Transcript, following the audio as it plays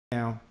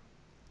Now,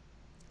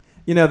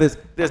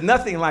 there's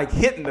nothing like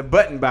hitting the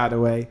button, by the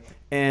way,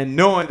 and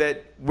knowing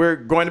that we're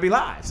going to be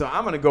live. So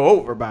I'm going to go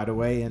over, by the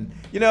way. And,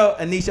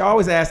 Enisha, I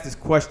always ask this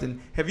question.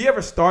 Have you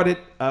ever started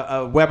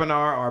a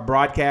webinar or a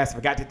broadcast,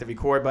 forgot to hit the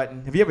record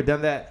button? Have you ever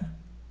done that?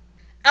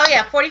 Oh,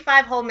 yeah,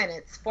 45 whole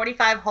minutes.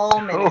 45 whole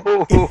minutes.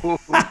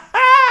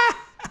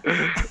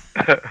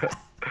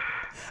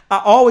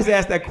 I always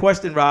ask that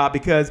question, Rob,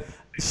 because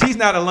she's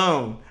not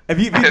alone. Have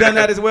you done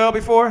that as well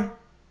before?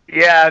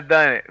 Yeah, I've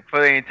done it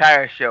for the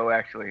entire show,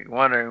 actually,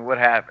 wondering what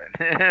happened.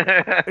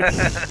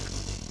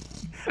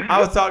 I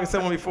was talking to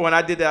someone before, and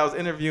I did that. I was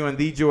interviewing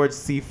the George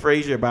C.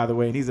 Frazier, by the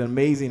way, and he's an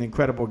amazing,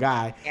 incredible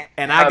guy. Yeah.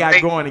 And I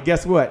got going, and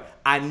guess what?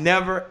 I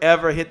never,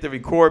 ever hit the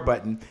record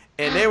button.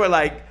 And they were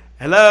like,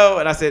 hello.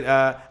 And I said,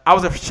 I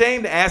was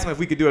ashamed to ask them if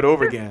we could do it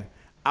over again.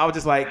 I was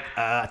just like,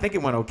 I think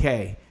it went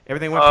okay.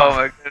 Everything went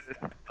fine.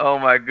 Oh,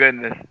 my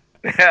goodness.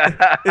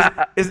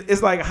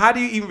 It's like, how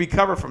do you even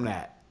recover from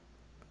that?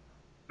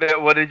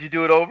 What, did you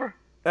do it over?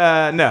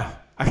 No.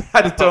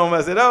 I just told him,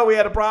 I said, we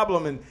had a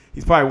problem. And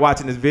he's probably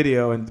watching this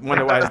video and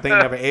wondering why this thing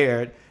never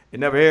aired. It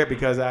never aired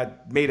because I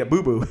made a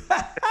boo-boo.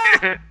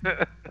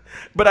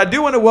 But I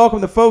do want to welcome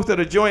the folks that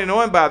are joining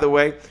on, by the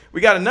way.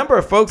 We got a number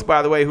of folks,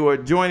 by the way, who are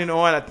joining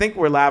on. I think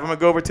we're live. I'm going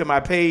to go over to my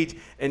page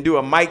and do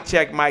a mic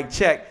check.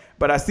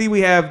 But I see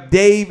we have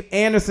Dave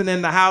Anderson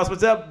in the house.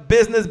 What's up,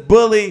 business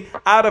bully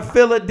out of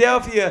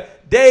Philadelphia?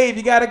 Dave,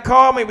 you got to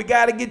call me. We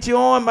got to get you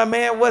on, my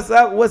man. What's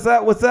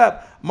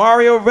up?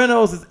 Mario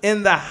Reynolds is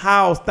in the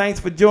house. Thanks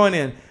for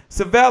joining.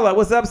 Savella,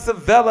 what's up?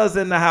 Savella's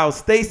in the house.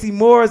 Stacy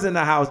Moore's in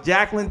the house.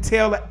 Jacqueline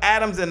Taylor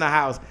Adams in the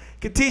house.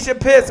 Katisha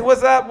Pitts,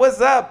 what's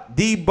up?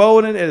 Dee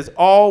Bowden, it is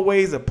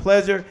always a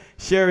pleasure.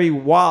 Sherry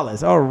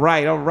Wallace. All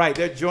right.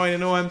 They're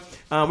joining on.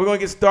 We're going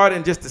to get started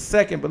in just a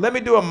second, but let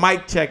me do a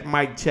mic check.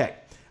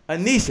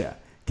 Enisha,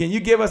 can you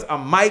give us a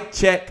mic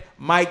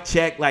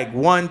check, like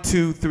 1,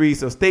 2, 3?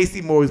 So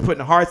Stacy Moore is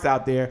putting hearts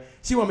out there.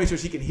 She want to make sure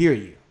she can hear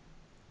you.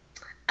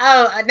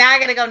 Oh, now I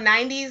got to go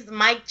 90s.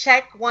 Mic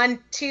check. 1,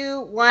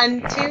 2,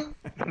 1, 2.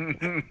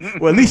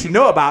 Well, at least you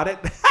know about it.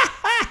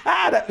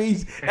 That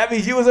means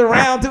you was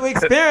around to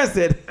experience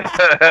it.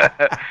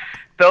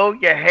 Throw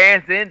your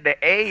hands in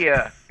the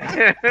air.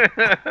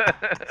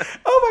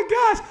 Oh, my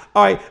gosh.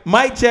 All right.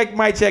 Mic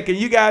check. And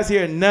you guys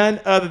hear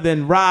none other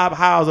than Rob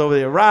Howes over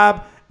there.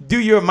 Rob, do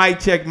your mic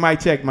check, my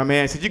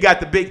man. Since you got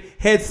the big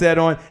headset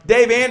on.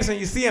 Dave Anderson,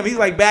 you see him. He's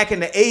like back in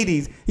the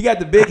 80s. He got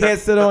the big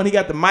headset on. He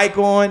got the mic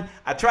on.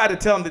 I tried to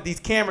tell him that these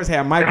cameras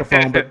have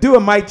microphone, but do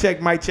a mic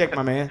check, my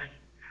man.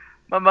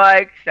 My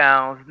mic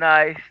sounds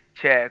nice.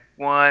 Check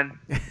 1.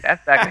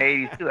 That's back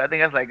in the 80s, too. I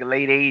think that's like the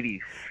late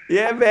 80s.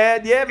 Yeah,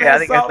 man.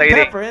 Salt and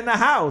pepper in the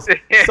house.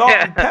 Salt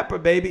and pepper,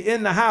 baby,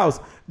 in the house.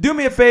 Do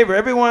me a favor.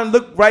 Everyone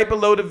look right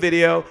below the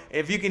video.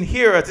 If you can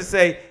hear us, just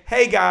say,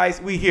 hey,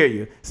 guys, we hear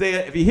you. Say,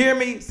 if you hear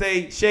me,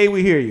 say, Shay,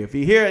 we hear you. If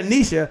you hear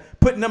Enisha,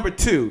 put number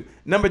 2.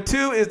 Number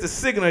 2 is the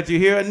signal that you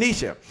hear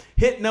Enisha.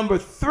 Hit number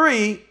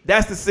 3.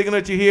 That's the signal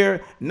that you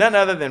hear none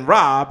other than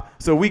Rob,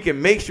 so we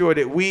can make sure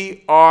that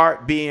we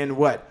are being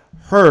what?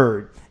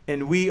 Heard.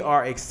 And we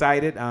are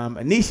excited.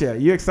 Enisha,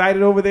 you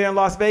excited over there in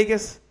Las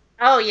Vegas?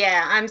 Oh,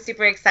 yeah. I'm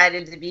super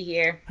excited to be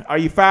here. Are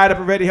you fired up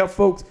and ready to help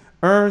folks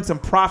earn some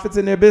profits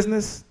in their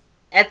business?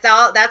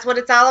 That's what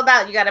it's all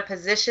about. You got to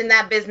position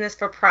that business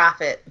for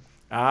profit.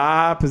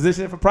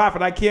 Position it for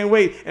profit. I can't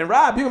wait. And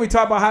Rob, you're going to be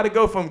talking about how to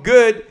go from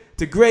good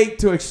to great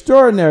to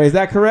extraordinary. Is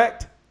that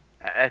correct?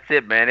 That's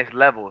it, man. It's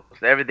levels.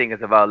 Everything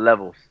is about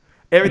levels.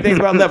 Everything's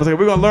about levels. So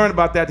we're going to learn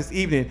about that this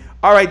evening.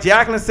 All right,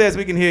 Jacqueline says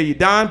we can hear you.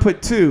 Don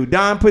put 2.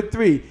 Don put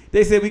 3.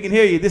 They said we can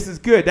hear you. This is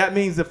good. That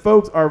means the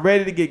folks are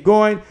ready to get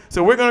going.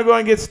 So we're going to go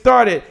and get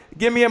started.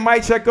 Give me a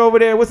mic check over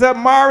there. What's up,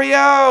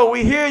 Mario?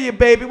 We hear you,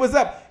 baby. What's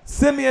up?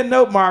 Send me a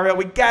note, Mario.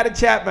 We got to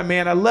chat, my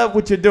man. I love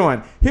what you're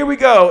doing. Here we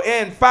go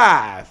in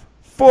 5,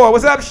 4.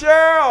 What's up,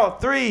 Cheryl?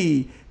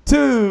 3,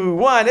 2,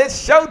 1.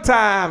 It's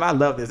showtime. I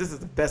love this. This is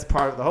the best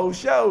part of the whole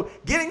show.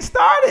 Getting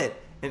started.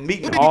 And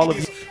meeting all of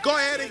you. Go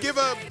ahead and give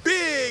a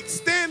big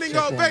standing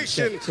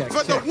ovation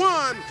for the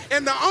one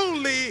and the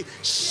only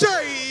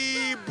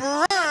Shay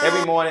Brown.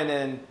 Every morning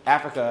in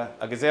Africa,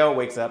 a gazelle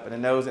wakes up and it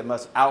knows it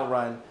must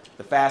outrun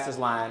the fastest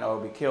lion or it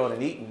will be killed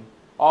and eaten.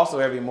 Also,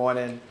 every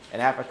morning in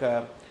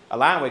Africa, a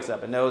lion wakes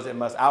up and knows it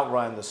must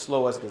outrun the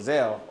slowest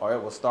gazelle or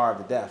it will starve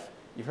to death.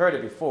 You've heard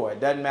it before. It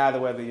doesn't matter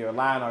whether you're a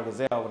lion or a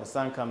gazelle. When the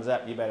sun comes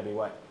up, you better be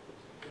what?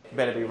 You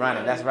better be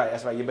running. That's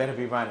right. You better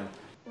be running.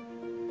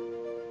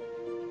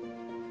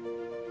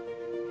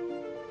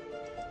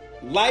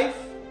 Life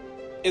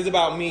is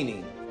about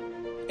meaning,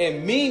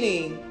 and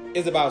meaning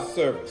is about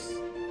service.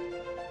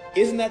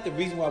 Isn't that the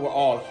reason why we're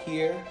all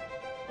here?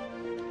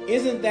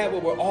 Isn't that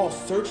what we're all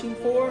searching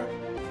for?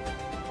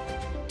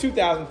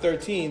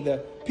 2013,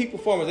 the Peak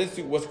Performance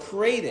Institute was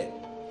created.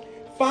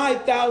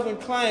 5,000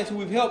 clients who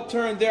we've helped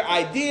turn their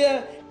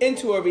idea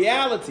into a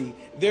reality,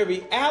 their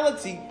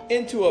reality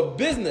into a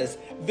business,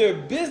 their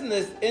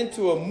business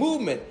into a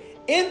movement,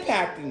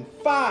 impacting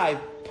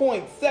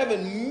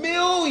 5.7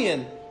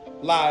 million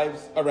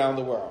lives around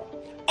the world.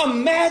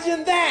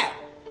 Imagine that.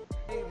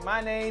 Hey,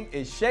 my name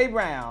is Shay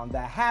Brown,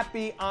 the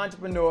Happy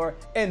Entrepreneur,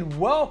 and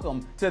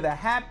welcome to the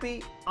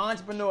Happy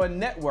Entrepreneur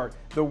Network,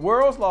 the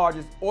world's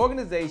largest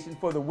organization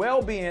for the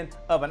well-being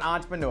of an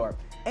entrepreneur.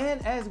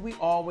 And as we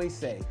always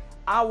say,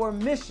 our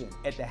mission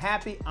at the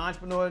Happy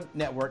Entrepreneur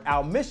Network,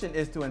 our mission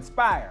is to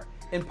inspire,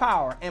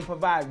 empower, and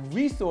provide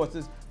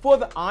resources for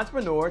the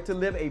entrepreneur to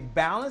live a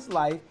balanced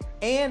life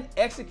and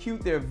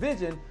execute their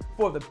vision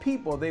for the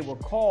people they were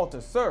called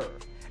to serve.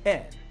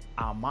 And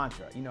our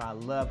mantra, I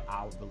love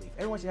our belief.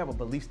 Everyone should have a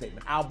belief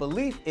statement. Our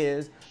belief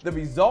is the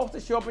results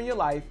that show up in your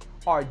life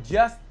are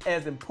just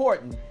as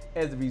important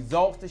as the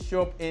results that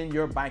show up in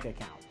your bank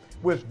account.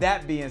 With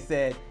that being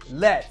said,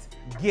 let's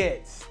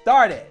get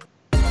started.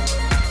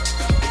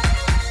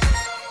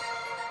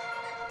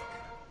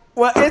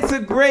 Well, it's a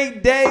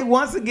great day.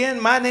 Once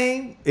again, my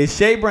name is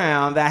Shay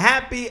Brown, the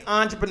Happy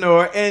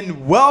Entrepreneur,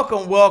 and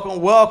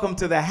welcome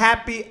to the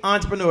Happy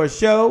Entrepreneur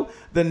Show,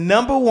 the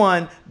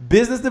 #1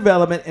 business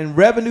development and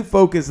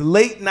revenue-focused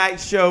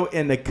late-night show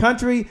in the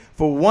country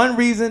for one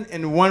reason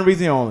and one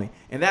reason only,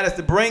 and that is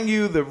to bring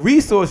you the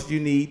resources you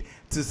need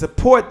to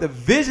support the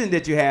vision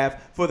that you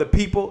have for the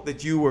people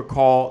that you were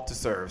called to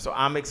serve. So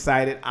I'm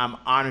excited. I'm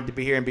honored to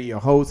be here and be your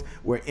host.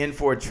 We're in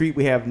for a treat.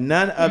 We have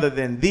none other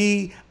than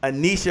the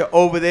Enisha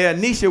over there.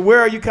 Enisha, where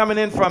are you coming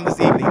in from this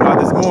evening or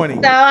this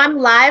morning? So I'm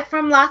live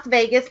from Las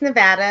Vegas,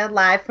 Nevada.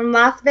 Live from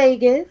Las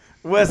Vegas.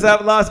 What's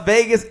up, Las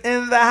Vegas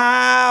in the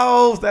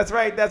house? That's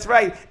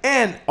right.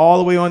 And all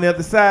the way on the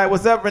other side,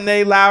 what's up,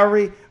 Renee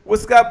Lowry?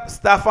 What's up,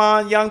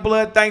 Stefan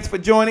Youngblood? Thanks for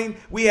joining.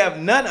 We have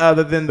none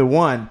other than the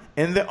one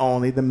and the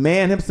only, the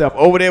man himself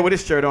over there with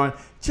his shirt on.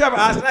 Trevor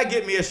Austin, I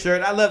get me a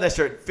shirt. I love that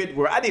shirt. Fit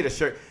World. I need a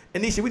shirt.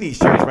 Anisha, we need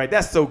shirts, right?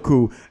 That's so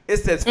cool. It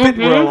says Fit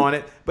World on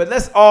it. But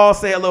let's all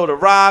say hello to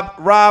Rob.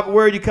 Rob,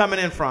 where are you coming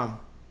in from?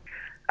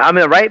 I'm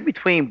right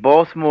between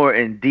Baltimore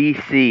and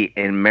D.C.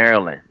 in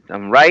Maryland.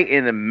 I'm right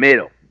in the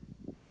middle.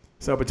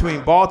 So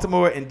between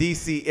Baltimore and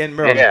D.C. in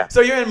Maryland. Yeah. So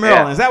you're in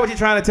Maryland. Yeah. Is that what you're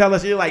trying to tell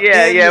us? You're like in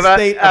the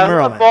state of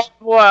Maryland. I love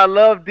Baltimore. I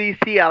love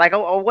D.C. I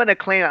want to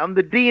claim I'm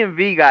the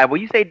DMV guy.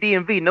 When you say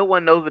DMV, no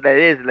one knows what that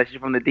is unless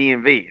you're from the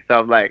DMV. So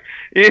I'm like,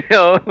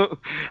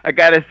 I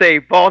got to say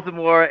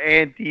Baltimore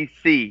and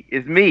D.C.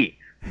 is me.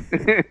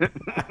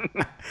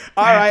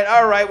 All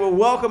right. Well,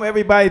 welcome,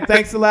 everybody.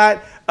 Thanks a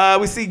lot.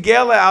 We see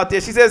Guerrilla out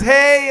there. She says,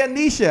 hey,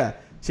 Anisha.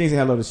 She ain't saying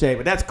hello to Shay,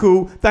 but that's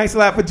cool. Thanks a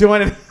lot for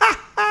joining.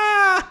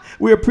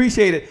 We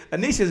appreciate it.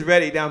 Anisha's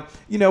ready. Now,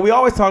 we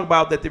always talk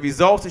about that the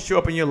results that show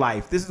up in your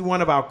life, this is one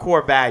of our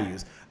core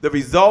values. The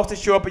results that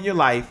show up in your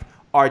life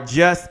are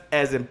just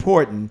as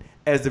important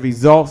as the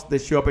results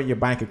that show up in your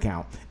bank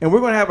account. And we're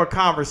going to have a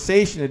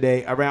conversation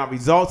today around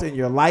results in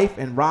your life,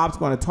 and Rob's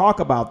going to talk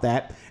about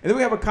that. And then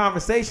we have a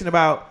conversation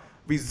about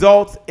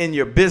results in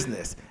your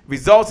business.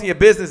 Results in your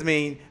business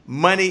mean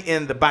money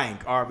in the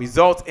bank, or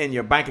results in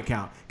your bank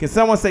account. Can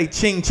someone say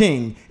ching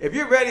ching? If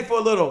you're ready for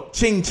a little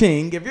ching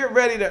ching, if you're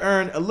ready to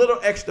earn a little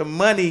extra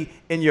money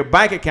in your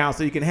bank account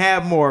so you can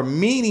have more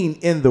meaning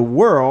in the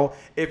world,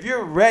 if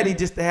you're ready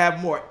just to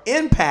have more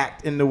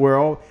impact in the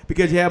world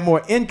because you have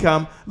more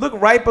income, look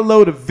right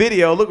below the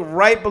video. Look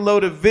right below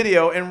the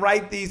video and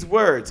write these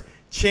words: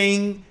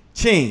 ching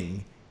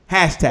ching.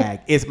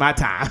 Hashtag it's my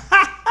time.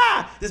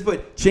 Just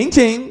put ching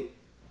ching.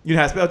 You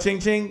know how to spell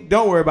ching ching?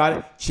 Don't worry about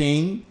it.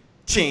 Ching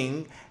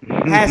ching.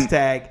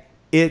 Hashtag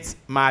it's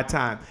my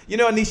time.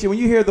 Anisha, when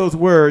you hear those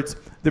words,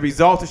 the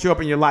results that show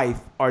up in your life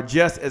are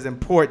just as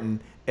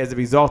important as the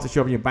results that show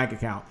up in your bank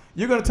account.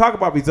 You're going to talk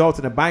about results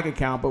in a bank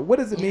account, but what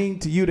does it mean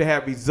to you to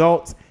have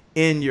results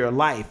in your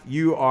life?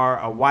 You are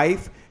a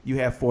wife. You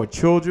have 4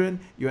 children.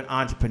 You're an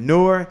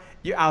entrepreneur.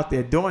 You're out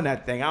there doing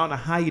that thing. I don't know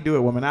how you do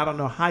it, woman. I don't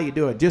know how you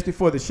do it. Just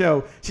before the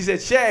show, she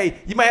said, Shay,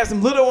 you might have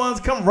some little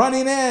ones come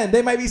running in.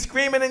 They might be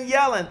screaming and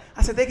yelling.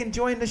 I said, they can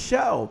join the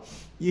show.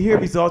 You hear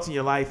results in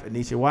your life,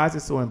 Anisha. Why is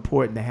it so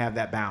important to have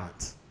that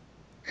balance?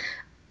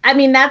 I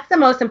mean, that's the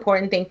most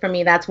important thing for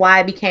me. That's why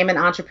I became an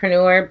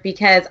entrepreneur,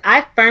 because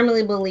I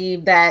firmly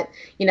believe that,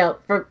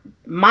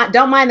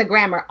 don't mind the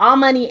grammar, all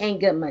money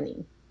ain't good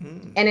money.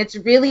 And it's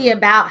really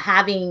about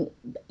having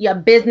a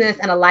business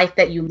and a life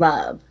that you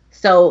love.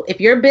 So if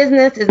your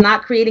business is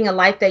not creating a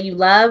life that you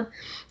love,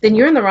 then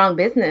you're in the wrong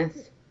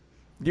business.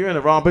 You're in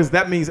the wrong business.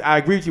 That means I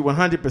agree with you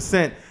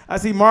 100%. I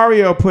see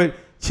Mario put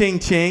ching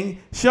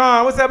ching.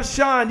 Sean, what's up,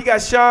 Sean? You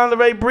got Sean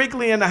LeRae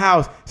Brinkley in the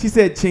house. She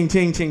said ching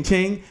ching ching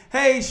ching.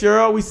 Hey,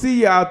 Cheryl, we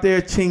see you out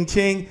there. Ching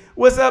ching.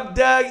 What's up,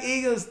 Doug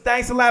Eagles?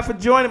 Thanks a lot for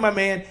joining, my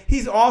man.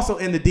 He's also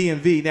in the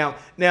DMV.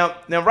 Now,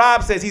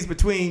 Rob says he's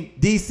between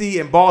DC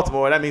and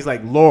Baltimore. That means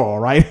like Laurel,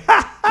 right?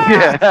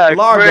 Yeah,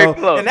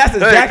 Largo. And that's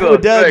exactly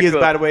what Doug is,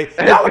 by the way.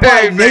 Y'all are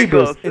probably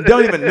neighbors and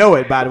don't even know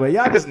it, by the way.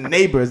 Y'all just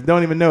neighbors,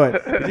 don't even know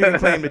it. But you can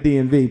claim the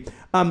DMV.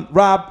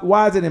 Rob,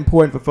 why is it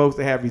important for folks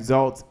to have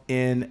results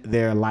in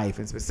their life,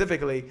 and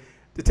specifically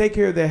to take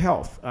care of their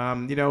health?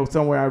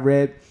 Somewhere I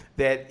read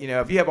that,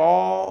 if you have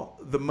all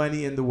the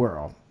money in the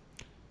world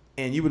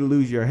and you would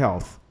lose your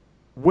health,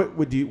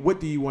 what do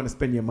you want to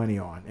spend your money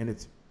on? And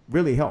it's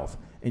really health.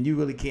 And you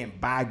really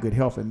can't buy good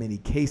health in many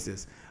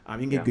cases. You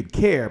can get good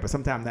care, but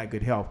sometimes not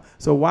good health.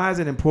 So why is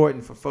it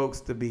important for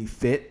folks to be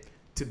fit,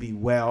 to be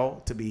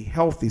well, to be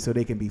healthy so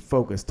they can be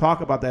focused?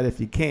 Talk about that if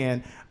you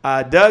can.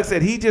 Doug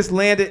said he just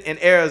landed in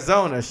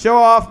Arizona. Show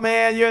off,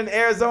 man. You're in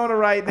Arizona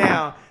right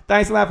now.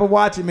 Thanks a lot for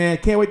watching, man.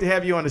 Can't wait to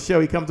have you on the show.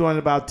 He comes on in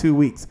about 2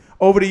 weeks.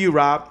 Over to you,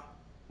 Rob.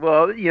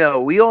 Well,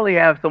 we only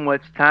have so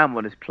much time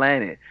on this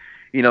planet.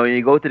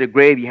 You go to the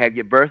grave, you have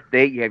your birth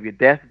date, you have your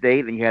death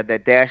date, and you have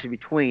that dash in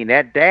between.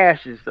 That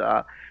dash is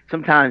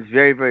sometimes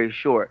very, very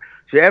short.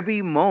 So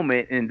every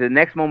moment, and the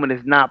next moment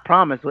is not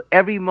promised, so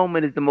every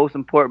moment is the most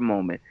important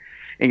moment.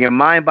 And your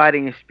mind, body,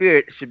 and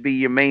spirit should be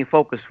your main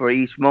focus for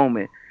each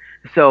moment.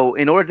 So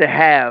in order to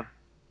have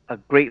a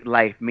great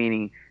life,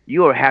 meaning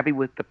you are happy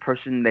with the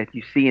person that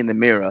you see in the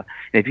mirror,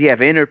 and if you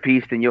have inner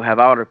peace, then you'll have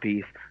outer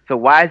peace. So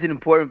why is it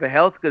important for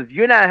health? Because if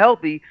you're not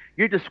healthy,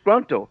 you're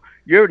disgruntled,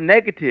 you're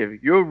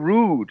negative, you're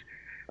rude,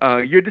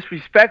 you're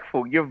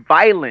disrespectful, you're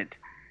violent,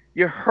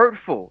 you're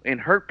hurtful, and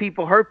hurt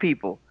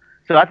people.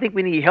 So I think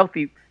we need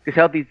healthy, because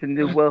healthy is the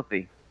new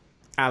wealthy.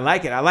 I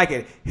like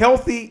it.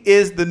 Healthy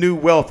is the new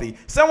wealthy.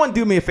 Someone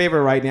do me a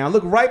favor right now.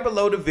 Look right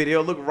below the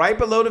video.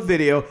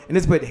 And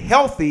it's put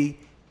healthy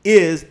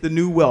is the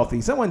new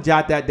wealthy. Someone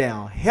jot that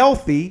down.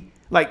 Healthy.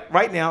 Like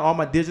right now, all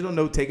my digital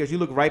note takers, you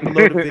look right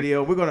below the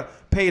video. We're going to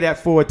pay that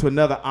forward to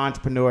another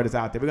entrepreneur that's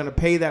out there. We're going to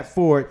pay that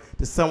forward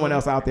to someone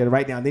else out there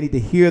right now. They need to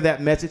hear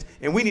that message,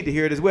 and we need to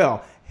hear it as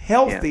well.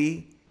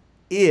 Healthy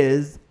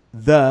is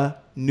the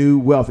new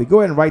wealthy. Go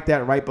ahead and write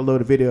that right below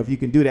the video if you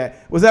can do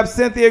that. What's up,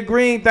 Cynthia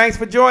Green? Thanks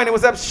for joining.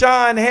 What's up,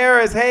 Sean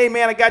Harris? Hey,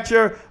 man, I got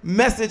your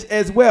message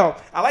as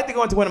well. I like to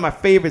go into one of my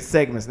favorite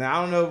segments. Now,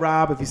 I don't know,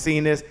 Rob, if you've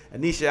seen this.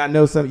 Anisha, I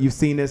know some of you've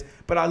seen this.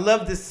 But I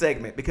love this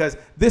segment because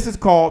this is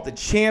called the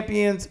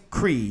Champion's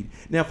Creed.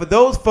 Now, for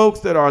those folks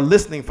that are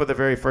listening for the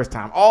very first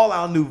time, all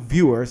our new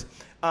viewers,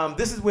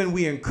 this is when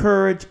we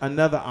encourage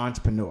another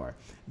entrepreneur.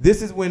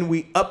 This is when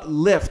we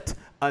uplift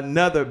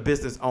another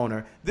business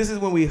owner. This is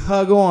when we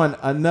hug on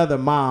another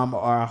mom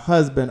or a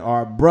husband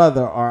or a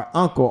brother or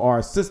uncle or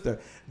a sister.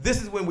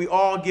 This is when we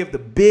all give the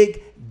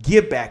big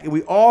give back, and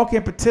we all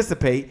can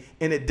participate,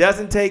 and it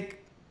doesn't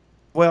take,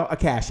 well, a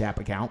Cash App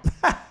account.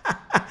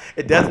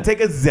 It doesn't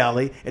take a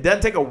Zelly. It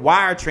doesn't take a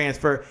wire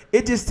transfer.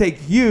 It just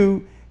takes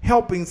you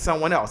helping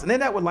someone else. And isn't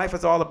that what life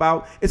is all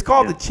about? It's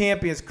called the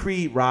Champion's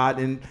Creed, Rob.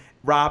 And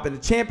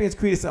the Champion's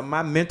Creed is something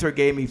my mentor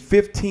gave me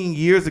 15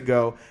 years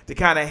ago to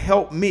kind of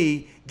help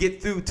me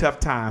get through tough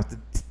times, to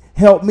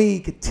help me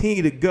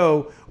continue to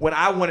go when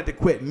I wanted to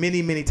quit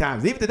many, many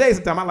times. Even today,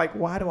 sometimes I'm like,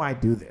 why do I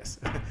do this?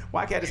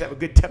 Why can't I just have a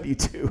good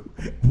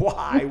W-2?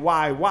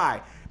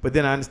 Why? But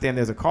then I understand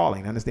there's a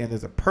calling. I understand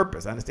there's a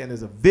purpose. I understand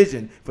there's a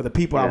vision for the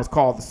people I was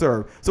called to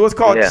serve. So it's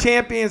called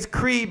Champion's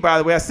Creed, by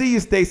the way. I see you,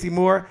 Stacy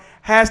Moore.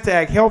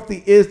 Hashtag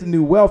healthy is the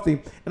new wealthy.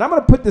 And I'm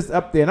going to put this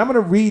up there, and I'm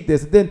going to read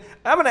this. And then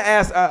I'm going to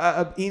ask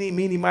Eeny,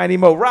 Meeny, Miny,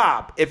 Mo,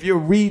 Rob, if you'll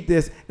read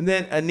this, and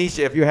then Anisha,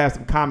 if you have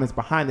some comments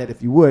behind that,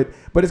 if you would.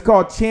 But it's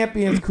called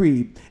Champion's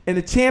Creed. And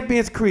the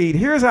Champion's Creed,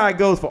 here's how it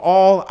goes for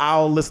all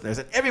our listeners.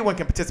 And everyone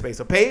can participate,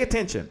 so pay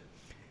attention.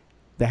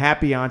 The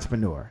Happy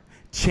Entrepreneur.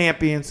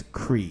 Champion's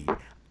Creed.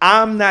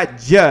 I'm not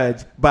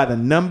judged by the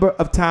number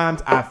of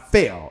times I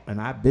fail, and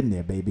I've been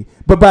there, baby,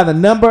 but by the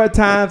number of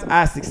times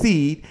I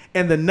succeed,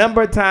 and the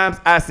number of times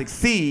I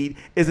succeed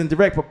is in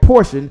direct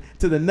proportion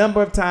to the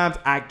number of times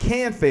I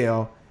can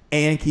fail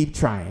and keep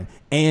trying.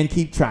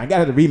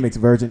 Got the remix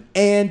version,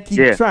 and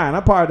keep trying.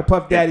 I'm part of the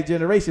Puff Daddy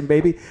generation,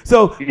 baby.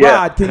 So,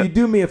 Rod, can you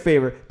do me a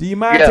favor? Do you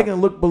mind taking a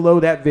look below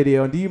that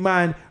video, and do you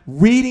mind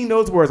reading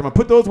those words? I'm going to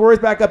put those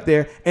words back up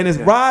there, and as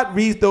Rod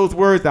reads those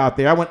words out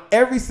there, I want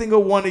every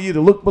single one of you to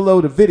look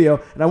below the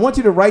video, and I want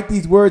you to write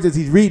these words as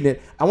he's reading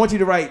it. I want you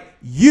to write,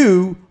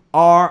 "You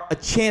are a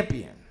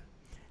champion."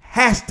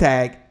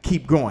 Hashtag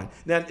keep going.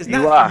 Now, it's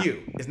not for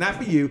you. It's not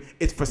for you.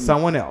 It's for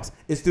someone else.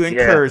 It's to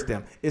encourage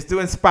them. It's to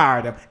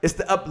inspire them. It's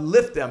to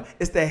uplift them.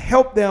 It's to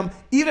help them.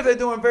 Even if they're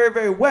doing very,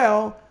 very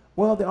well,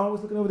 they're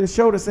always looking over their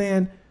shoulder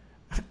saying,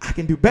 I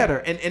can do better.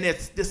 And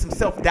it's just some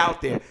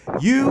self-doubt there.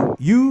 You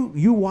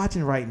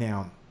watching right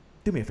now,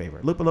 do me a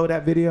favor. Look below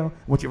that video.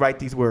 I want you to write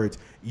these words.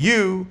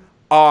 You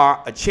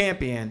are a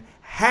champion.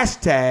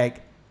 Hashtag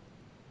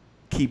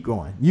keep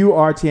going. You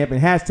are a champion.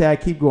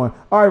 Hashtag keep going.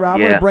 All right, Rob, I'm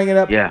going to bring it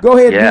up. Go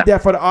ahead and read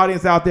that for the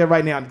audience out there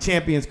right now. The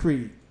Champion's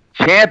Creed.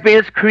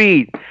 Champion's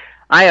Creed.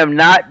 I am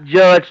not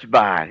judged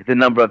by the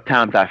number of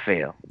times I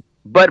fail,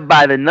 but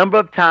by the number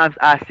of times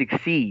I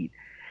succeed.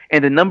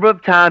 And the number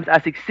of times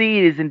I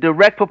succeed is in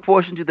direct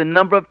proportion to the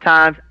number of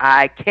times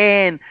I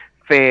can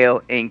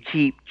fail and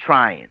keep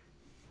trying.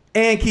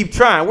 And keep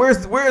trying. Where's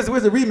the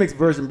remix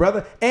version,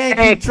 brother? And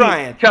keep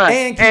trying.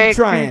 And keep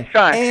trying.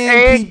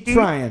 And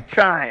keep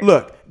trying.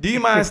 Look, do you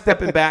mind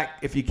stepping back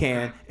if you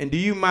can? And do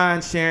you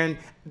mind sharing?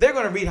 They're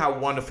going to read how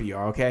wonderful you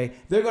are, okay?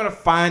 They're going to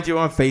find you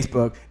on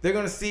Facebook. They're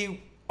going to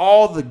see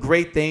all the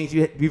great things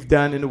you've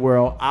done in the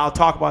world. I'll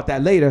talk about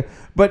that later.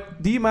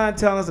 But do you mind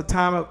telling us a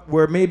time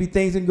where maybe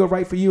things didn't go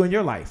right for you in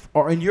your life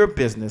or in your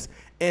business,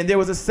 and there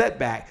was a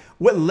setback?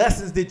 What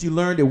lessons did you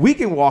learn that we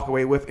can walk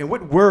away with, and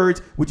what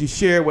words would you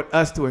share with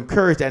us to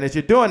encourage that? And as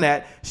you're doing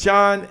that,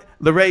 Sean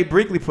Lorraine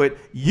Brinkley put,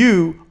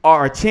 you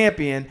are a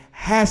champion,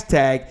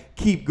 hashtag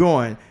keep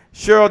going.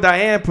 Cheryl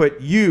Diane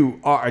put, you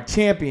are a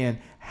champion,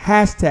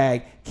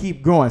 hashtag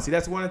keep going. See,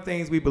 that's one of the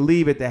things we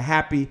believe at the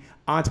Happy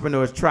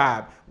Entrepreneurs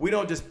Tribe. We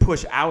don't just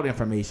push out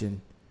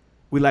information.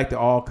 We like to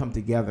all come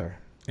together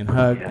and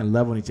hug and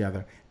love on each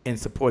other and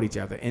support each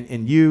other.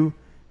 And you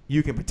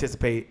can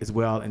participate as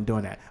well in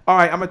doing that. All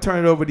right, I'm going to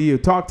turn it over to you.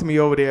 Talk to me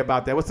over there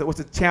about that. What's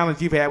the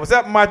challenge you've had? What's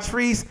up,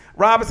 Martrice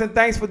Robinson?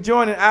 Thanks for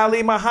joining.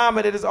 Ali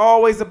Muhammad, it is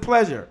always a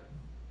pleasure.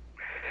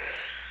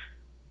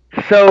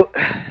 So,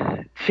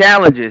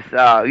 challenges.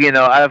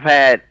 I've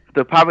had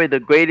probably the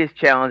greatest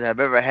challenge I've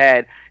ever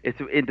had is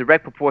in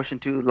direct proportion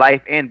to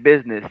life and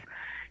business.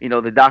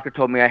 The doctor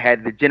told me I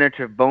had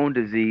degenerative bone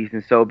disease,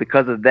 and so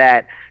because of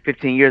that,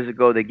 15 years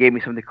ago, they gave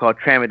me something called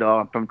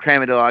tramadol. And from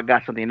tramadol, I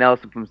got something else,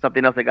 and from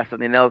something else, I got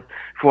something else.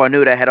 Before I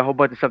knew it, I had a whole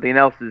bunch of something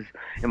else's,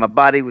 and my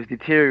body was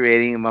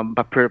deteriorating, and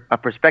my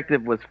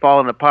perspective was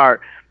falling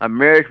apart. My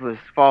marriage was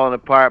falling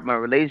apart. My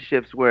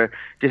relationships were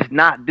just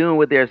not doing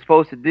what they were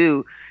supposed to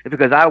do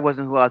because I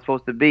wasn't who I was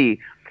supposed to be.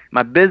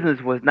 My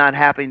business was not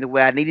happening the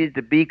way I needed it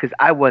to be because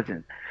I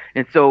wasn't.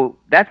 And so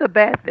that's a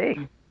bad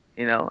thing.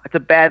 It's a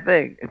bad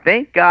thing. And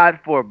thank God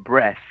for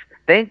breath.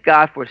 Thank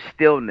God for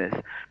stillness,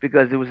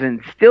 because it was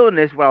in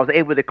stillness where I was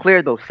able to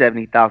clear those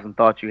 70,000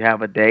 thoughts you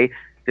have a day.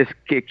 Just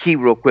key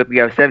real quick.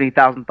 You have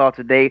 70,000 thoughts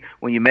a day.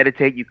 When you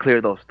meditate, you clear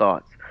those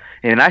thoughts.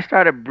 And I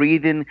started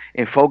breathing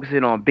and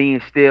focusing on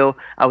being still.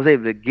 I was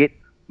able to get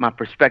my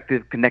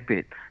perspective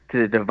connected to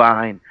the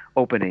divine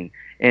opening.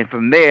 And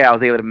from there, I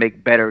was able to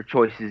make better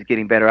choices,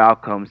 getting better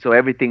outcomes. So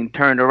everything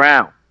turned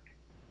around.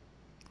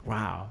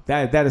 Wow,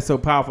 that is so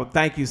powerful.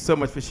 Thank you so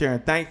much for sharing.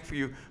 Thank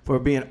you for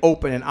being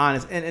open and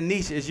honest. And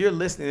Enisha, as you're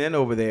listening in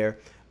over there,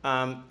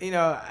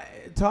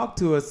 talk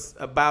to us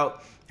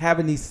about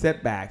having these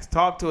setbacks.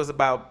 Talk to us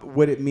about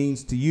what it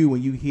means to you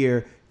when you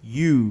hear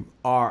you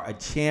are a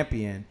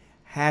champion.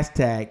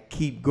 Hashtag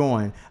keep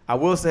going. I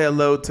will say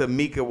hello to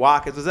Mika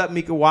Watkins. What's up,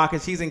 Mika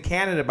Watkins? She's in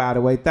Canada, by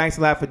the way. Thanks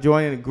a lot for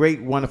joining. A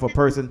great, wonderful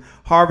person.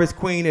 Harvest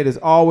Queen, it is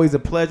always a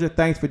pleasure.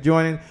 Thanks for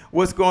joining.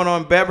 What's going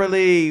on,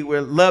 Beverly? We'd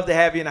love to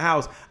have you in the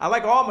house. I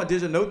like all my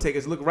digital note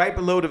takers. Look right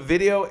below the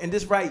video and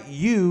just write,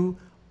 you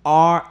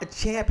are a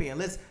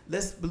champion.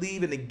 Let's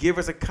believe in the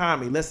giver's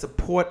economy. Let's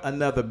support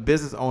another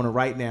business owner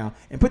right now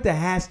and put the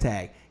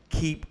hashtag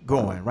keep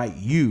going, right?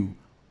 You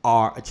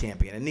are a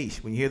champion.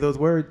 Anish, when you hear those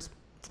words,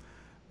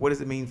 what does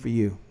it mean for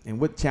you? And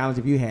what challenge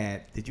have you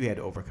had that you had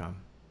to overcome?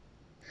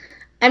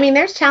 I mean,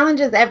 there's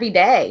challenges every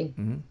day.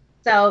 Mm-hmm.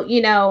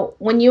 So,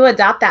 when you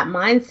adopt that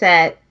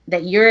mindset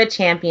that you're a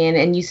champion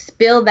and you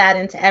spill that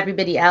into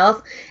everybody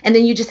else, and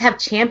then you just have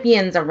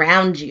champions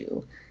around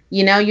you,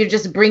 you're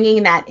just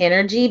bringing that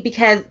energy,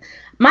 because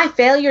my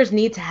failures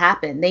need to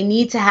happen. They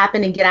need to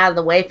happen and get out of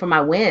the way for my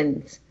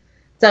wins.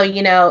 So,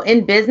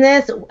 in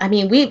business, I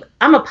mean,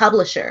 I'm a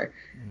publisher.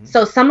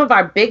 So some of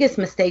our biggest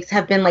mistakes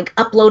have been like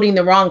uploading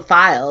the wrong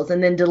files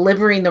and then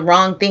delivering the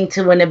wrong thing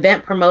to an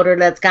event promoter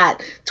that's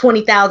got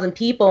 20,000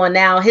 people, and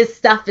now his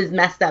stuff is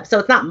messed up. So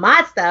it's not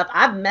my stuff.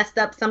 I've messed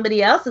up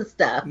somebody else's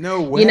stuff.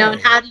 No way.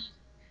 And how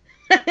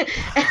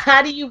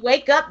do you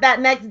wake up that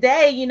next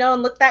day,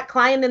 and look that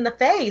client in the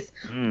face?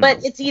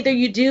 But it's either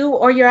you do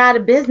or you're out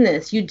of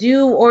business. You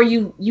do or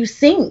you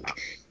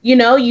sink.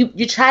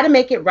 You try to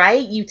make it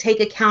right. You take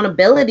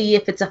accountability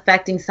if it's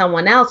affecting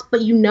someone else,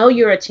 but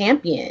you're a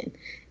champion.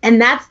 And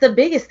that's the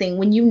biggest thing.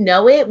 When you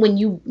know it, when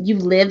you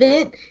live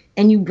it,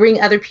 and you bring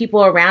other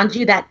people around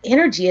you, that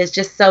energy is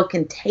just so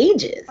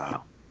contagious.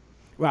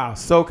 Wow,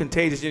 so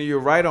contagious. You're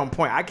right on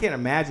point. I can't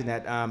imagine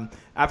that.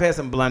 I've had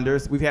some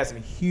blunders. We've had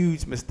some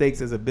huge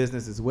mistakes as a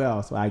business as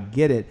well, so I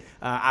get it.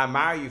 I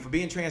admire you for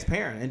being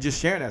transparent and just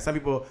sharing that. Some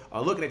people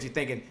are looking at you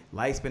thinking,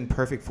 life's been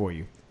perfect for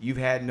you. You've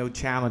had no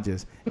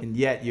challenges, and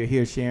yet you're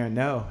here sharing,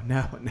 no.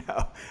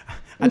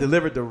 I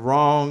delivered the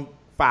wrong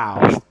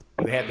files.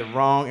 They had the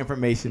wrong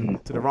information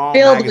to the wrong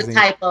magazine. Filled with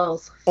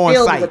typos.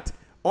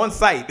 On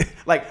site.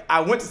 Like,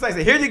 I went to site and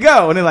said, here you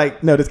go. And they're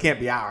like, no, this can't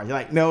be ours. You're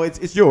like, no,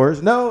 it's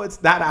yours. No,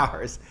 it's not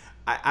ours.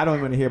 I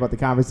don't want to hear about the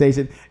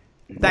conversation.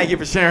 Thank you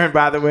for sharing,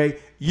 by the way.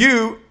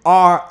 You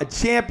are a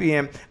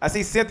champion. I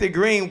see Cynthia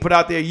Green put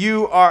out there,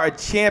 you are a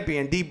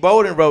champion. D.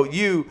 Bowden wrote,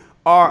 you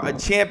are a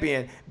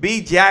champion.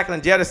 B.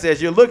 Jacqueline Jetta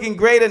says, you're looking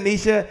great,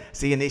 Anisha.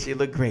 See, Anisha, you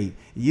look great.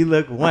 You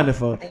look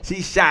wonderful.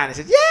 She's shining.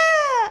 She says,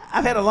 yeah,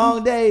 I've had a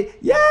long day.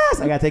 Yes,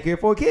 I got to take care of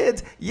 4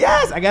 kids.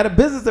 Yes, I got a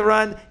business to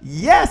run.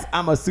 Yes,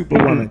 I'm a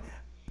superwoman.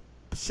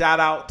 Shout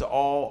out to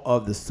all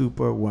of the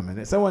superwomen.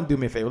 And someone do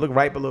me a favor. Look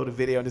right below the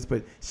video and just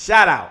put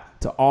shout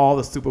out to all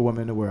the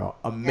superwomen in the world.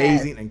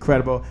 Amazing,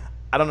 incredible.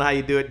 I don't know how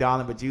you do it,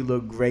 darling, but you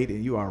look great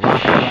and you are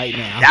rocking right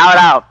now.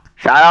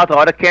 Shout out to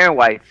all the Karen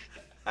Whites.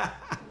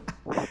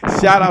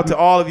 Shout out to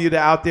all of you that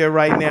are out there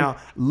right now.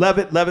 Love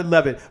it, love it,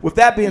 love it. With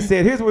that being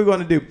said, here's what we're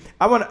going to do.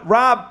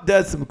 Rob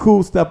does some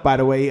cool stuff, by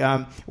the way.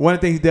 One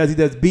of the things he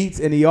does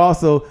beats, and he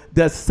also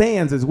does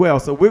sands as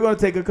well. So we're going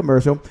to take a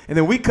commercial, and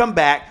then we come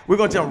back. We're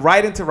going to jump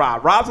right into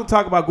Rob. Rob's going to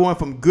talk about going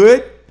from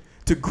good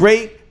to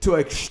great to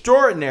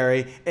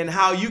extraordinary, and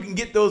how you can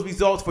get those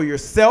results for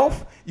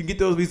yourself. You can get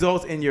those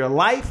results in your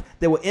life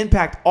that will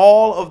impact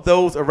all of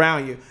those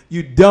around you.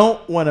 You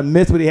don't want to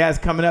miss what he has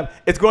coming up.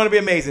 It's going to be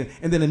amazing.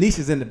 And then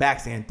Enisha's in the back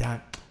saying,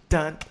 dun,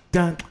 dun,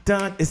 dun,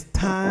 dun. It's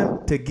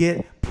time to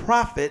get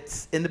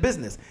profits in the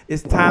business.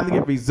 It's time to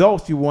get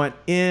results you want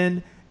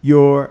in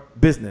your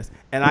business.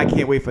 And I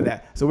can't wait for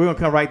that. So we're going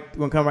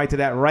to come right to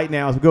that right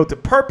now as we go to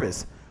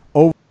purpose.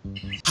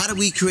 How do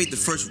we create the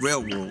first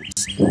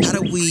railroads? How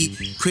do we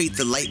create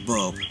the light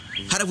bulb?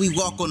 How do we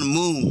walk on the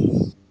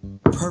moon?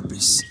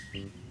 Purpose.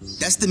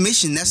 That's the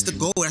mission. That's the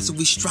goal. That's what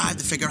we strive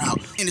to figure out.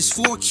 And there's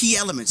 4 key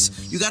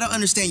elements. You got to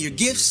understand your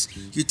gifts,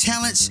 your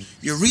talents,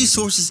 your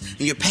resources,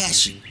 and your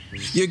passion.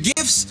 Your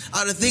gifts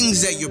are the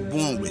things that you're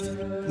born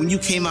with. When you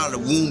came out of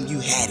the womb,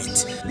 you had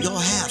it. We all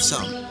have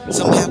some.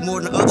 Some have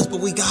more than others, but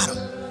we got them.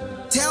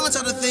 Talents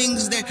are the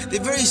things that they're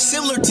very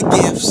similar to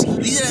gifts.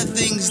 These are the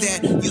things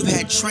that you've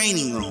had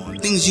training on,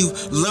 things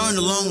you've learned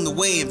along the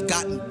way and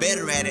gotten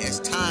better at it as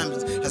time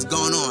has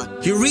gone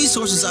on. Your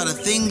resources are the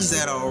things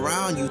that are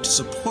around you to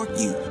support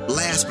you.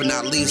 Last but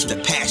not least, the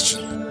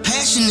passion.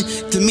 Passion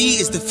to me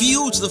is the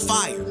fuel to the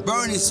fire,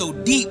 burning so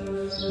deep,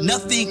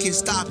 nothing can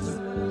stop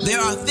you. There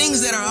are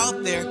things that are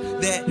out there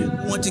that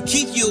want to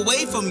keep you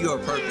away from your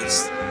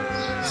purpose.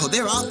 Oh,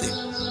 they're out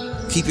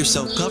there. Keep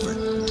yourself covered,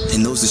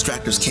 and those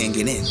distractors can't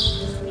get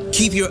in.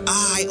 Keep your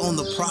eye on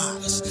the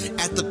prize.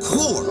 At the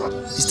core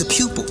is the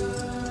pupil.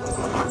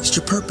 It's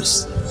your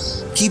purpose.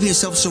 Keeping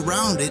yourself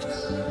surrounded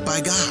by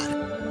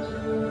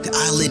God. The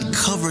eyelid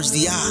covers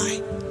the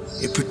eye.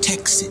 It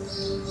protects it.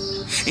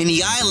 And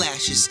the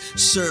eyelashes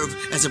serve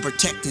as a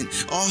protectant,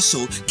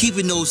 also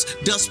keeping those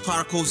dust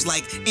particles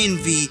like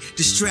envy,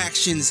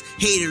 distractions,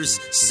 haters,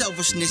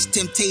 selfishness,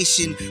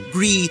 temptation,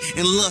 greed,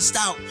 and lust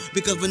out.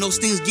 Because when those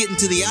things get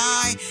into the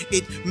eye,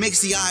 it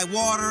makes the eye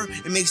water,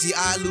 it makes the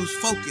eye lose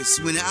focus.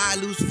 When the eye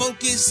loses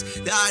focus,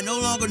 the eye no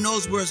longer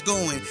knows where it's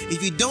going.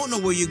 If you don't know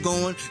where you're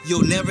going,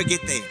 you'll never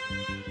get there.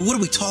 What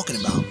are we talking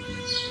about?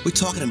 We're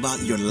talking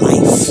about your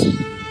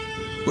life.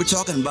 We're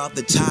talking about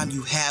the time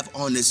you have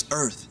on this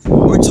earth.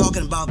 We're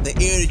talking about the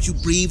air that you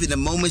breathe and the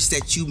moments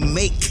that you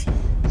make.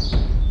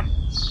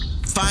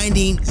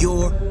 Finding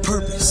your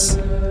purpose.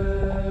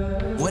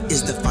 What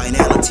is the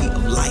finality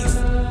of life?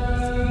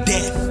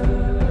 Death.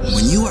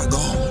 When you are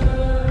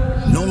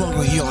gone, no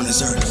longer here on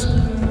this earth,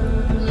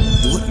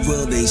 what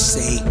will they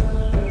say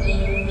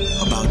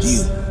about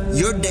you?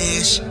 Your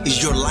dash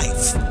is your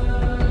life.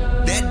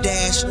 That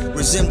dash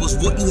resembles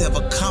what you have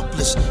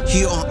accomplished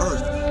here on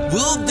earth.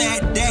 Will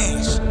that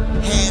dash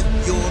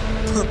have your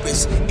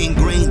purpose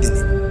ingrained in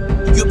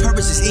it? Your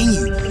purpose is in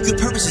you. Your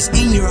purpose is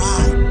in your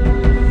eye.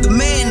 The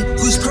man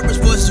whose purpose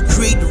was to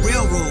create the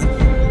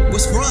railroad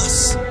was for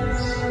us,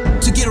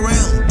 to get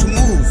around, to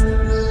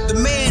move. The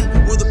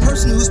man or the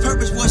person whose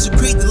purpose was to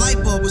create the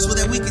light bulb was so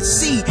that we could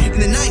see in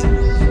the night.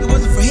 It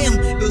wasn't for him,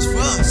 it was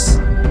for us.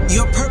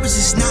 Your purpose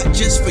is not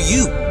just for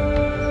you.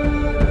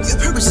 Your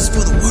purpose is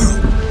for the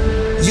world.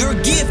 Your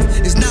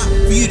gift is not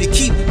for you to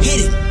keep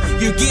hidden.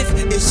 Your gift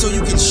is so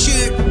you can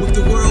share it with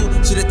the world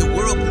so that the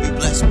world can be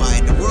blessed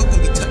by it, the world can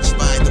be touched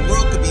by it, the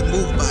world can be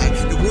moved by it,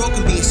 the world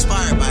can be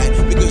inspired by it.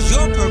 Because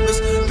your purpose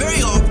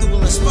very often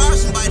will inspire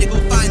somebody to go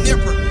find their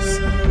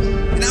purpose.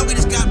 And now we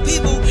just got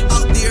people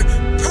out there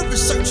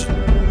purpose searching.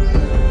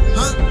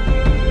 Huh?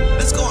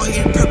 Let's go out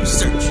here and purpose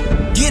search.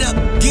 Get up,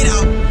 get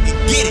out, and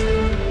get it.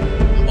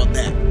 How about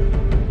that?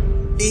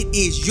 It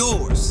is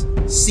yours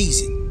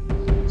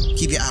season.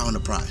 Keep your eye on the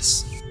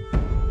prize.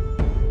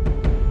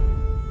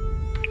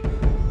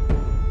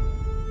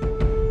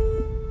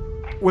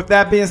 With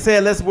that being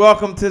said, let's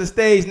welcome to the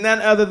stage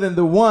none other than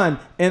the one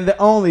and the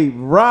only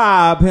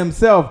Rob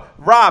himself.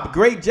 Rob,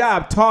 great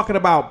job talking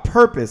about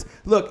purpose.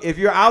 Look, if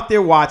you're out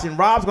there watching,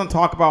 Rob's going to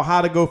talk about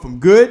how to go from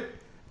good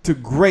to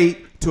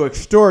great to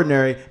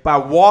extraordinary by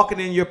walking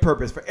in your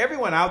purpose. For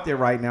everyone out there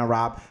right now,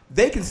 Rob,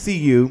 they can see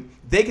you,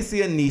 they can see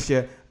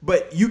Enisha,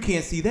 but you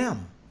can't see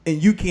them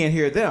and you can't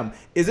hear them.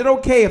 Is it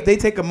okay if they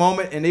take a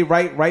moment and they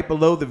write right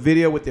below the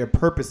video what their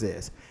purpose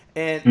is?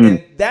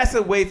 And that's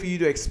a way for you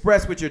to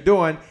express what you're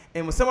doing.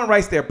 And when someone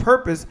writes their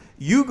purpose,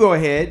 you go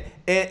ahead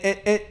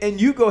and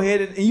you go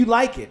ahead and you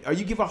like it, or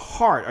you give a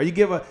heart, or you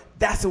give a,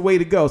 that's the way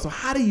to go. So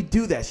how do you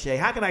do that, Shay?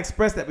 How can I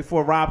express that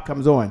before Rob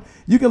comes on?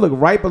 You can look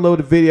right below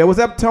the video. What's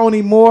up,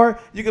 Tony Moore?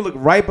 You can look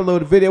right below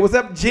the video. What's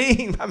up,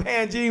 Gene? My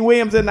man, Gene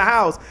Williams in the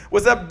house.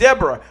 What's up,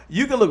 Deborah?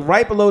 You can look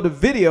right below the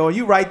video and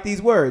you write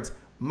these words.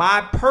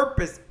 My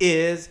purpose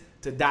is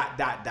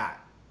to ...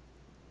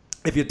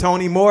 If you're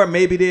Tony Moore,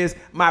 maybe it is,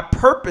 my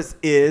purpose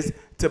is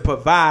to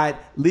provide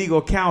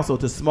legal counsel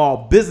to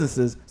small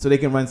businesses so they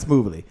can run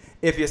smoothly.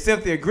 If you're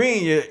Cynthia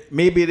Green,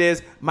 maybe it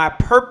is, my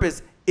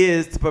purpose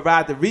is to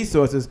provide the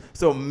resources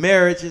so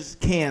marriages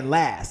can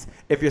last.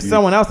 If you're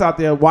someone else out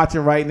there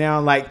watching right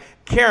now, like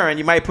Karen,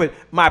 you might put,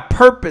 my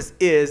purpose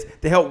is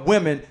to help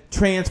women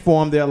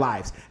transform their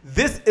lives.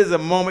 This is a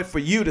moment for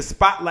you to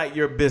spotlight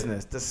your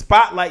business,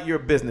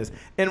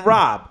 And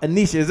Rob,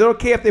 Enisha, is it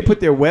okay if they put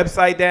their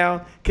website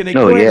down? Can they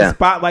go ahead and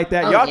spotlight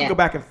that? Y'all can go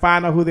back and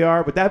find out who they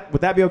are. Would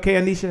that be okay,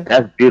 Enisha?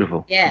 That's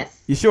beautiful.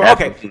 Yes. You sure?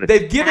 Absolutely. Okay.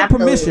 They've given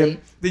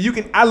permission that you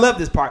can. I love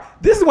this part.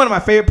 This is one of my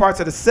favorite parts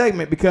of the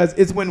segment because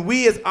it's when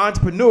we as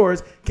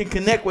entrepreneurs can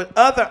connect with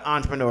other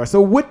entrepreneurs.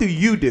 So what do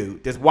you do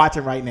just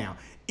watching right now?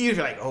 Even if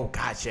you're like, oh,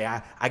 God, Shay,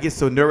 I get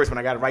so nervous when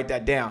I got to write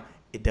that down.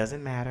 It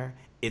doesn't matter.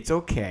 It's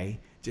okay.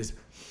 Just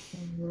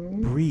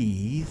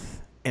breathe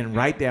and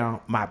write down,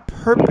 my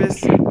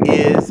purpose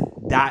is ...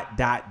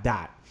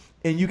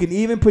 And you can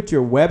even put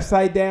your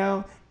website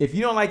down. If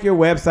you don't like your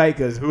website,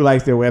 because who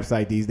likes their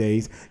website these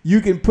days, you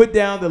can put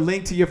down the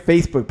link to your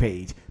Facebook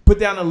page. Put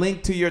down a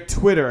link to your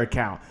Twitter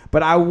account.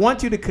 But I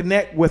want you to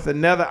connect with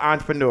another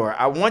entrepreneur.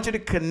 I want you to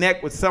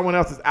connect with someone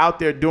else that's out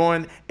there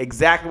doing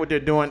exactly what they're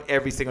doing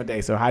every single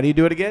day. So how do you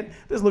do it again?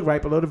 Just look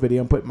right below the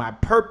video and put, my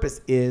purpose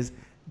is ...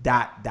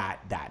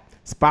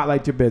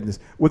 Spotlight your business.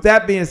 With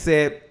that being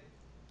said,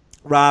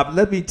 Rob,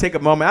 let me take a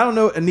moment. I don't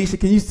know, Enisha,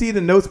 can you see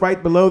the notes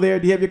right below there?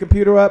 Do you have your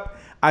computer up?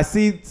 I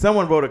see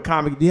someone wrote a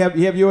comic. Do you have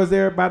yours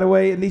there, by the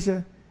way,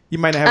 Enisha? You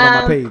might not have it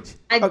on my page.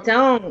 I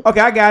don't.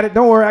 Okay, I got it.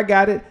 Don't worry, I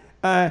got it.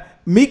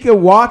 Mika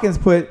Watkins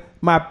put,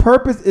 my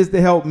purpose is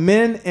to help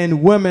men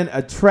and women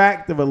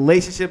attract the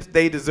relationships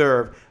they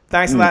deserve.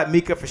 Thanks a lot,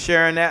 Mika, for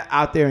sharing that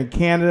out there in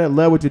Canada.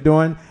 Love what you're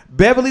doing.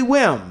 Beverly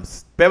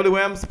Wims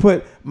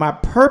put, my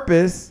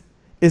purpose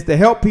is to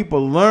help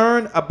people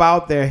learn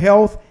about their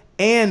health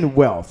and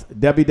wealth.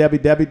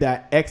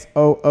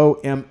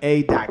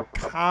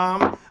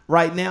 www.xooma.com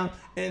right now.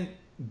 And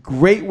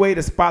great way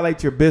to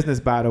spotlight your business,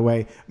 by the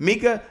way.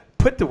 Mika,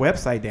 put the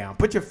website down.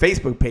 Put your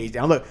Facebook page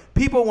down. Look,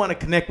 people want to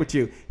connect with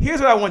you.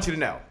 Here's what I want you to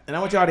know. And I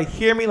want y'all to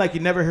hear me like you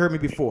never heard me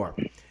before.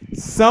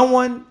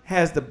 Someone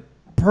has the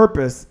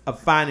purpose of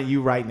finding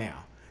you right now.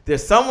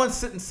 There's someone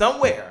sitting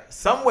somewhere,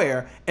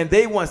 and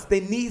they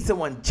need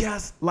someone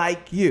just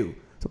like you.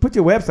 So put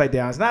your website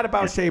down. It's not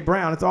about Shay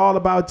Brown. It's all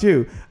about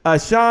you.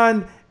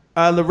 Sean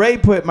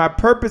LeRae put, my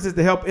purpose is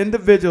to help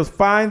individuals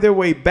find their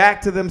way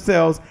back to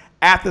themselves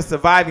after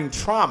surviving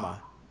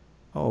trauma.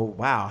 Oh,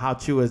 wow. How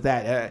true is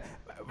that?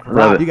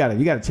 Rob, you got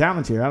a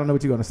challenge here. I don't know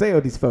what you're going to say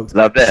with these folks.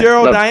 Love that.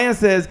 Cheryl Diane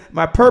says,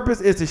 my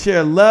purpose is to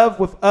share love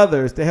with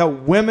others to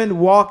help women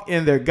walk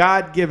in their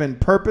God-given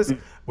purpose.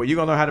 Well, you're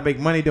going to know how to make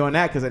money doing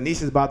that because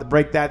Anisha's about to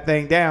break that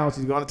thing down.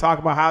 She's going to talk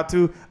about how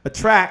to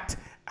attract,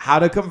 how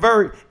to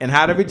convert, and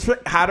how to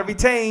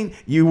retain.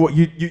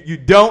 You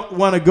don't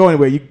want to go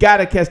anywhere. You got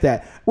to catch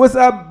that. What's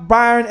up?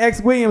 Byron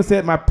X. Williams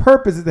said, my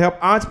purpose is to help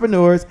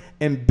entrepreneurs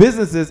and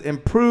businesses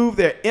improve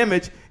their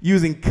image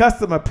using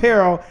custom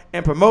apparel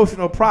and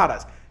promotional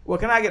products. Well,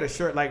 can I get a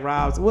shirt like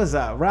Rob's? What's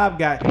up? Rob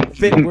got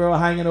Fit World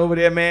hanging over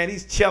there, man.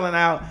 He's chilling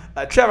out.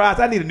 Trevor,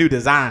 I need a new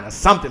design or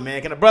something,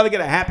 man. Can a brother get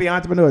a Happy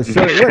Entrepreneur shirt?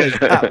 What is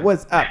up?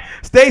 What's up?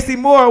 Stacy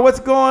Moore, what's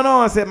going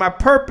on? Said, my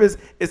purpose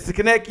is to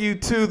connect you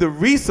to the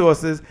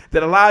resources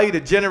that allow you to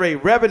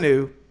generate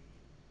revenue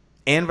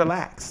and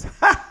relax.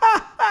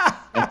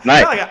 That's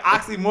nice. Like an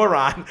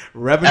oxymoron.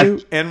 Revenue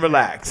and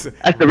relax.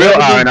 That's the real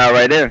R&R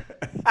right there.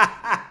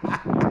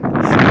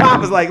 I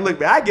was like, look,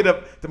 man, I get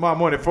up tomorrow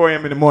morning at 4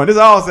 a.m. in the morning. This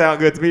all sounds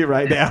good to me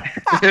right now.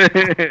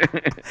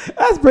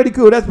 That's pretty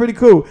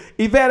cool.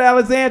 Yvette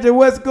Alexandra,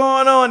 what's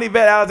going on?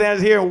 Yvette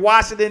Alexandra's here in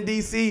Washington,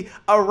 D.C.,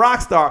 a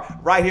rock star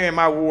right here in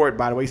my ward,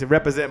 by the way. She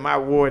represent my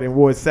ward in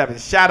Ward 7.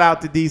 Shout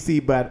out to D.C.,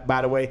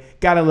 by the way.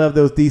 Gotta love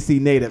those D.C.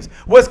 natives.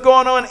 What's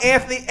going on,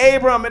 Anthony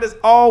Abram? It is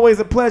always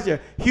a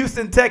pleasure.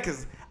 Houston,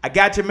 Texas. I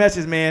got your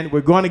message, man.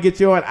 We're going to get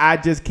you on. I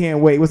just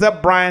can't wait. What's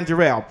up, Brian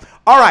Jarrell?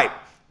 All right,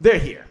 they're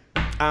here.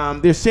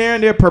 They're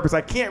sharing their purpose.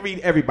 I can't read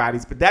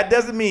everybody's, but that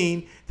doesn't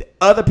mean that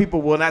other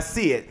people will not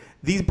see it.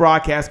 These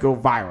broadcasts go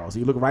viral. So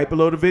you look right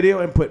below the video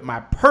and put,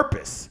 my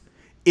purpose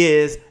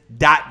is ...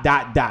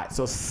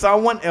 So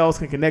someone else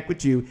can connect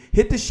with you.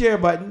 Hit the share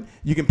button.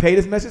 You can pay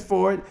this message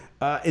forward.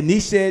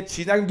 Enisha said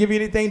she's not going to give you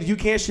anything that you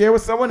can't share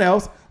with someone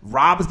else.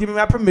 Rob is giving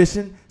my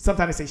permission.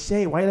 Sometimes they say,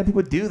 Shay, why do you let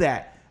people do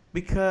that?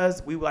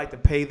 Because we would like to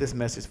pay this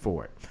message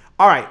forward.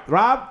 All right,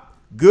 Rob,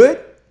 good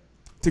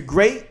to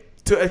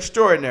great to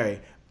extraordinary.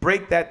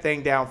 Break that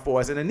thing down for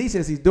us. And Enisha,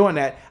 as he's doing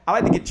that, I'd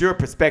like to get your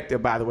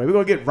perspective, by the way. We're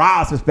going to get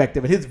Rob's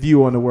perspective and his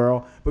view on the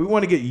world, but we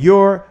want to get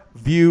your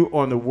view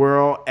on the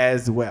world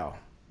as well.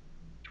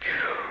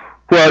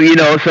 Well,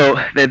 so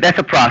that's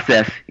a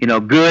process.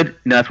 Good,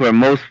 that's where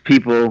most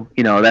people,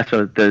 that's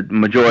what the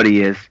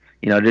majority is,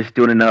 just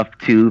doing enough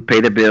to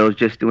pay the bills,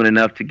 just doing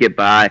enough to get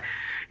by.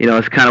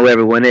 It's kind of where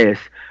everyone is.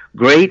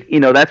 Great,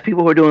 that's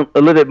people who are doing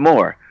a little bit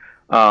more,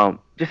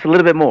 just a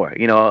little bit more,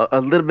 a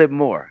little bit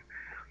more.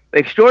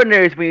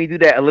 Extraordinary is when you do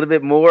that a little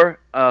bit more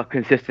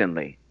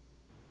consistently.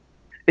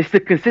 It's the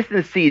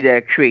consistency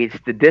that creates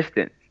the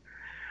distance.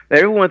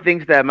 Everyone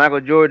thinks that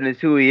Michael Jordan is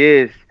who he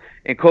is,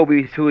 and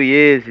Kobe is who he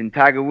is, and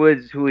Tiger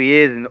Woods is who he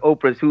is, and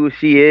Oprah is who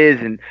she is,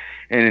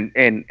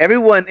 and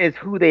everyone is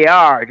who they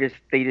are.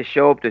 They just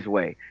show up this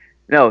way.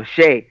 No,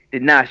 Shay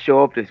did not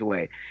show up this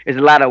way. There's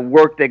a lot of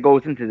work that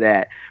goes into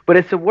that. But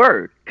it's a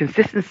word.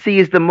 Consistency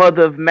is the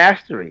mother of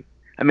mastery.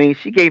 I mean,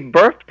 she gave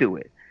birth to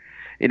it.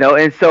 You know,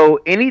 and so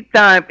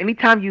anytime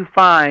you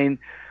find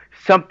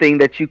something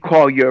that you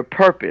call your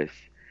purpose,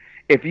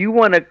 if you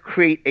want to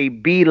create a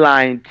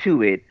beeline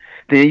to it,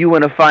 then you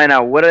want to find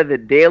out what are the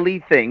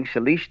daily things,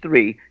 at least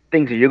 3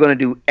 things that you're going to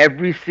do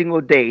every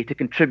single day to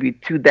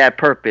contribute to that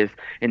purpose,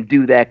 and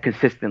do that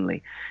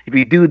consistently. If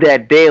you do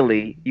that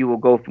daily, you will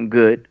go from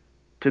good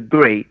to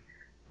great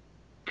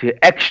to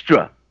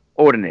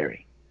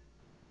extraordinary.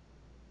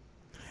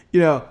 You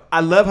know,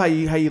 I love how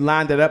you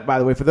lined that up, by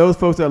the way. For those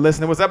folks that are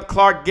listening, what's up,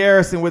 Clark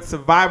Garrison with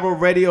Survival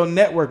Radio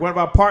Network, one of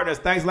our partners.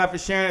 Thanks a lot for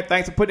sharing it.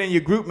 Thanks for putting in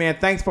your group, man.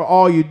 Thanks for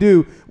all you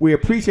do. We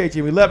appreciate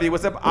you. We love you.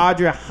 What's up,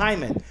 Audra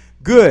Hyman?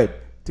 Good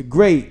to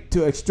great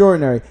to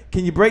extraordinary.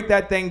 Can you break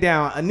that thing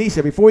down?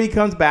 Enisha, before he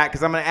comes back,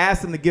 because I'm going to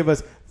ask him to give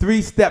us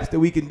 3 steps that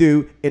we can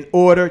do in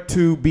order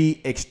to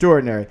be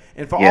extraordinary.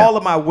 And for all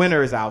of my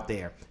winners out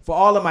there, for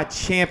all of my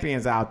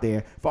champions out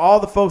there, for all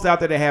the folks out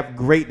there that have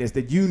greatness,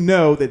 that you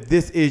know that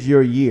this is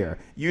your year.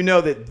 You know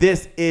that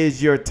this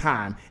is your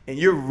time, and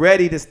you're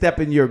ready to step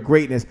in your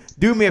greatness.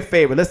 Do me a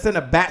favor. Let's send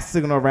a bat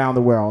signal around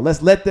the world.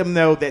 Let's let them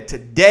know that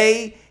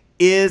today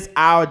is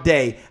our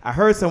day. I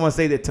heard someone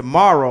say that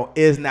tomorrow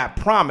is not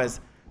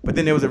promised, but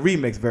then there was a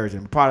remix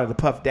version, part of the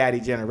Puff Daddy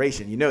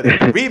generation. You know that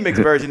the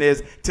remix version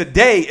is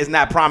today is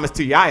not promised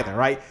to you either,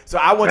 right? So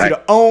I want you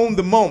to own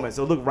the moment.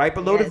 So look right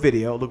below the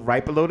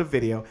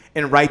video,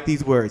 and write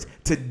these words.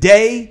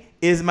 Today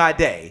is my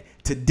day.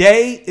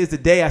 Today is the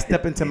day I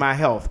step into my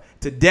health.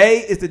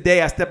 Today is the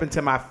day I step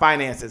into my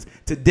finances.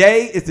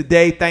 Today is the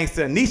day, thanks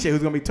to Enisha,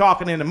 who's going to be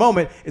talking in a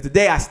moment, is the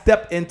day I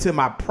step into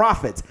my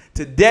profits.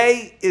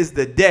 Today is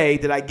the day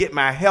that I get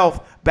my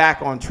health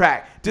back on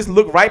track. Just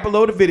look right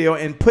below the video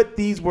and put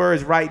these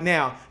words right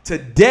now.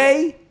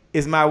 Today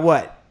is my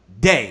what?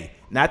 Day,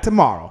 not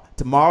tomorrow.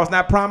 Tomorrow's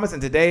not promised,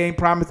 and today ain't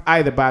promised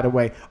either, by the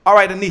way. All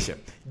right, Enisha,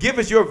 give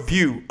us your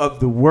view of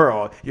the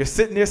world. You're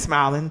sitting there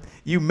smiling.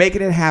 You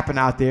making it happen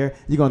out there.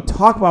 You're going to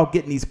talk about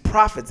getting these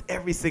profits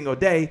every single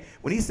day.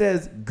 When he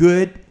says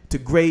good to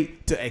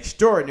great to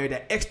extraordinary,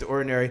 that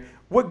extraordinary,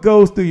 what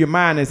goes through your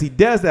mind as he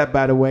does that,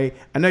 by the way?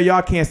 I know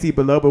y'all can't see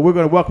below, but we're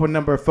going to welcome a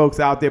number of folks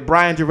out there.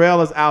 Brian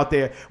Jarrell is out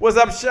there. What's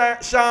up,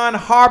 Sean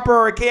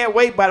Harper? I can't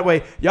wait, by the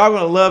way. Y'all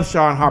going to love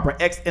Sean Harper,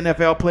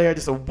 ex-NFL player,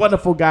 just a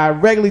wonderful guy,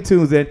 regularly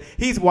tunes in.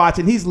 He's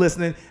watching. He's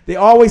listening. They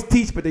always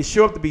teach, but they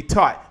show up to be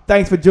taught.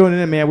 Thanks for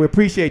joining in, man. We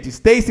appreciate you.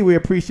 Stacy, we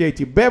appreciate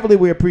you. Beverly,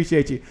 we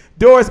appreciate you.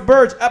 Doris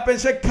Birch up in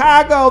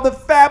Chicago, the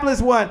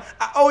fabulous one.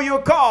 I owe you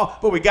a call,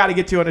 but we got to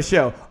get you on the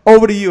show.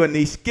 Over to you,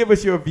 Anish. Give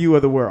us your view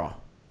of the world.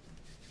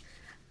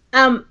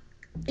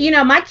 You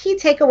know, my key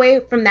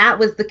takeaway from that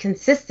was the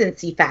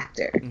consistency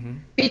factor,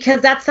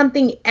 because that's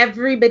something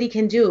everybody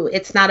can do.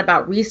 It's not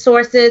about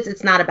resources.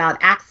 It's not about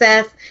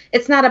access.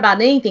 It's not about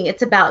anything.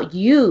 It's about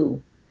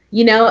you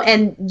know,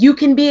 and you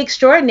can be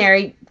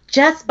extraordinary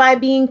just by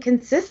being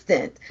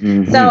consistent.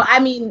 So, I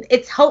mean,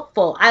 it's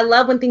hopeful. I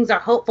love when things are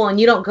hopeful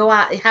and you don't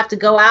have to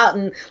go out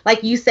and,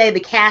 like you say, the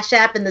Cash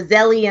App and the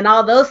Zelly and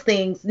all those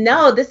things.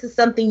 No, this is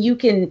something you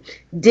can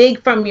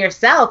dig from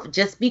yourself.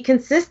 Just be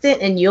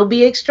consistent and you'll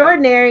be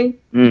extraordinary.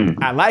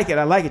 I like it.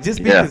 I like it.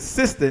 Just be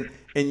consistent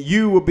and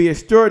you will be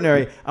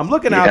extraordinary. I'm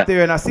looking out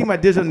there and I see my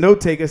digital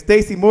note taker.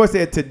 Stacy Moore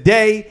said,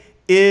 today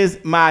is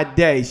my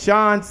day.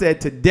 Sean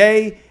said,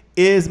 today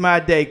is my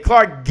day.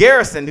 Clark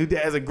Garrison, who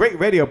has a great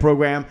radio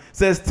program,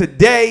 says,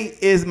 today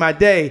is my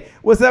day.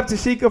 What's up,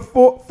 Tashika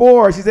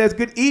Four? She says,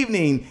 good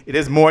evening. It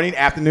is morning,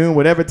 afternoon,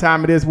 whatever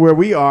time it is where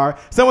we are.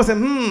 Someone said,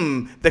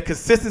 the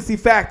consistency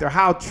factor.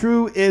 How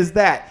true is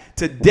that?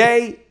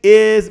 Today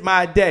is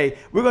my day.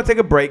 We're going to take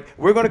a break.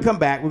 We're going to come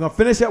back. We're going to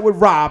finish up with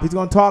Rob. He's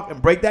going to talk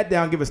and break that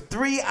down, give us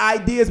 3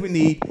 ideas we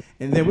need,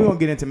 and then we're going to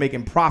get into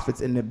making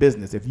profits in the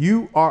business. If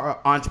you are an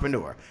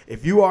entrepreneur,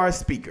 if you are a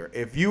speaker,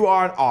 if you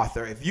are an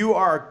author, if you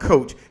are a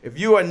coach, if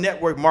you are a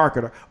network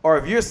marketer, or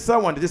if you're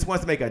someone that just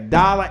wants to make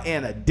 $1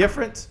 and a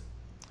difference,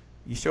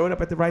 you showed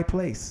up at the right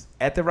place,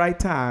 at the right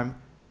time,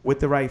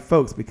 with the right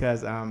folks,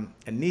 because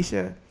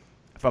Enisha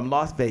from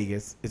Las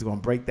Vegas is going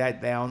to break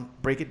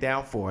it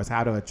down for us,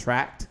 how to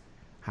attract,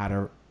 how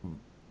to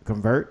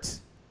convert,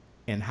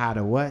 and how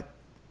to what?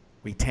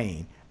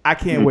 Retain. I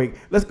can't wait.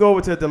 Let's go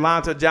over to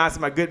Delonto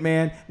Johnson, my good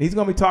man, and he's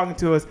going to be talking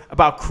to us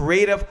about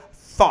creative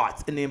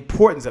thoughts and the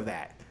importance of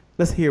that.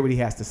 Let's hear what he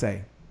has to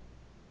say.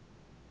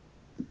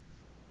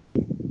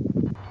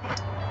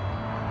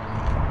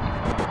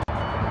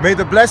 May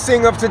the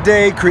blessing of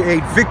today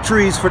create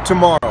victories for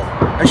tomorrow.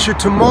 And should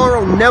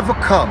tomorrow never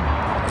come,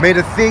 may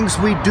the things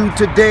we do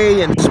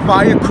today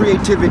inspire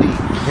creativity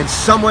in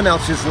someone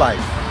else's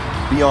life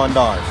beyond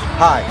ours.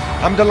 Hi,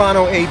 I'm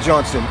Delano A.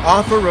 Johnson,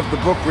 author of the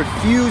book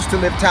Refuse to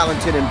Live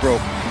Talented and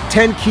Broke,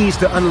 10 Keys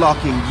to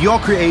Unlocking Your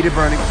Creative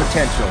Earning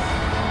Potential.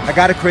 I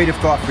got a creative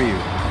thought for you.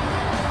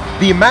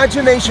 The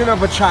imagination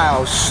of a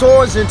child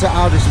soars into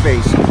outer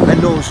space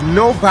and knows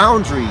no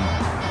boundary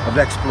of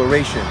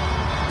exploration.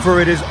 For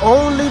it is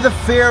only the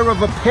fear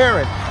of a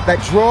parent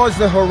that draws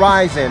the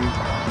horizon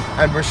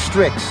and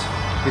restricts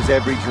his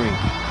every dream.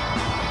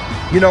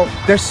 You know,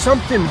 there's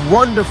something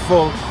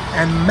wonderful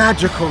and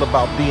magical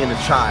about being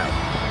a child.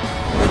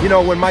 You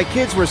know, when my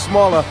kids were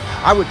smaller,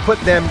 I would put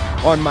them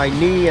on my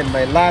knee and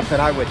my lap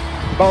and I would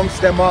bounce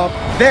them up.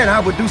 Then I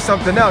would do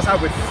something else. I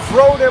would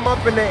throw them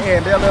up in the air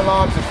and their little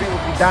arms and feet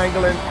would be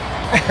dangling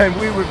and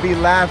we would be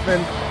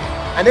laughing.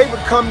 And they would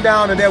come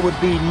down and there would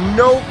be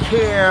no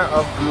care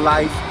of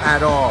life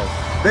at all.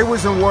 They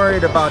wasn't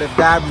worried about if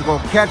dad was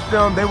gonna catch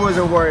them. They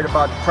wasn't worried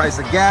about the price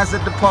of gas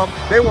at the pump.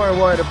 They weren't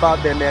worried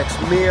about their next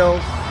meal.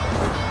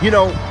 You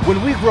know,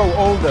 when we grow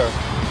older,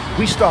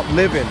 we stop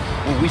living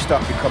when we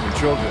start becoming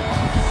children.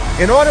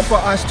 In order for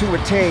us to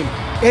attain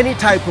any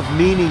type of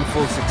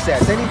meaningful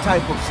success, any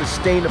type of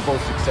sustainable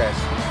success,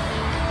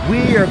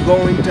 we are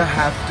going to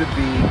have to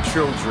be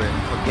children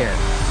again.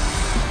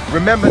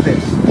 Remember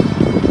this,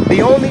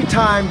 the only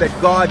time that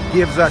God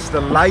gives us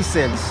the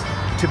license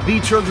to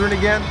be children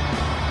again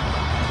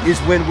is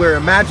when we're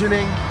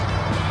imagining,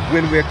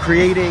 when we're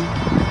creating,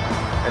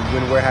 and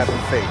when we're having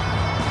faith.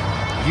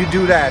 You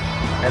do that,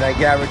 and I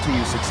guarantee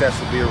you success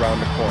will be around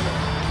the corner.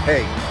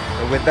 Hey,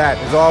 and with that,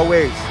 as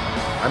always,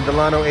 I'm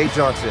Delano A.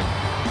 Johnson.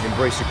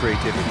 Embrace your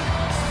creativity.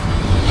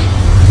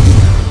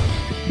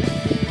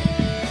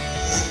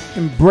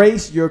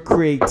 Embrace your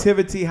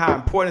creativity. How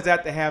important is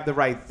that to have the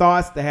right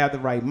thoughts, to have the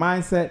right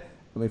mindset?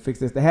 Let me fix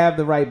this. To have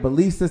the right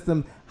belief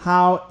system.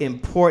 How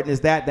important is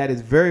that? That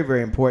is very,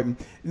 very important.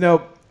 You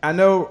know, I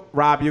know,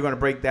 Rob, you're going to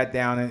break that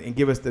down and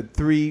give us the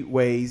 3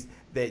 ways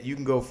that you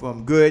can go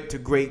from good to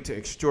great to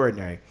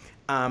extraordinary.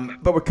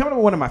 But we're coming to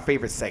one of my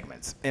favorite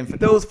segments. And for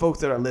those folks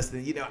that are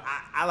listening, you know,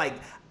 I like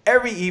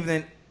every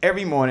evening,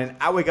 every morning,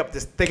 I wake up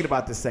just thinking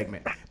about this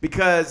segment.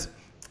 Because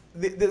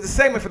the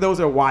segment for those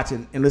that are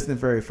watching and listening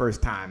for the very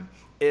first time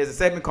is a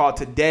segment called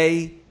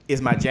Today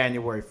is My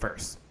January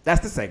 1st.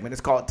 That's the segment.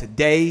 It's called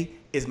Today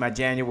is My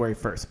January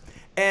 1st.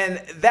 And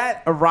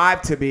that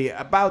arrived to me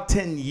about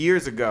 10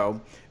 years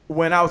ago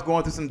when I was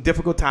going through some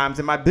difficult times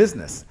in my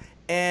business.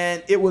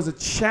 And it was a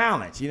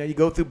challenge. You know, you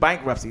go through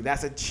bankruptcy.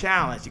 That's a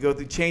challenge. You go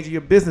through changing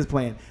your business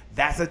plan.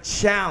 That's a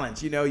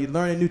challenge. You know, you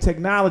learn a new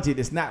technology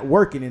that's not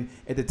working. And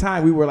at the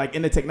time, we were like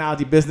in the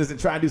technology business and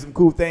trying to do some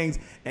cool things.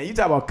 And you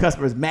talk about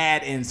customers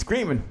mad and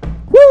screaming.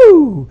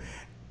 Woo!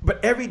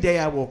 But every day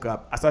I woke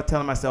up, I started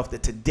telling myself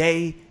that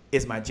today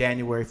is my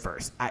January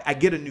 1st. I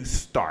get a new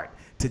start.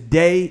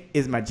 Today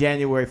is my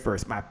January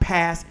 1st. My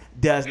past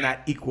does not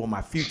equal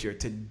my future.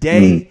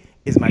 Today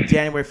is my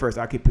January 1st.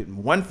 I keep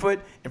putting one foot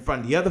in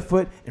front of the other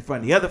foot, in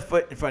front of the other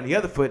foot, in front of the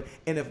other foot.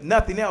 And if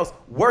nothing else,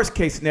 worst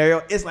case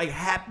scenario, it's like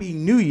Happy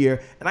New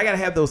Year. And I got to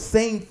have those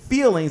same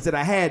feelings that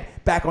I had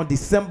back on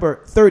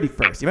December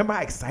 31st. You remember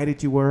how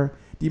excited you were?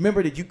 Do you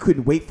remember that you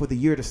couldn't wait for the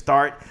year to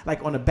start?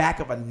 Like on the back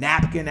of a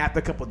napkin after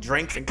a couple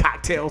drinks and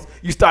cocktails,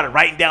 you started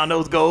writing down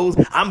those goals.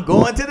 I'm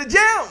going to the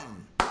gym.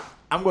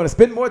 I'm going to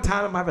spend more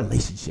time in my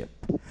relationship.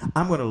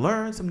 I'm going to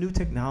learn some new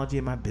technology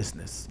in my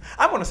business.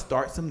 I'm going to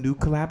start some new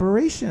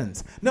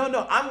collaborations.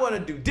 No, I'm going to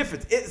do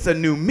different. It's a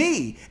new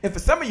me. And for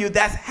some of you,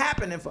 that's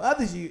happened. And for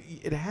others,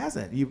 it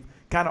hasn't. You've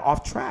kind of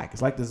off track.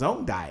 It's like the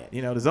Zone Diet.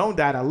 You know, the Zone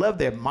Diet, I love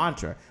their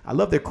mantra. I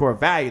love their core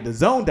value. The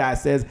Zone Diet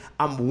says,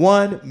 I'm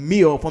one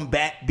meal from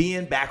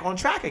being back on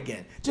track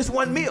again. Just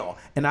one meal.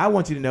 And I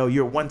want you to know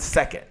you're 1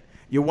 second.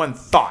 You're one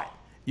thought.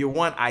 Your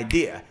one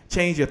idea.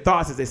 Change your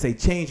thoughts, as they say,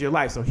 change your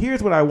life. So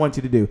here's what I want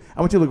you to do.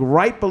 I want you to look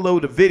right below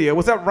the video.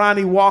 What's up,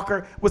 Ronnie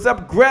Walker? What's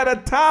up, Greta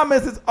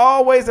Thomas? It's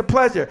always a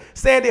pleasure.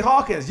 Sandy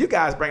Hawkins, you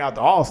guys bring out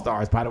the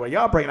all-stars, by the way.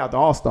 Y'all bringing out the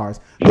all-stars.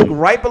 Look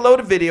right below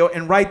the video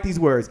and write these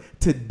words.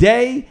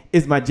 Today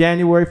is my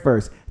January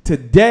 1st.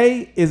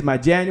 Today is my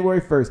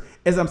January 1st.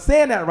 As I'm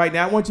saying that right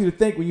now, I want you to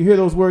think when you hear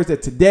those words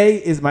that today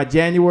is my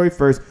January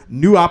 1st,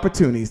 new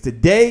opportunities.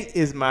 Today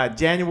is my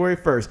January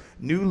 1st,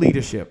 new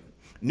leadership,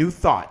 new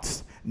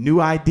thoughts,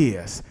 new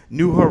ideas,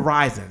 new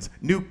horizons,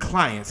 new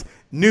clients,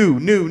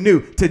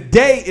 new.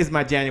 Today is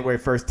my January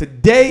 1st.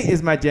 Today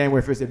is my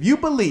January 1st. If you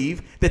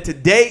believe that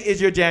today is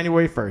your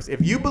January 1st,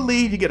 if you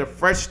believe you get a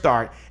fresh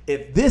start,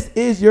 if this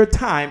is your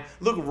time,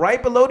 look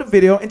right below the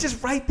video and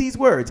just write these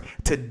words.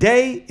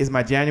 Today is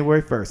my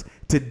January 1st.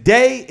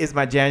 Today is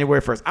my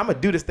January 1st. I'm going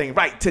to do this thing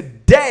right.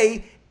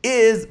 Today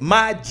is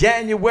my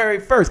January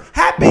 1st.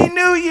 Happy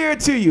New Year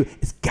to you.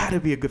 It's got to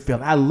be a good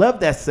feeling. I love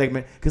that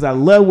segment because I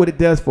love what it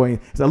does for you.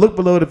 As I look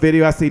below the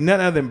video, I see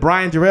none other than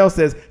Brian Jarrell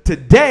says,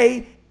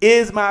 today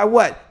is my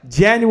what?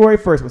 January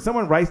 1st. When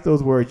someone writes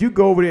those words, you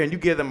go over there and you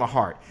give them a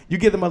heart. You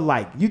give them a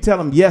like. You tell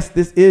them, yes,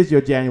 this is your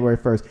January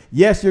 1st.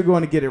 Yes, you're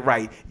going to get it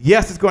right.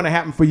 Yes, it's going to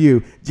happen for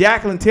you.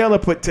 Jacqueline Taylor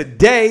put,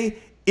 today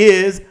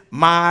is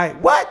my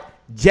what?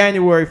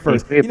 January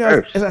 1st. You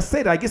know, as I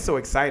say that, I get so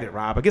excited,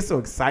 Rob. I get so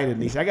excited,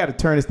 Enisha. I got to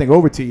turn this thing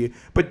over to you.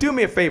 But do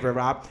me a favor,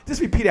 Rob. Just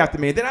repeat after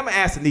me. And then I'm going to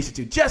ask Enisha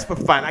too, just for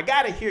fun. I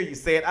got to hear you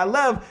say it. I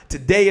love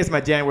today is my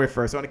January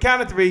 1st. So on the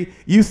count of 3,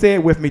 you say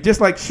it with me,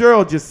 just like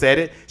Cheryl just said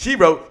it. She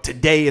wrote,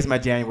 today is my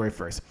January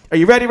 1st. Are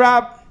you ready,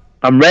 Rob?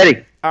 I'm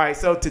ready. All right.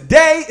 So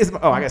today is my,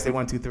 I got to say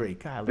 1, 2, 3.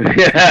 God,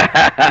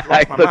 I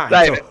lost my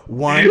mind. So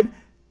 1,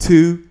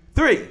 2,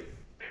 3.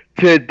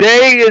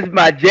 Today is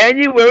my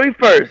January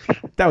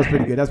 1st. That was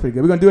pretty good. That's pretty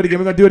good. We're going to do it again.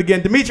 We're going to do it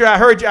again. Dimitri, I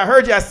heard you.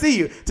 I see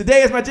you.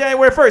 Today is my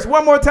January 1st.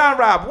 One more time,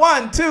 Rob.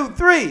 1, 2,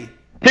 3.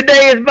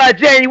 Today is my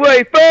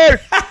January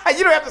 1st.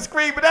 You don't have to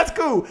scream, but that's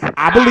cool.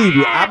 I believe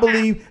you. I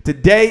believe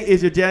today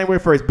is your January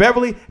 1st.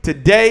 Beverly,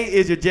 today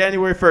is your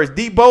January 1st.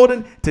 D.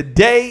 Bolden,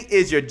 today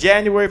is your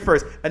January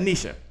 1st.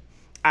 Enisha,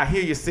 I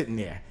hear you sitting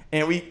there,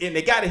 and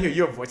they got to hear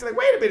your voice. They're like,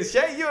 wait a minute,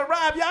 Shay, you and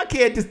Rob, y'all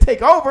can't just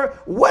take over.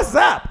 What's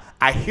up?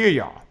 I hear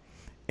y'all.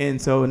 And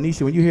so,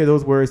 Enisha, when you hear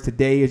those words,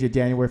 today is your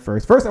January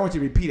 1st. First, I want you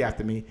to repeat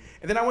after me,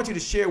 and then I want you to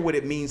share what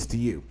it means to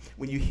you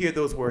when you hear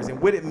those words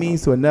and what it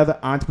means to another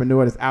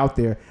entrepreneur that's out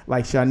there,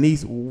 like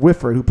Shanice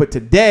Whifford, who put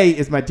today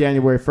is my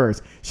January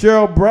 1st.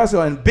 Cheryl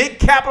Brussel and big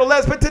capital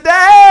letters put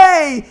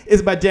today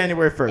is my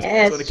January 1st.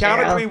 Yes, so the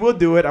count of 3, we'll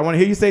do it. I want to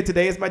hear you say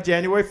today is my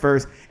January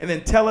 1st, and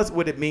then tell us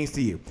what it means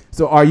to you.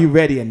 So are you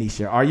ready,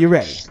 Enisha? Are you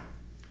ready?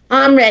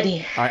 I'm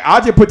ready. All right,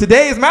 I'll just put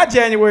today is my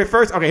January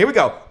 1st. Okay, here we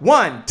go.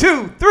 1,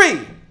 2, 3.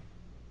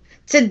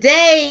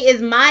 Today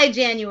is my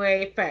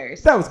January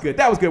 1st. That was good.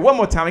 That was good. One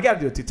more time. We got to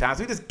do it 2 times.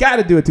 We just got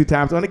to do it 2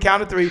 times. On the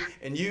count of 3,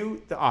 and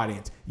you, the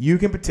audience, you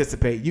can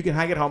participate. You can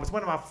hang it home. It's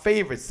one of my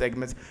favorite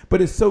segments,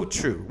 but it's so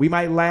true. We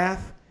might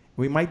laugh.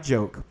 We might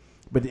joke.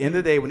 But at the end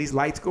of the day, when these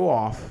lights go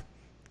off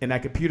and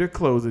that computer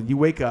closes, you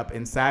wake up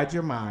inside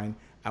your mind,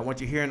 I want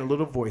you hearing a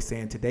little voice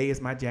saying, today is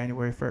my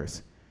January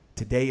 1st.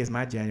 Today is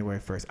my January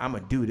 1st. I'm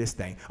going to do this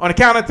thing. On the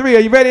count of 3,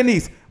 are you ready,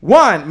 Anise?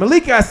 1,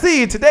 Malika, I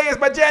see you. Today is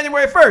my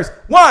January 1st.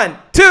 1,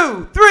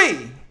 2,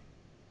 3.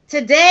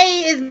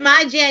 Today is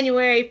my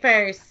January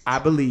 1st. I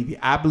believe you.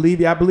 I believe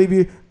you. I believe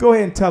you. Go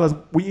ahead and tell us,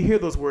 when you hear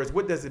those words,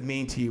 what does it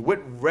mean to you? What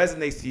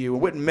resonates to you?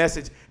 And what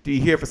message do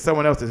you hear for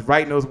someone else that's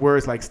writing those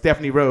words like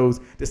Stephanie Rose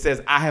that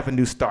says, I have a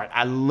new start.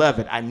 I love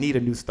it. I need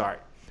a new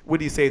start. What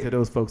do you say to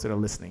those folks that are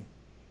listening?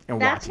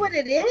 That's what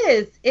it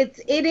is.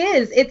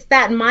 It's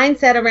that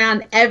mindset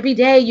around every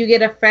day you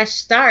get a fresh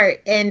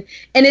start, and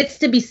it's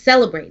to be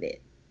celebrated,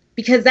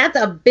 because that's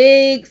a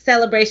big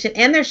celebration,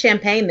 and there's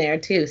champagne there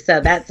too, so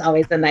that's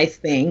always a nice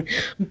thing.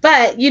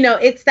 But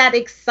it's that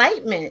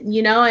excitement,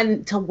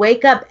 and to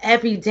wake up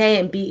every day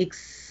and be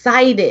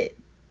excited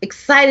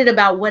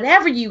about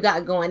whatever you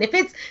got going. If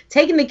it's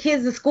taking the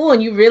kids to school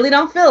and you really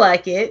don't feel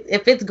like it,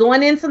 if it's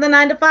going into the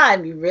 9 to 5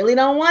 and you really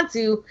don't want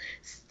to,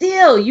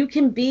 still you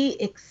can be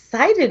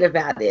excited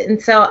about it.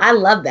 And so I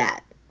love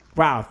that.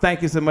 Wow.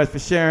 Thank you so much for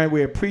sharing.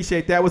 We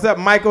appreciate that. What's up,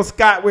 Michael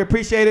Scott? We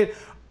appreciate it.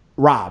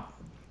 Rob,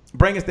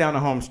 bring us down the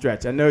home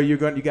stretch. I know you're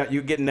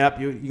getting up.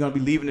 You're going to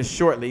be leaving us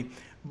shortly,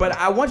 but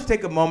I want you to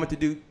take a moment to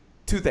do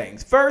 2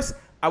 things. First,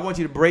 I want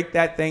you to break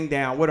that thing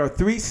down. What are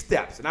 3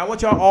 steps? And I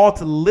want y'all all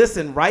to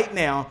listen right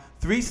now.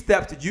 3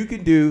 steps that you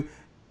can do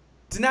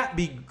to not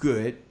be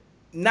good,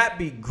 not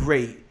be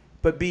great,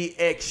 but be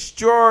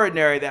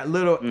extraordinary, that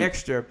little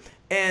extra.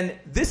 And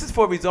this is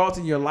for results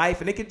in your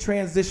life, and it can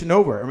transition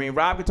over. I mean,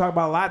 Rob could talk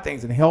about a lot of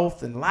things in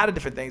health and a lot of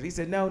different things. He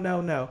said, no. I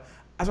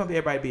just want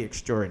everybody to be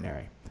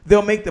extraordinary.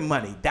 They'll make the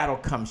money. That'll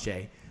come,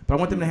 Shay. But I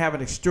want them to have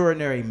an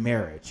extraordinary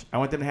marriage. I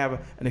want them to have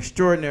an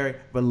extraordinary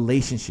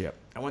relationship.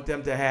 I want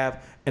them to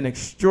have an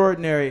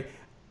extraordinary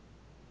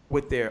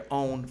with their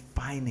own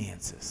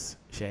finances,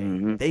 Shay.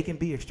 Mm-hmm. They can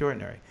be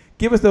extraordinary.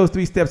 Give us those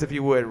 3 steps, if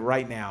you would,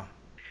 right now.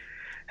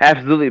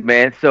 Absolutely,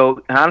 man.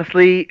 So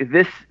honestly,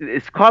 this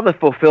is called the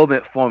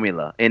fulfillment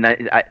formula, and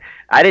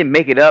I didn't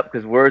make it up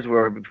because words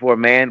were before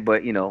man,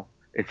 but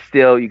it's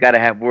still, you got to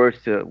have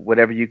words to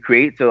whatever you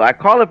create. So I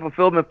call it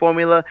fulfillment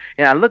formula,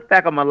 and I look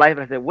back on my life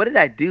and I said, what did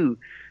I do?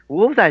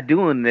 What was I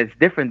doing that's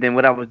different than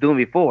what I was doing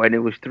before? And it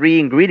was 3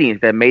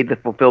 ingredients that made the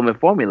fulfillment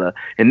formula.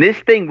 And this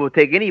thing will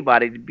take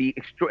anybody to be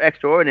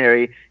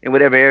extraordinary in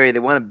whatever area they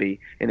want to be,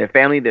 in their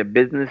family, their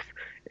business,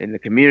 in the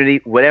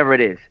community, whatever it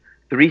is.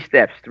 3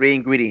 steps, 3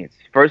 ingredients.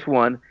 First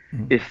one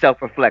is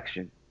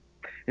self-reflection.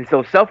 And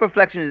so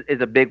self-reflection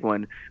is a big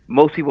one.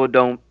 Most people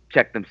don't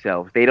check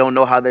themselves. They don't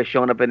know how they're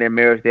showing up in their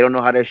mirrors. They don't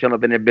know how they're showing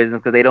up in their business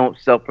because they don't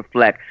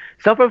self-reflect.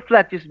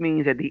 Self-reflect just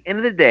means at the end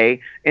of the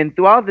day and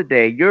throughout the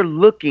day, you're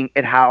looking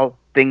at how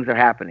things are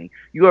happening.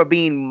 You are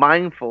being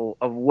mindful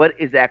of what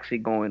is actually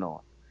going on.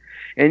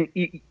 And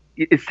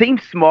it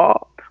seems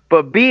small,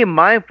 but being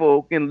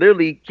mindful can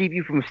literally keep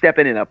you from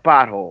stepping in a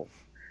pothole.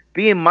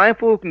 Being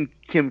mindful can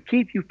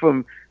keep you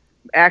from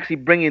actually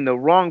bringing the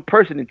wrong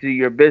person into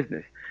your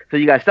business. So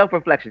you got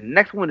self-reflection.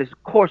 Next one is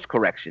course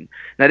correction.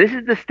 Now, this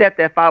is the step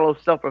that follows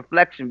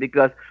self-reflection,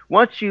 because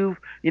once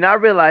I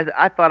realized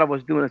I thought I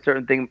was doing a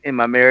certain thing in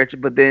my marriage,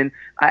 but then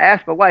I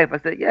asked my wife, I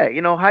said,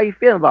 how you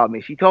feeling about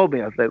me? She told me.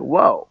 I was like,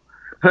 whoa,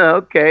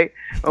 okay.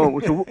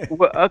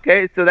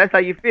 Okay, so that's how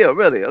you feel,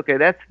 really. Okay,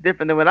 that's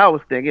different than what I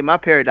was thinking. My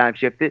paradigm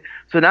shifted.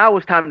 So now it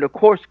was time to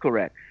course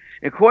correct.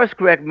 And course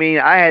correct means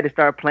I had to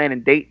start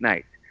planning date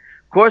nights.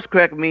 Course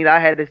correct means I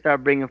had to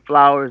start bringing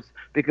flowers,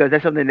 because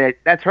that's something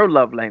that's her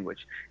love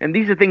language. And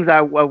these are things I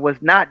was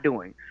not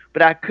doing.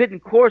 But I couldn't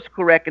course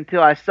correct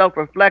until I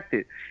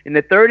self-reflected. And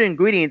the 3rd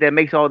ingredient that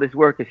makes all this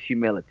work is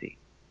humility.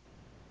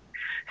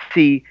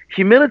 See,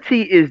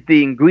 humility is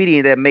the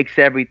ingredient that makes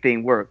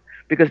everything work.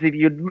 Because if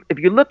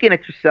you're looking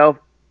at yourself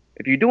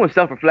If you're doing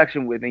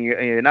self-reflection with and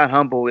you're not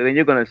humble, then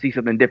you're going to see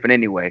something different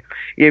anyway.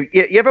 You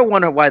ever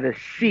wonder why the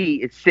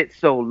C, it sits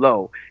so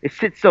low? It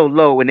sits so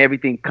low when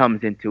everything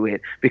comes into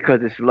it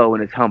because it's low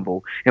and it's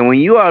humble. And when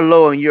you are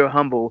low and you're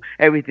humble,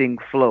 everything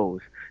flows.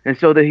 And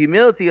so the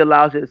humility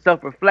allows the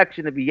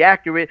self-reflection to be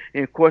accurate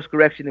and course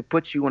correction to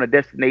put you on a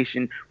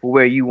destination for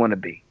where you want to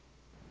be.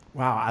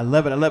 Wow, I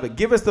love it. I love it.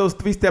 Give us those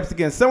 3 steps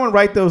again. Someone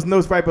write those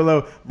notes right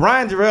below.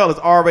 Brian Jarrell is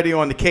already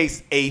on the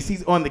case ace.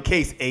 He's on the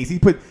case ace. He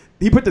put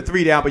the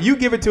 3 down, but you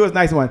give it to us.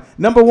 Nice one.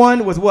 Number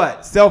 1 was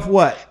what?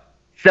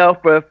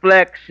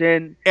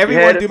 Self-reflection.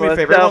 Everyone do me a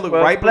favor. Everyone look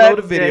right below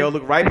the video.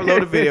 Look right below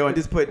the video and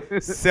just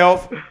put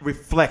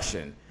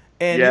self-reflection.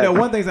 And, you know,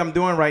 one of the things I'm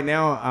doing right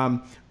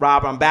now,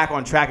 Rob, I'm back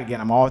on track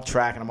again. I'm off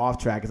track,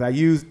 is I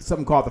use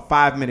something called the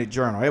 5-minute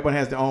journal. Everyone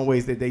has their own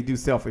ways that they do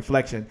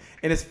self-reflection.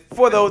 And it's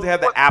for those that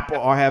have the Apple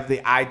or have the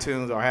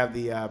iTunes or have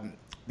the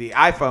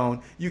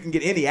iPhone. You can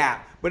get any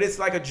app, but it's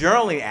like a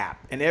journaling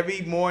app. And every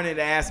morning it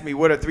asks me,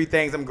 what are 3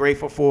 things I'm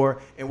grateful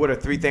for and what are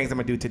 3 things I'm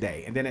going to do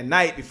today? And then at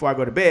night, before I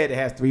go to bed, it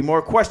has 3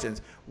 more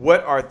questions.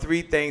 What are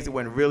 3 things that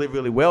went really,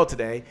 really well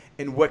today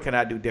and what can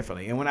I do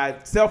differently? And when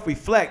I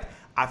self-reflect,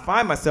 I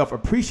find myself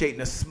appreciating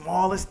the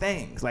smallest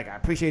things. Like I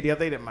appreciate the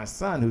other day that my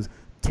son, who's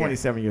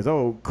 27 years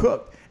old,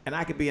 cooked, and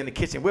I could be in the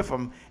kitchen with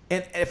him.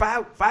 And if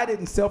I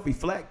didn't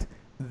self-reflect,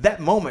 that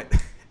moment,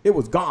 it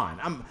was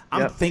gone.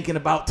 I'm thinking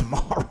about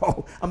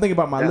tomorrow. I'm thinking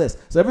about my list.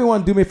 So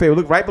everyone do me a favor.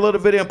 Look right below the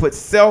video and put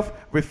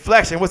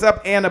self-reflection. What's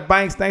up, Anna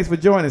Banks? Thanks for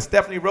joining.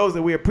 Stephanie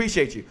Rosa, we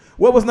appreciate you.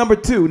 What was number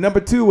 2? Number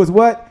 2 was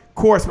what?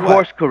 Course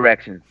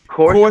correction.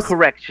 Course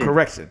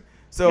correction.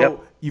 So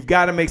you've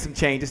got to make some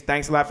changes.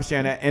 Thanks a lot for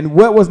sharing that. And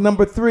what was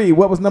number 3?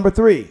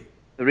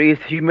 3 is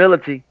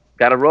humility.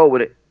 Got to roll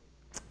with it.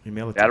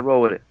 Humility. Got to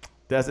roll with it.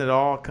 Doesn't it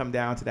all come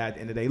down to that at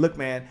the end of the day? Look,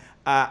 man,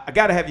 I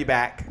got to have you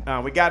back.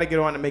 We got to get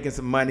on to making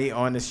some money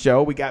on the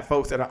show. We got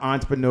folks that are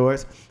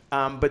entrepreneurs.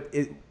 But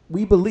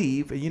we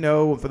believe, you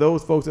know, for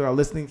those folks that are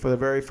listening for the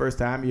very first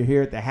time, you're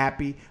here at the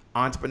Happy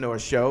Entrepreneur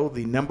Show,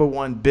 the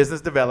 #1 business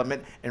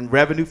development and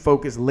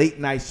revenue-focused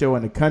late-night show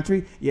in the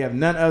country. You have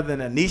none other than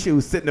Enisha,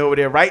 who's sitting over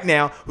there right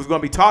now, who's going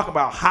to be talking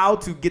about how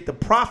to get the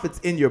profits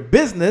in your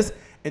business.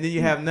 And then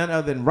you have none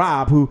other than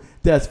Rob, who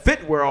does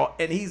Fit World,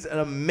 and he's an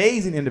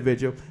amazing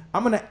individual.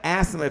 I'm going to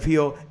ask him if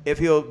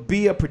he'll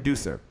be a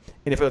producer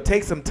and if he'll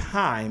take some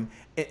time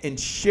and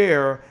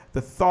share the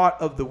thought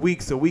of the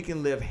week so we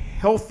can live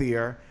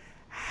healthier,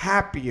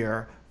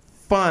 happier,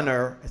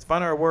 funner, is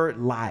funner a word,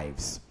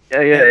 lives.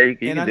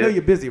 And I know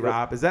you're busy,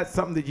 Rob. Is that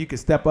something that you can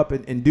step up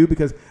and do?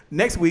 Because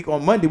next week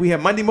on Monday, we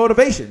have Monday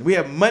Motivation. We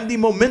have Monday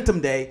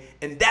Momentum Day,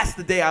 and that's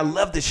the day I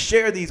love to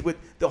share these with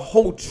the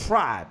whole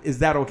tribe. Is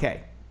that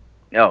okay?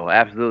 Oh,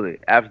 absolutely.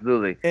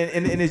 Absolutely.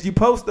 And as you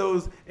post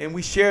those, and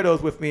we share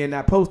those with me, and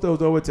I post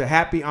those over to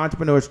Happy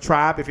Entrepreneurs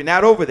Tribe. If you're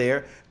not over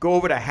there, go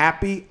over to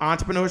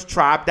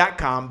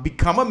happyentrepreneurs.tribe.com,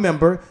 become a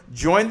member,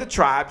 join the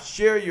tribe,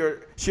 share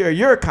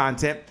your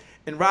content.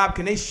 And Rob,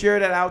 can they share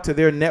that out to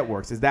their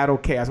networks? Is that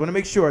okay? I just want to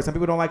make sure. Some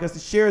people don't like us to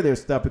share their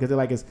stuff because they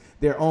like it's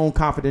their own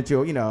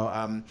confidential,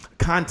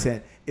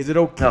 content. Is it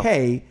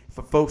okay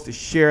for folks to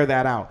share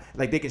that out?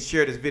 Like they can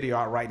share this video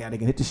out right now. They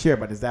can hit the share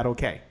button. Is that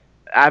okay?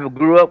 I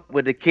grew up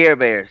with the Care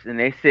Bears, and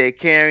they said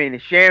caring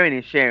is sharing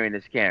and sharing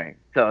is caring.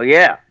 So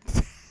yeah.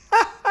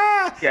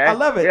 Okay. I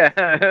love it. Yeah.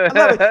 I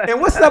love it.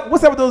 And what's up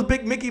with those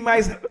big Mickey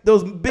Mouse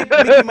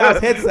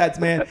headsets,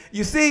 man?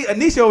 You see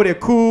Enisha over there,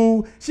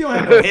 cool. She don't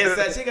have no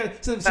headset.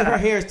 Her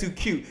hair is too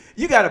cute.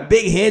 You got a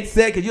big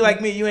headset because you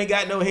like me. You ain't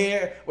got no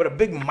hair with a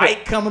big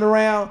mic coming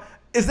around.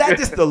 Is that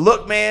just the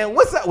look, man?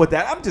 What's up with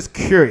that? I'm just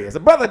curious. A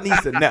brother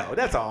needs to know.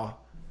 That's all.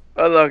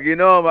 Oh, look, I'm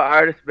an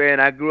artist, man.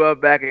 I grew up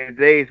back in the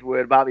days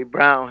where Bobby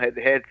Brown had the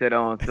headset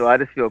on, so I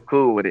just feel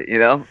cool with it,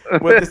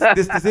 Well, this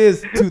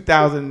is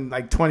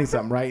 2020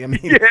 something, right? I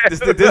mean,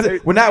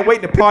 we're not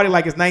waiting to party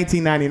like it's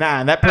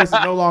 1999. That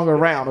person's no longer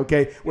around,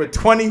 okay? We're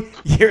 20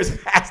 years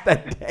past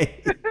that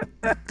day.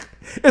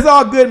 It's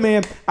all good,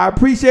 man. I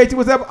appreciate you.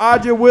 What's up,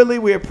 Audrey Willie?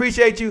 We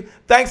appreciate you.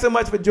 Thanks so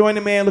much for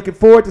joining, man. Looking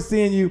forward to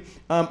seeing you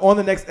on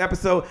the next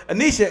episode.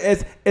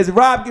 Enisha, as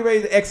Rob get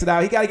ready to exit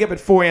out, he got to get up at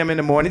 4 a.m. in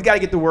the morning. He's got to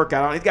get the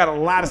workout on. He's got a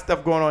lot of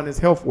stuff going on in his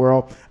health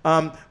world.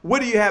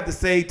 What do you have to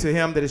say to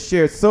him that has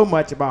shared so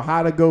much about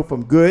how to go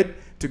from good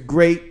to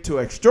great to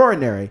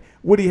extraordinary?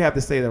 What do you have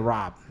to say to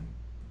Rob?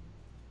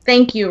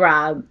 Thank you,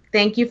 Rob.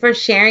 Thank you for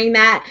sharing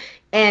that.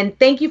 And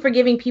thank you for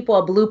giving people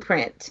a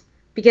blueprint.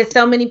 Because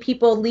so many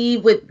people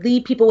leave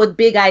people with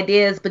big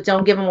ideas, but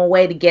don't give them a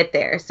way to get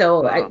there.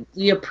 So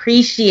we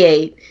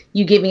appreciate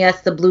you giving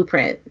us the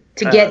blueprint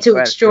to get to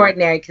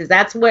extraordinary, because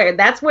that's where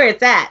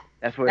it's at.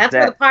 That's where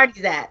the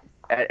party's at.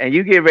 And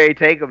you get ready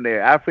to take them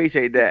there. I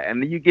appreciate that.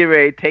 And you get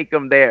ready to take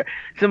them there.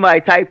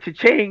 Somebody type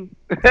cha-ching.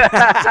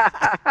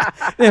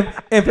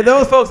 And for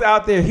those folks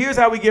out there, here's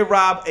how we give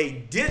Rob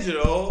a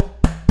digital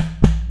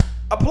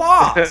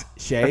applause.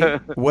 Shay,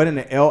 what in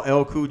the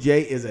LL Cool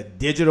J is a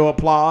digital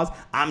applause?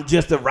 I'm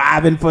just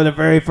arriving for the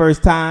very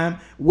first time.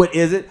 What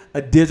is it?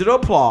 A digital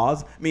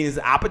applause means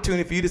an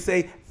opportunity for you to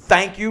say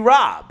thank you,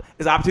 Rob.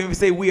 It's an opportunity to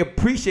say, we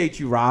appreciate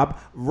you, Rob.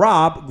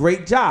 Rob,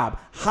 great job.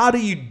 How do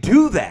you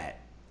do that?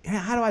 Yeah,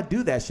 how do I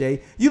do that,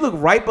 Shay? You look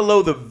right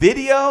below the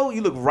video.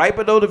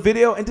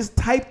 And just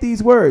type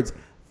these words.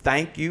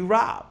 Thank you,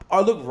 Rob.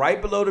 Or look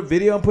right below the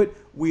video and put,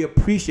 we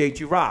appreciate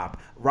you, Rob.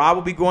 Rob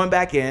will be going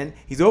back in.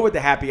 He's over at the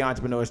Happy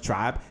Entrepreneurs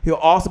Tribe. He'll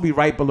also be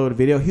right below the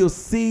video. He'll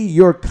see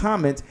your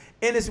comments,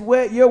 and it's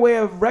your way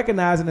of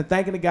recognizing and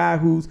thanking the guy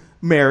who's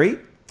married.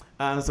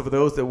 So for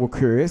those that were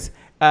curious,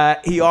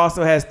 he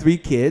also has 3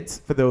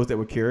 kids, for those that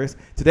were curious.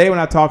 Today when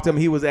I talked to him,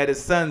 he was at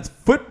his son's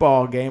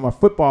football game or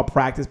football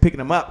practice, picking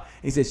him up.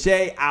 He said,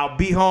 Shay, I'll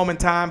be home in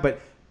time, but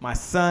my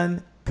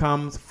son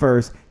comes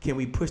first. Can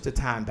we push the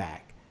time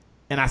back?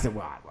 And I said,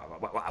 well,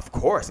 of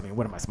course. I mean,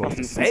 what am I supposed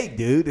to say,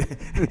 dude?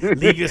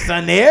 Leave your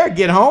son there,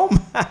 get home.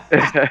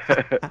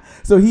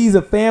 So he's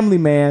a family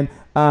man.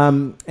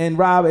 And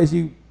Rob, as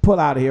you pull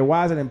out of here,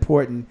 why is it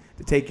important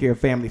to take care of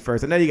family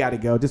first? I know you got to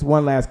go. Just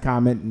one last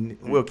comment, and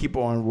we'll keep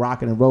on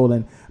rocking and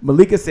rolling.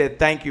 Malika said,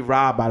 thank you,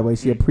 Rob, by the way.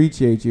 She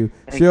appreciates you.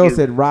 Cheryl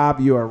said, Rob,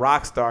 you're a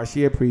rock star.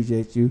 She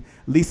appreciates you.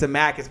 Lisa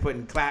Mack is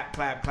putting clap,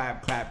 clap,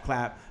 clap, clap,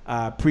 clap.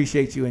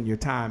 Appreciate you and your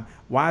time.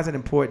 Why is it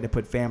important to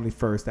put family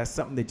first? That's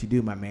something that you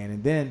do, my man.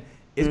 And then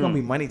it's going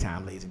to be money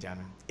time, ladies and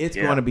gentlemen. It's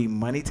going to be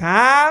money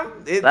time.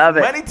 It's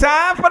money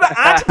time for the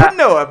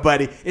entrepreneur,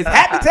 buddy. It's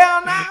happy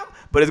town now,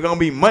 but it's going to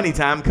be money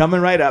time coming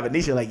right up.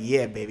 Anisha like,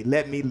 yeah, baby,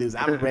 let me loose.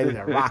 I'm ready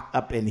to rock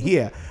up in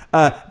here.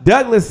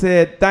 Douglas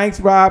said,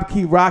 thanks, Rob.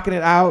 Keep rocking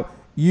it out.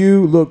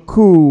 You look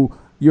cool.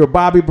 Your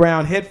Bobby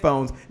Brown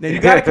headphones. Now, you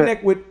got to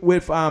connect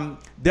with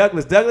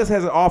Douglas. Douglas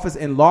has an office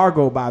in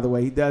Largo, by the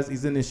way.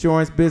 He's in the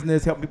insurance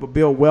business, helping people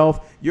build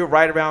wealth. You're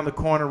right around the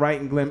corner, right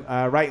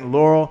in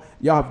Laurel.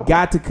 Y'all have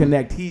got to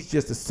connect. He's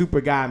just a super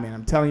guy, man.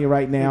 I'm telling you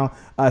right now.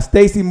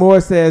 Stacy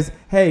Moore says,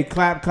 hey,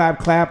 clap, clap,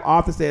 clap.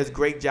 Arthur says,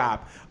 great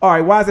job. All right,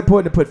 why is it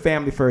important to put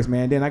family first,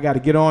 man? Then I got to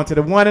get on to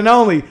the one and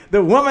only,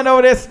 the woman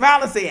over there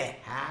smiling, saying,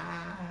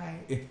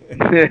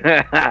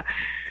 hi.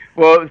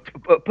 Well,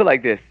 put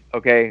like this,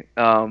 okay?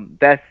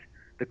 That's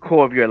the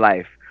core of your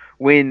life.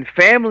 When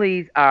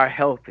families are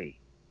healthy,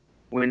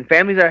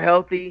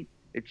 the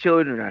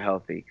children are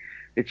healthy.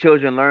 The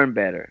children learn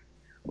better.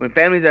 When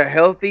families are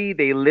healthy,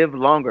 they live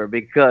longer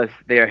because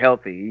they are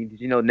healthy.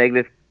 Did you know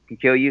negative can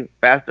kill you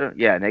faster?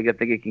 Yeah, negative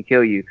thinking can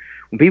kill you.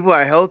 When people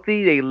are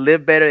healthy, they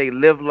live better, they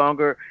live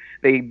longer,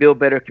 they build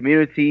better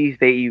communities,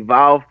 they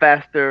evolve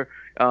faster,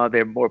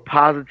 they're more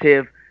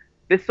positive.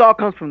 This all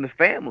comes from the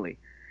family.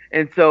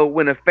 And so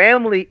when a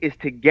family is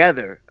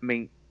together, I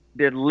mean,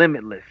 they're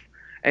limitless.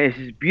 And it's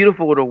just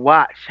beautiful to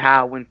watch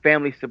how when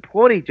families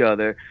support each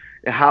other,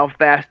 how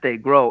fast they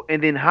grow,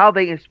 and then how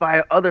they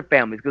inspire other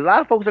families. Because a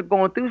lot of folks are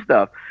going through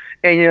stuff.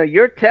 And, you know,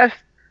 your test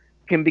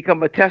can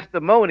become a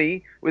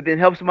testimony, which then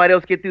help somebody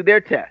else get through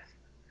their test.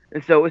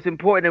 And so it's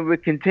important that we're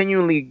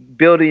continually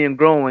building and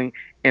growing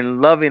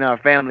and loving our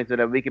families so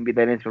that we can be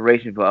that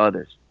inspiration for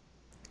others.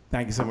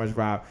 Thank you so much,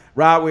 Rob.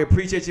 Rob, we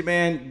appreciate you,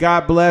 man.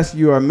 God bless.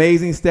 You are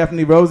amazing.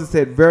 Stephanie Rosa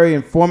said, very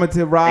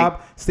informative,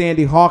 Rob.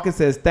 Sandy Hawkins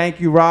says, thank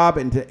you, Rob,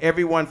 and to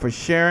everyone for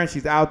sharing.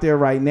 She's out there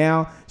right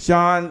now.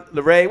 Sean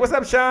LeRae, what's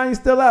up, Sean? You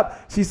still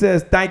up? She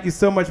says, thank you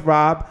so much,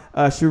 Rob.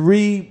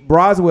 Cherie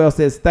Broswell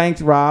says,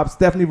 thanks, Rob.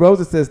 Stephanie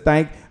Rosa says,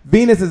 thank.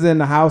 Venus is in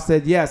the house,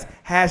 said yes,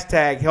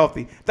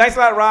 #healthy. Thanks a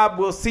lot, Rob.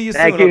 We'll see you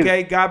soon,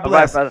 okay? God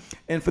bless. Bye-bye,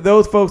 and for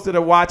those folks that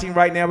are watching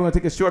right now, we're going to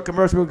take a short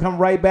commercial. We'll come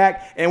right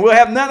back, and we'll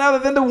have none other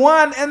than the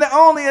one and the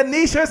only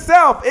Enisha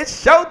herself.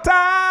 It's showtime.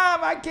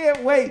 I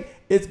can't wait.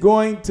 It's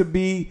going to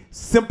be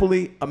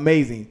simply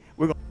amazing.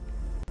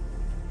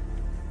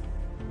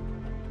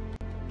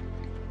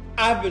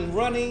 I've been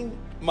running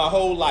my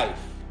whole life.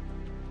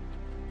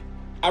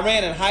 I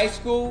ran in high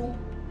school.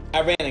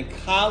 I ran in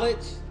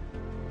college.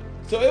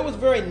 So it was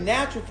very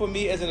natural for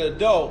me as an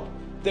adult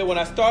that when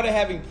I started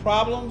having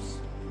problems,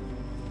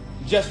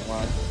 just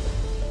run.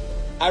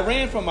 I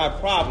ran from my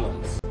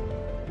problems,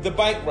 the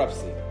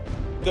bankruptcy,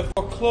 the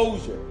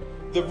foreclosure,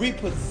 the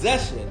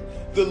repossession,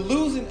 the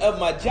losing of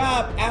my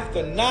job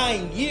after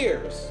 9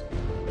 years.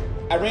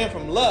 I ran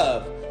from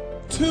love,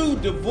 2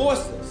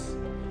 divorces.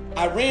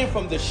 I ran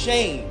from the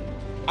shame.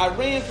 I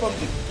ran from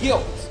the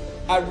guilt.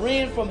 I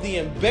ran from the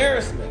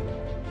embarrassment.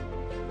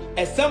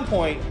 At some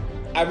point,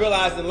 I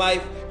realized in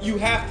life, you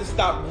have to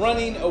stop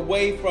running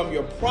away from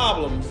your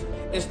problems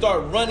and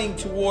start running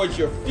towards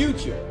your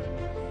future.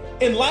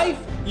 In life,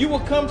 you will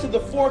come to the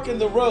fork in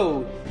the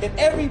road, and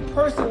every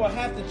person will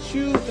have to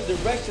choose the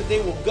direction they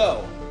will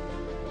go.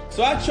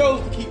 So I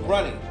chose to keep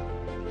running.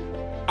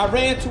 I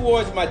ran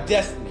towards my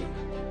destiny.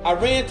 I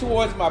ran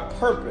towards my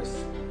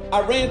purpose. I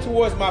ran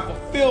towards my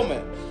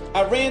fulfillment.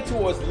 I ran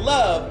towards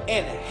love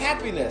and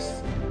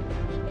happiness.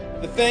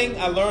 The thing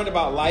I learned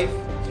about life,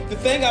 the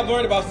thing I've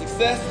learned about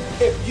success,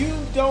 if you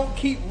don't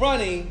keep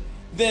running,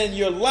 then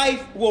your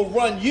life will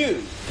run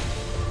you.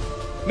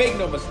 Make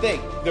no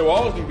mistake, there will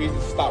always be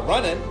reasons to stop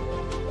running.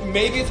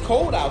 Maybe it's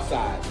cold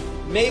outside.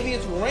 Maybe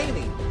it's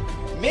raining.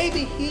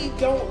 Maybe he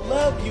don't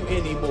love you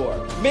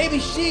anymore. Maybe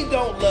she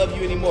don't love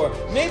you anymore.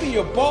 Maybe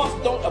your boss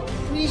don't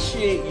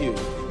appreciate you.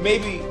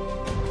 Maybe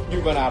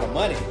you run out of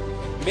money.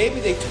 Maybe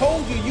they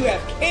told you you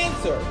have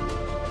cancer.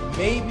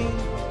 Maybe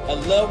a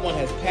loved one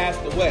has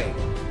passed away.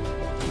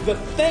 The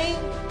thing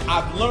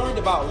I've learned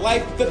about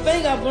life, the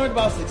thing I've learned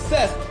about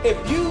success, if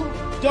you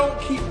don't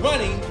keep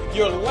running,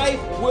 your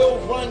life will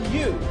run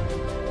you.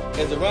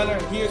 As a runner,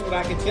 here's what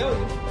I can tell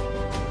you.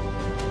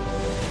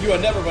 You are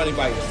never running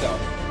by yourself.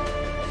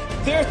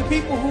 There's the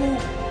people who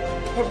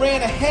have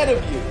ran ahead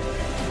of you.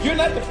 You're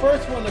not the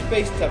first one to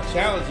face tough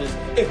challenges.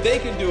 If they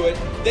can do it,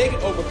 they can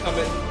overcome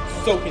it,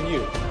 so can you.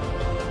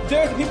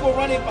 There's the people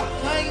running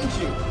behind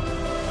you.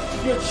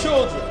 Your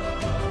children,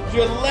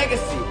 your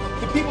legacy,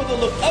 the people that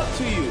look up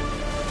to you.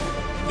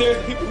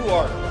 There's people who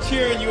are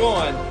cheering you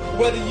on,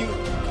 whether you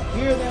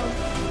hear them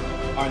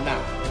or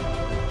not.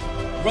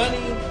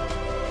 Running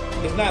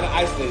is not an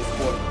isolated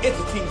sport, it's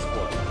a team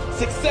sport.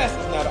 Success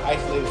is not an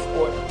isolated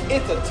sport,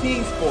 it's a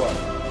team sport.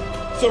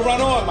 So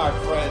run on, my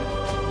friend.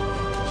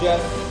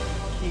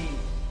 Just keep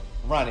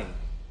running.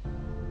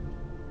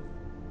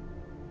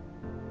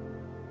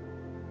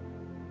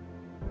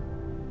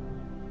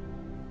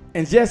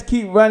 And just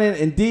keep running.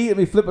 Indeed, let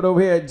me flip it over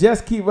here.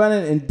 Just keep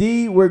running.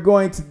 Indeed, we're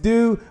going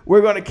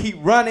to keep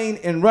running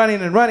and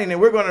running and running,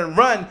 and we're going to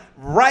run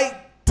right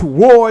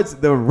towards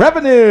the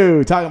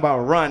revenue. Talking about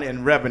run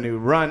and revenue,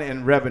 run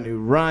and revenue,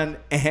 run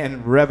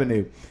and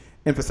revenue.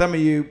 And for some of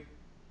you,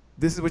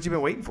 this is what you've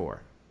been waiting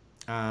for.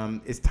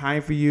 It's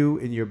time for you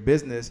in your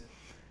business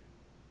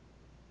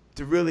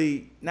to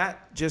really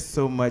not just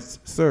so much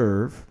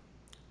serve.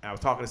 I was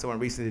talking to someone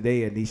recently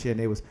today, Enisha, and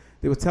they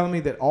was telling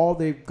me that all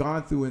they've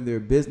gone through in their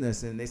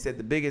business, and they said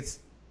the biggest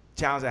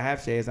challenge I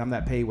have, Shay, is I'm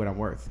not paid what I'm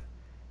worth.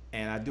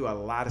 And I do a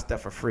lot of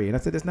stuff for free. And I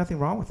said there's nothing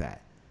wrong with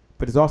that.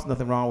 But there's also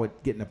nothing wrong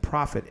with getting a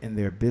profit in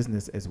their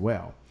business as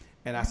well.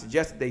 And I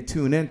suggested they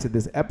tune into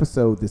this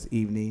episode this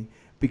evening,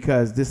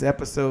 because this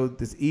episode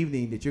this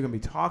evening that you're going to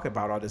be talking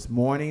about, or this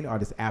morning or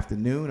this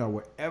afternoon or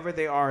wherever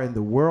they are in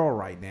the world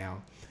right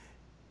now,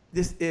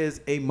 this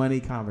is a money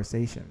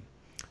conversation.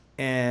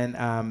 And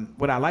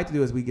what I like to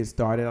do as we get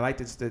started, I like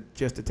to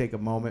just to take a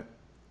moment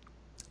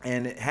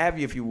and have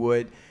you, if you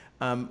would,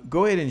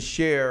 go ahead and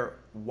share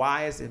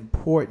why it's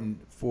important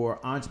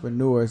for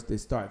entrepreneurs to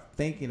start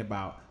thinking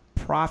about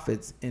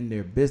profits in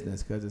their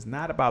business, because it's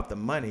not about the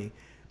money,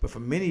 but for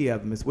many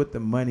of them, it's what the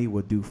money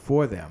will do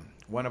for them.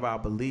 One of our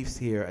beliefs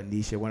here,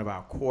 Enisha, one of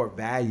our core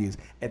values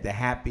at the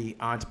Happy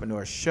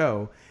Entrepreneur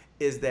Show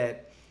is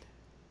that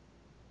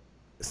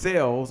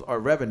sales or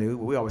revenue,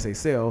 we always say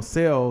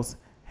sales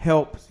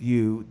helps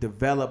you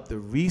develop the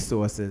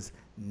resources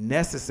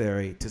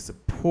necessary to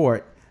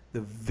support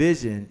the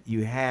vision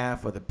you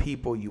have for the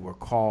people you were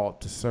called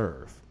to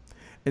serve.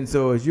 And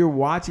so as you're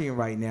watching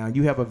right now,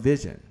 you have a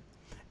vision.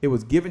 It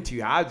was given to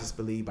you, I just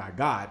believe, by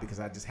God, because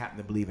I just happen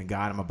to believe in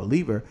God. I'm a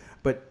believer.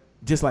 But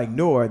just like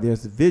Noah,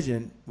 there's a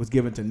vision was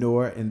given to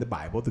Noah in the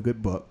Bible, the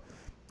good book.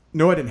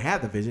 Noah didn't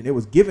have the vision. It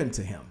was given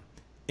to him.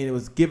 And it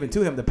was given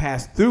to him to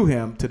pass through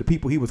him to the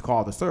people he was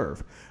called to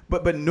serve.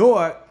 But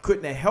Noah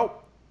couldn't have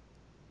helped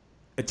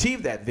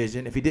achieve that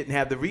vision if he didn't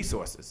have the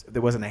resources. If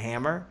there wasn't a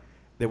hammer,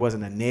 there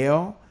wasn't a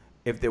nail,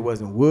 if there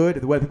wasn't wood,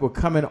 if there wasn't people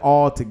coming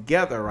all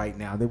together right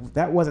now,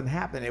 that wasn't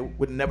happening. It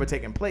would have never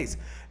taken place.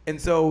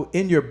 And so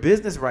in your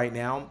business right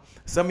now,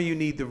 some of you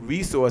need the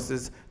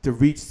resources to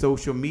reach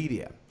social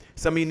media.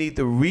 Some of you need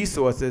the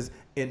resources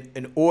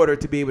in order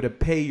to be able to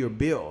pay your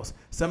bills.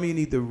 Some of you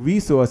need the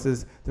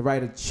resources to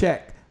write a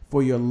check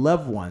for your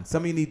loved ones.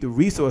 Some of you need the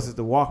resources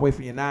to walk away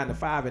from your 9 to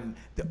 5. And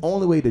the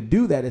only way to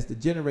do that is to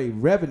generate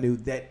revenue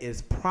that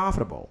is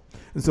profitable.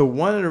 And so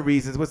one of the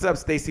reasons, what's up,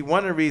 Stacy? One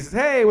of the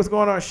reasons, hey, what's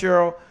going on,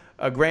 Cheryl?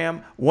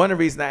 Graham, one of the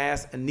reasons I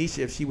asked Enisha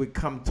if she would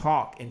come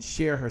talk and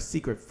share her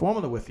secret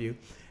formula with you,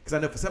 because I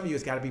know for some of you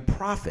it's got to be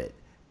profit.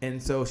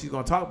 And so she's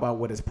going to talk about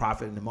what is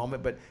profit in a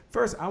moment. But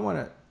first, I want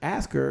to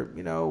ask her,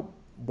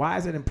 why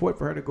is it important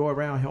for her to go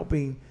around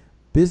helping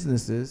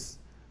businesses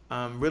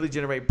really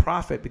generate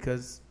profit?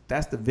 Because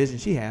that's the vision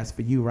she has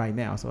for you right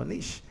now. So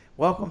Enisha,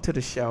 welcome to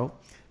the show.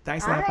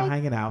 Thanks a lot for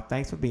hanging out.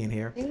 Thanks for being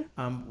here.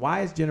 Why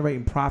is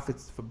generating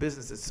profits for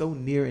businesses so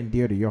near and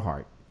dear to your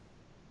heart?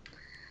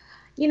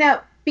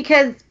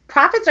 Because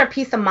profits are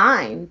peace of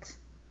mind.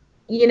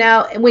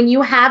 When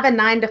you have a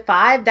 9 to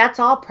 5, that's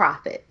all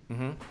profit.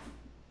 Mm-hmm.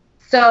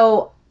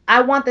 So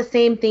I want the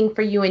same thing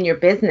for you in your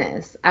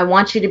business. I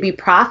want you to be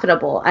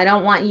profitable. I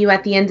don't want you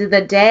at the end of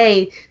the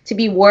day to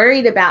be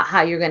worried about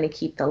how you're going to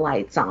keep the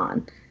lights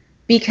on.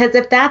 Because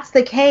if that's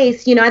the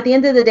case, at the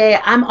end of the day,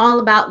 I'm all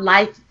about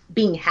life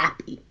being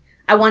happy.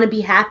 I want to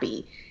be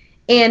happy.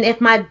 And if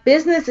my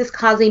business is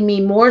causing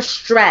me more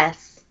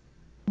stress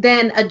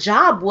than a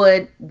job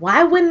would,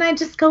 why wouldn't I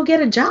just go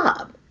get a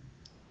job?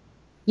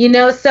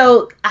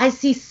 So I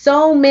see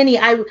so many.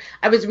 I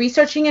was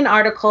researching an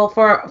article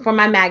for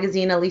my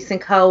magazine, Ellese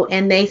Co,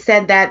 and they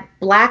said that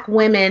Black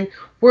women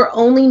were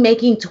only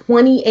making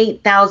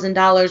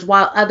 $28,000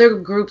 while other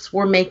groups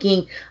were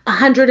making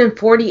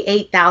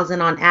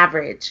 $148,000 on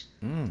average.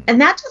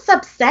 And that just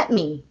upset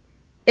me.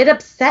 It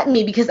upset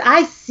me because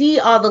I see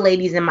all the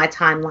ladies in my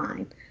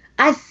timeline.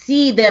 I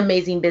see the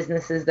amazing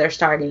businesses they're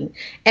starting,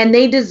 and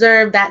they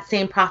deserve that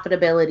same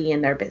profitability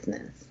in their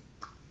business.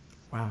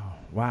 Wow.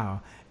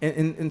 Wow.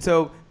 And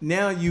so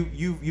now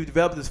you've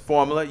developed this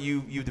formula,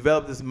 you've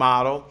developed this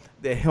model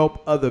that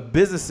help other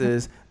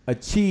businesses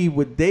achieve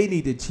what they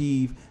need to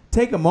achieve.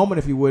 Take a moment,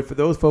 if you would, for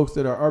those folks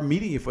that are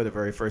meeting you for the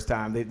very first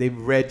time. They've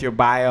read your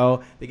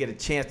bio. They get a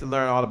chance to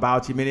learn all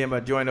about you. Many of them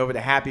are joined over to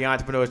Happy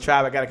Entrepreneurs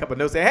Tribe. I got a couple of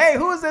notes saying, hey,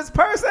 who is this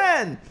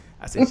person?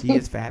 I said, she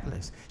is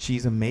fabulous.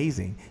 She's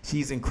amazing.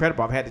 She's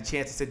incredible. I've had the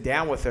chance to sit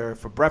down with her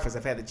for breakfast.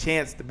 I've had the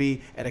chance to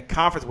be at a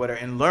conference with her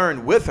and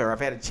learn with her. I've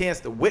had a chance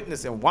to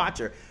witness and watch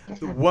her.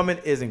 The woman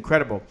is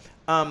incredible.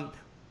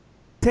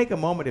 Take a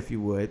moment, if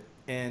you would,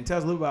 and tell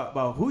us a little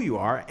about who you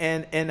are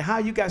and how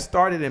you got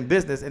started in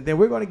business. And then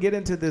we're going to get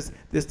into this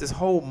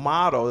whole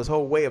model, this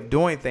whole way of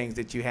doing things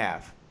that you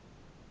have.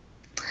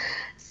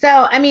 So,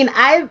 I mean,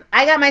 I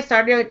got my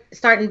start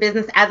in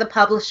business as a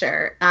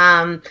publisher.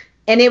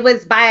 And it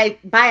was by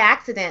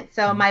accident.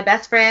 So my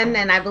best friend,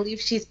 and I believe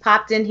she's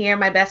popped in here,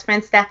 my best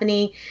friend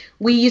Stephanie,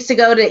 we used to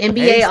go to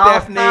NBA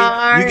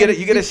All-Star.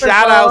 You get a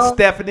shout out,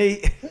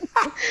 Stephanie.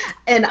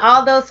 And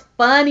all those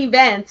fun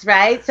events,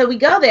 right? So we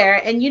go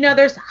there, and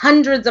there's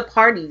hundreds of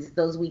parties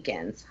those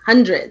weekends,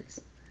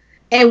 hundreds.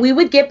 And we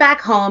would get back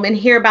home and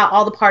hear about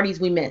all the parties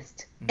we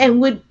missed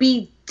and would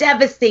be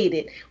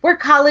devastated. We're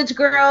college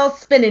girls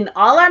spending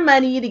all our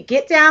money to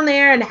get down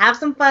there and have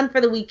some fun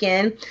for the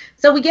weekend.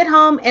 So we get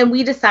home and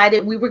we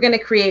decided we were going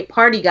to create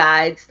party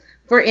guides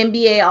for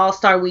NBA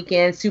All-Star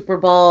Weekend, Super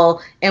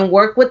Bowl, and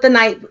work with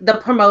the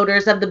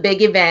promoters of the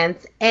big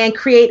events and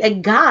create a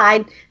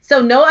guide. So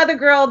no other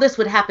girl, this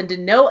would happen to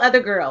no other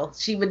girl.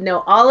 She would know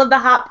all of the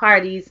hot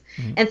parties.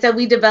 Mm-hmm. And so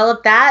we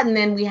developed that. And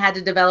then we had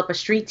to develop a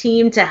street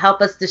team to help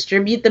us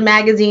distribute the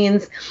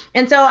magazines.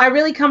 And so I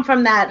really come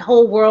from that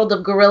whole world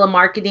of guerrilla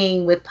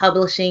marketing with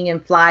publishing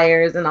and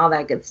flyers and all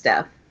that good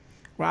stuff.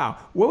 Wow.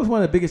 What was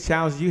one of the biggest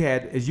challenges you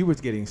had as you were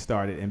getting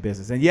started in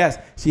business? And yes,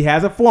 she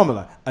has a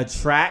formula: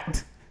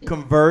 attract,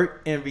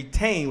 convert, and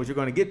retain, which we're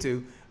going to get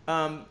to.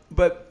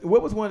 But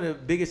what was one of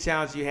the biggest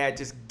challenges you had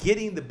just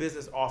getting the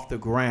business off the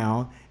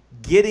ground,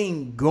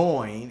 getting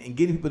going, and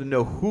getting people to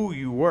know who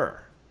you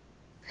were?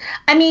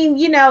 I mean,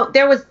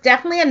 there was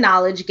definitely a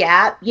knowledge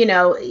gap.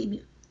 An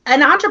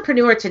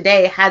entrepreneur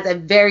today has a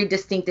very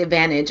distinct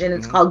advantage, and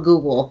it's called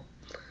Google.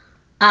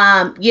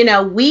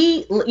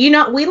 We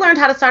learned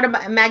how to start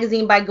a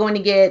magazine by going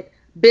to get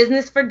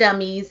Business for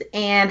Dummies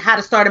and How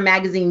to Start a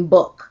Magazine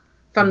book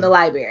from the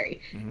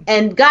library.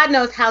 And God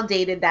knows how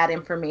dated that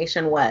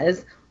information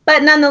was.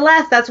 But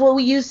nonetheless, that's what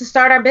we use to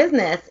start our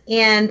business.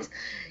 And,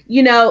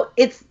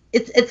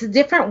 it's a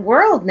different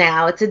world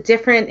now. It's a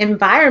different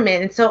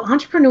environment. And so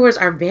entrepreneurs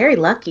are very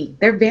lucky.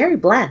 They're very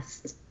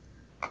blessed.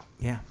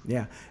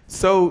 Yeah.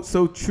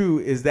 So true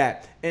is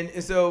that.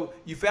 And so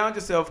you found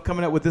yourself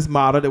coming up with this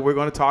model that we're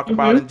going to talk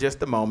about in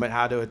just a moment: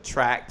 how to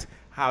attract,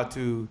 how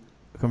to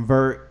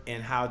convert,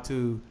 and how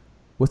to,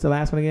 what's the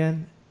last one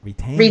again?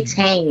 Retain.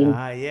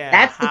 Yeah.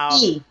 That's the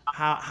key.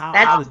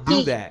 How to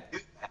do that.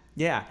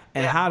 Yeah.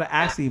 And how to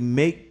actually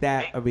make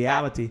that a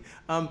reality.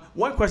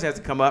 One question has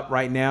to come up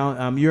right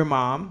now. You're a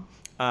mom,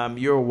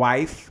 you're a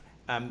wife,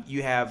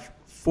 you have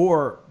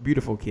 4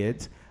 beautiful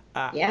kids.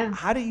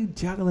 How do you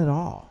juggle it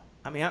all?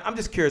 I mean, I'm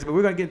just curious, but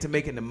we're going to get into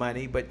making the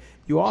money, but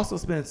you also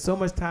spend so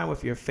much time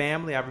with your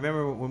family. I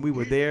remember when we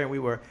were there and we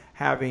were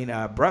having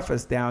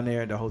breakfast down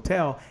there at the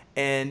hotel,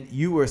 and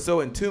you were so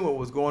in tune with what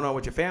was going on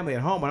with your family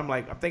at home. And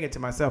I'm thinking to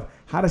myself,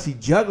 how does she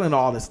juggling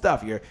all this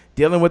stuff? You're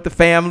dealing with the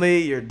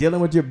family, you're dealing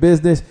with your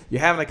business,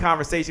 you're having a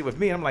conversation with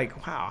me. And I'm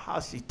like, wow,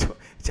 how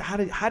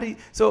do you,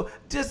 so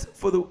just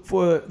for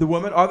the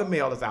woman or the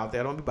male that's out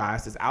there, don't be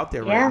biased, that's out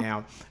there right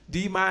now, do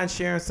you mind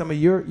sharing some of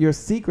your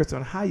secrets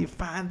on how you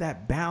find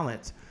that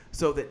balance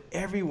so that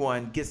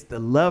everyone gets the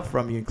love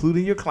from you,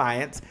 including your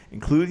clients,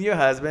 including your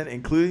husband,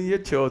 including your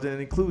children,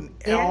 and including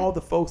all the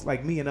folks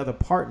like me and other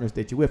partners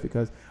that you're with?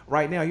 Because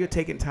right now you're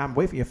taking time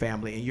away from your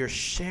family and you're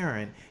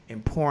sharing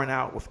and pouring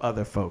out with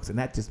other folks. And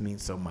that just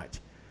means so much.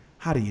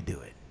 How do you do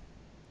it?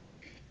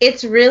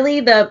 It's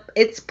really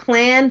it's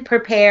plan,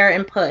 prepare,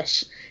 and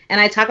push. And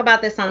I talk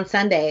about this on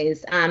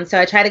Sundays. So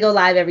I try to go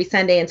live every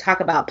Sunday and talk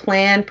about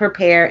plan,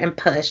 prepare, and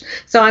push.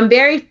 So I'm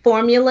very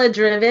formula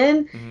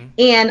driven.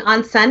 And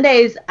on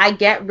Sundays, I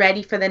get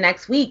ready for the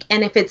next week.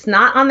 And if it's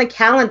not on the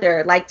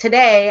calendar, like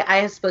today,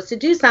 I was supposed to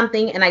do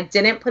something and I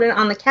didn't put it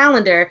on the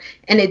calendar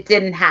and it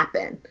didn't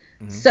happen.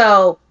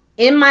 So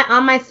on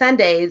my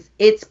Sundays,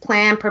 it's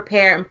plan,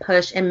 prepare, and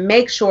push, and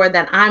make sure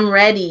that I'm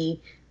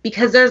ready,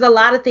 because there's a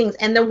lot of things.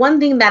 And the one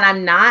thing that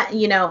I'm not,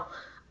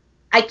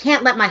 I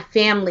can't let my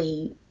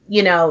family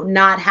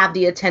not have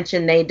the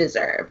attention they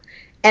deserve.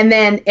 And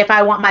then if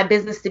I want my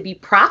business to be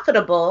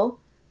profitable,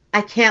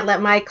 I can't let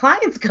my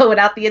clients go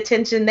without the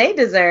attention they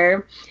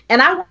deserve.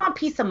 And I want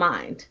peace of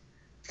mind.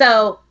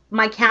 So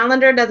my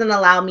calendar doesn't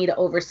allow me to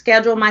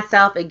overschedule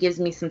myself. It gives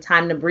me some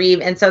time to breathe.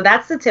 And so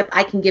that's the tip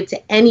I can give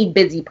to any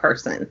busy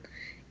person,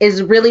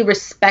 is really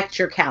respect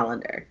your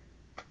calendar.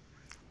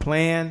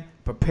 Plan,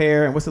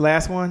 prepare, and what's the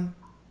last one?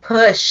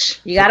 Push.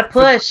 You got to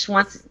push.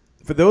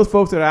 for those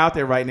folks that are out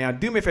there right now,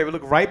 do me a favor.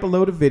 Look right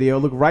below the video.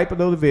 Look right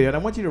below the video. And I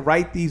want you to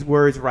write these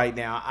words right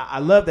now. I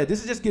love that.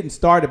 This is just getting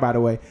started, by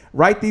the way.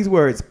 Write these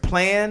words.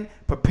 Plan,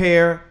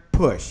 prepare,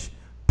 push.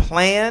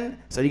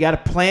 Plan. So you got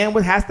to plan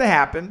what has to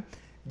happen.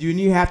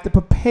 You have to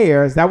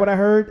prepare. Is that what I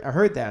heard? I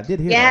heard that. I did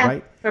hear that,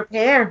 right? Yeah,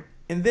 prepare.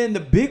 And then the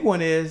big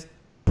one is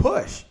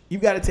push. You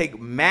got to take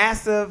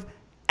massive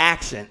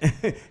action.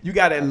 You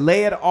got to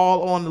lay it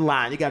all on the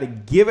line. You got to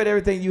give it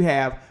everything you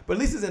have, but at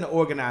least it's in an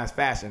organized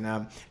fashion.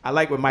 I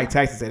like what Mike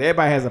Tyson said.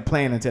 Everybody has a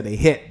plan until they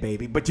hit,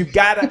 baby. But you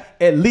got to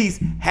at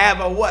least have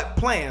a what?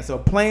 Plan. So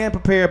plan,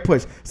 prepare,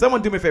 push.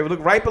 Someone do me a favor.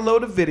 Look right below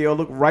the video.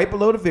 Look right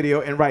below the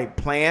video and write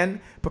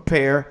plan,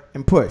 prepare,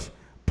 and push.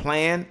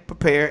 Plan,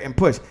 prepare, and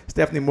push.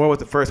 Stephanie Moore was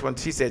the first one.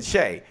 She said,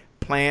 Shay,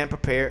 plan,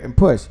 prepare, and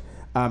push.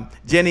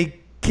 Jenny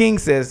King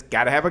says,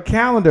 got to have a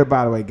calendar,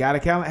 by the way. Got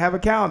to have a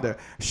calendar.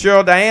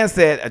 Cheryl Diane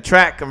said,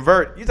 attract,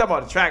 convert. You talking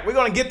about attract. We're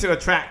going to get to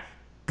attract,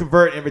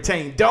 convert, and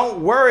retain.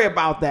 Don't worry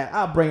about that.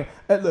 I'll bring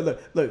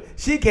it. Look.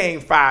 She came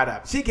fired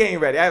up. She came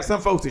ready. I have some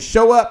folks to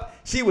show up.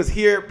 She was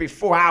here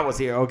before I was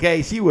here,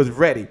 okay? She was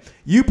ready.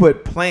 You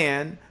put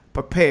plan,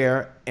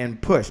 prepare, and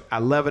push. I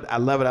love it. I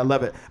love it. I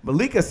love it.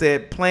 Malika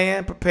said,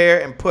 plan,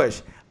 prepare, and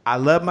push. I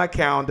love my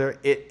calendar.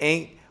 It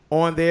ain't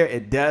on there.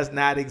 It does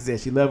not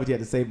exist. She loved what you had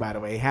to say, by the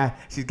way.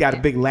 She's got a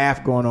big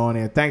laugh going on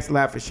there. Thanks a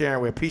lot for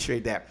sharing. We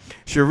appreciate that.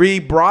 Cherie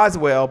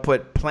Broswell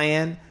put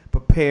plan,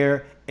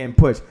 prepare, and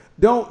push.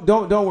 Don't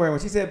worry. When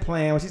she said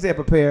plan, when she said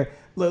prepare,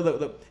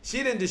 look.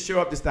 She didn't just show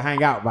up just to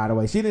hang out, by the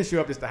way. She didn't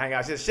show up just to hang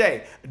out. She said,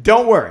 Shay,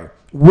 don't worry.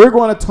 We're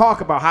going to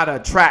talk about how to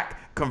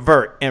attract,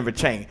 convert, and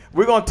retain.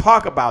 We're going to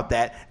talk about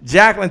that.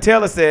 Jacqueline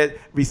Taylor said,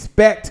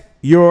 respect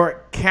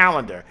your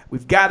calendar.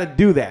 We've got to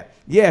do that.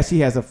 Yes, she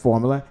has a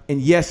formula, and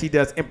yes, she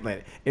does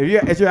implement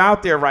it. As you're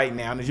out there right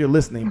now and as you're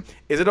listening,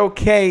 is it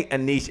okay,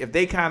 Anish, if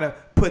they kind of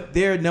put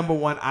their number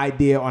one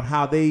idea on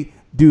how they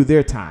do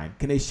their time?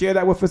 Can they share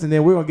that with us, and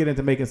then we're going to get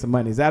into making some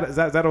money? Is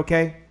that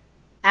okay?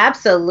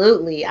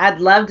 Absolutely. I'd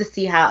love to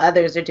see how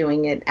others are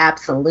doing it.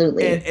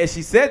 Absolutely. And as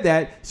she said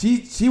that,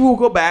 she will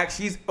go back.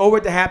 She's over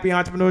at the Happy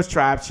Entrepreneurs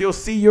Tribe. She'll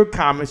see your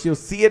comments. She'll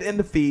see it in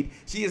the feed.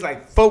 She is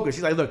like focused.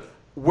 She's like, look,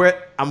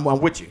 I'm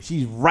with you.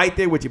 She's right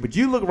there with you. But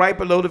you look right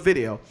below the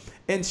video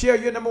and share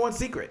your number one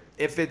secret.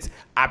 If it's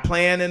I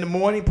plan in the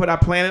morning, put I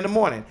plan in the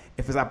morning.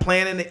 If it's I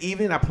plan in the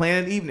evening, I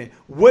plan in the evening.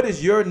 What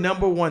is your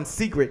number one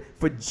secret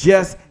for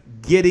just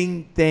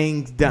getting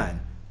things done?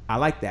 I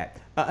like that.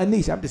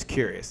 Anish, I'm just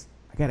curious.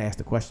 I got to ask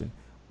the question.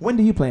 When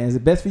do you plan? Is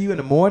it best for you in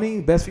the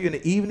morning, best for you in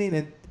the evening?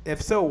 And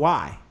if so,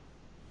 why?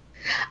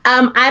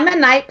 I'm a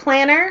night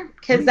planner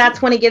because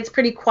that's when it gets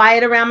pretty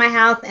quiet around my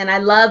house. And I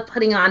love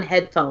putting on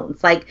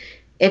headphones. Like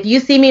if you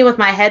see me with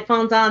my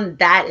headphones on,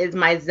 that is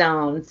my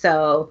zone.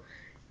 So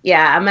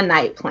yeah, I'm a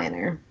night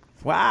planner.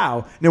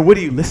 Wow. Now, what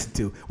do you listen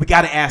to? We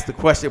got to ask the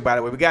question, by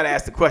the way. We got to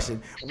ask the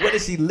question. What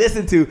does she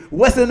listen to?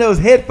 What's in those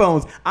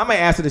headphones? I might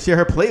ask her to share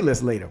her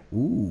playlist later.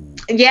 Ooh.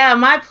 Yeah,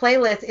 my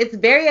playlist, it's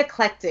very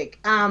eclectic.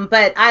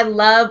 But I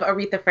love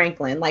Aretha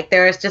Franklin. Like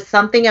there is just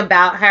something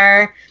about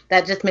her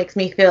that just makes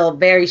me feel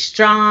very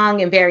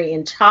strong and very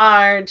in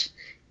charge.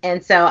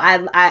 And so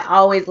I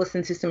always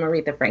listen to some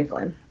Aretha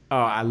Franklin. Oh,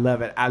 I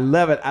love it. I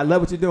love it. I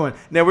love what you're doing.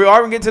 Now, we are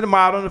going to get to the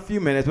model in a few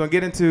minutes. We're going to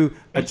get into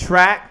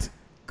attract,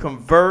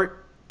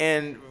 convert,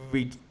 and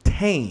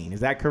retain.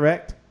 Is that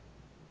correct?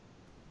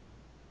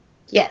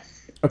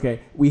 Yes. Okay.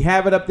 We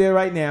have it up there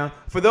right now.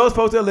 For those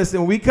folks that are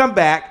listening, when we come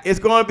back, it's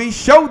going to be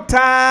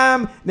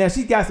showtime. Now,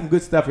 she's got some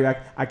good stuff here.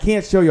 I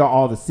can't show you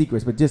all the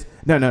secrets, but just,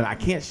 no, I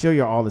can't show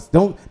you all this.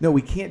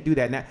 We can't do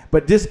that now.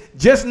 But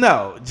just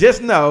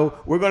know,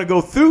 we're going to go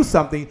through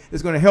something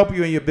that's going to help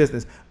you in your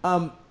business.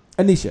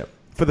 Anisha,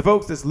 for the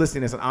folks that's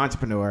listening as an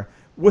entrepreneur,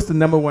 what's the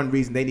number one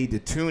reason they need to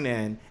tune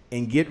in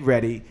and get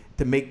ready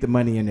to make the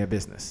money in their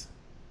business?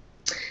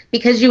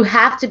 Because you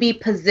have to be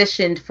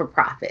positioned for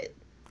profit.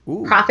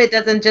 Ooh. Profit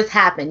doesn't just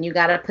happen. You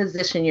got to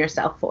position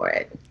yourself for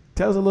it.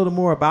 Tell us a little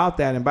more about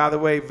that. And by the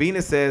way,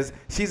 Venus says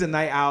she's a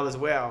night owl as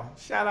well.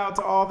 Shout out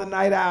to all the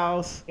night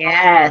owls.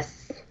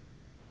 Yes.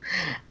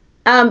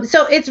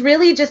 So it's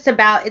really just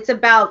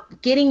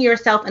about getting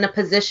yourself in a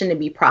position to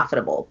be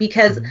profitable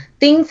because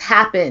things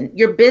happen.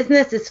 Your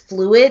business is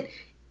fluid.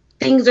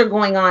 Things are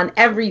going on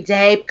every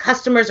day.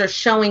 Customers are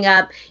showing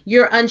up.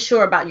 You're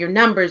unsure about your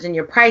numbers and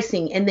your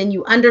pricing. And then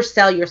you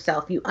undersell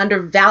yourself. You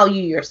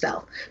undervalue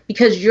yourself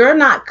because you're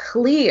not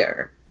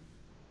clear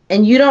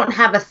and you don't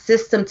have a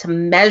system to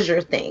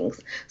measure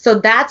things. So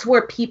that's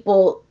where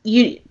people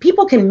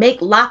can make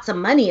lots of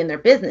money in their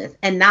business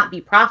and not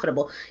be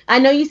profitable. I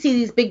know you see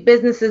these big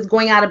businesses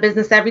going out of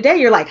business every day.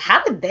 You're like,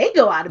 how did they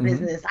go out of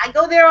business? I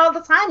go there all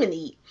the time and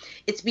eat.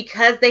 It's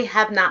because they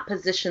have not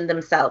positioned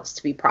themselves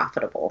to be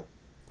profitable.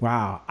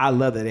 Wow, I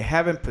love that. They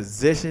haven't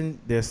positioned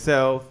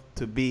themselves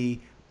to be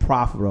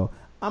profitable.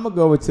 I'm going to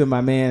go over to my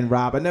man,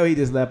 Rob. I know he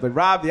just left, but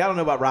Rob, I don't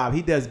know about Rob.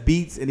 He does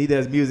beats and he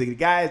does music. The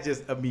guy is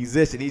just a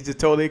musician. He's just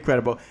totally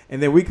incredible. And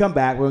then we come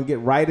back. We're going to get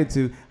right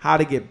into how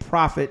to get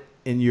profit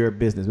in your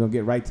business. We're going to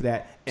get right to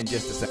that in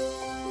just a second.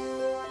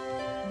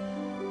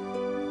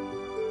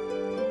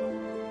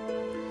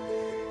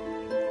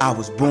 I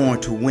was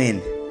born to win.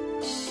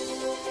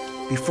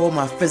 Before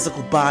my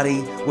physical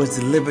body was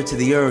delivered to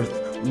the earth,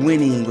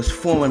 winning was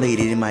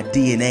formulated in my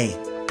DNA.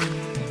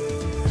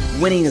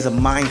 Winning is a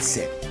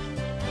mindset,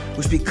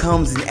 which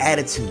becomes an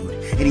attitude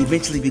and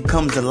eventually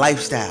becomes a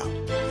lifestyle.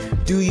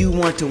 Do you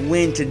want to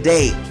win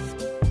today?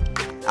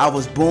 I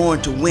was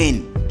born to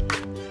win.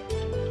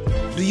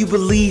 Do you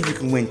believe you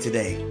can win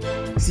today?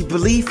 See,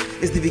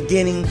 belief is the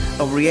beginning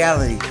of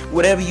reality.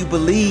 Whatever you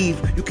believe,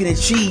 you can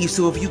achieve.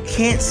 So if you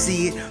can't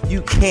see it,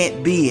 you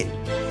can't be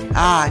it.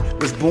 I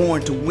was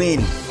born to win.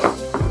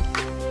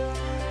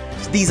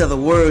 These are the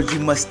words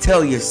you must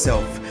tell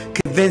yourself,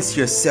 convince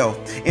yourself,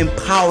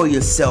 empower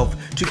yourself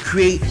to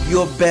create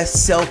your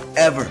best self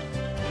ever.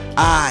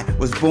 I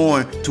was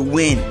born to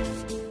win.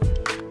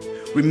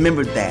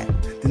 Remember that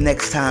the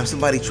next time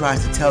somebody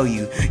tries to tell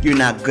you you're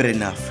not good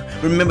enough.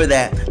 Remember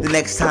that the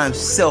next time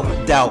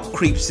self-doubt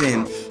creeps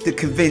in to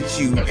convince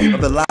you of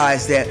the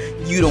lies that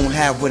you don't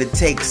have what it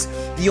takes.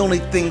 The only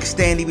thing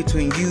standing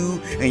between you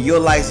and your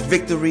life's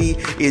victory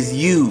is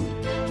you.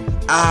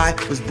 I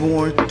was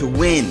born to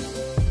win.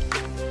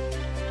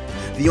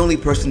 The only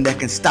person that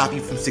can stop you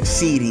from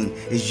succeeding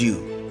is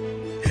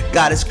you.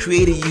 God has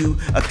created you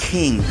a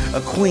king,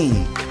 a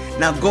queen.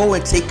 Now go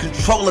and take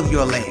control of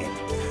your land.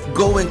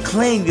 Go and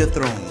claim your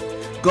throne.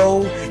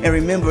 Go and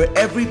remember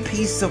every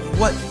piece of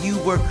what you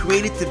were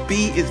created to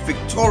be is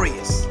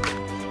victorious.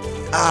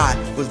 I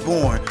was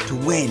born to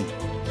win.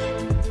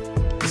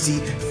 You see,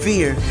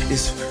 fear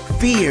is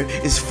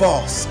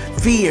false.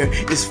 Fear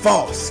is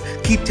false.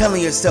 Keep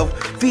telling yourself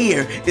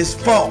fear is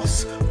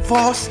false.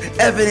 False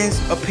evidence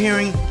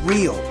appearing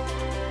real.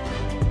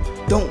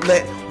 Don't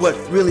let what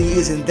really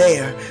isn't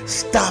there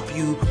stop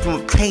you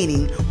from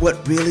obtaining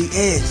what really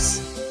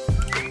is.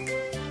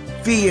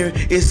 Fear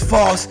is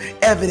false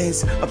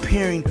evidence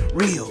appearing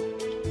real.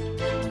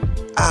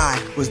 I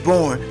was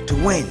born to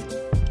win.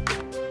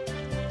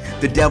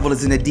 The devil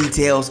is in the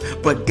details,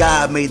 but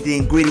God made the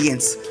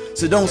ingredients.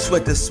 So don't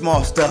sweat the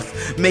small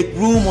stuff. Make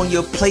room on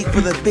your plate for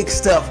the big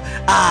stuff.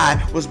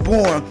 I was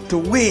born to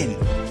win.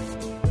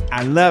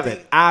 I love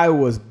it. I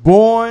was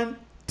born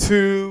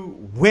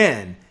to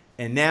win.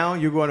 And now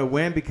you're going to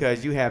win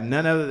because you have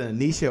none other than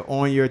Enisha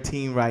on your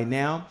team right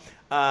now.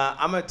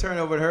 I'm going to turn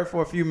over to her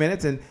for a few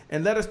minutes and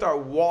let her start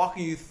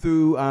walking you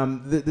through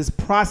this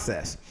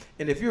process.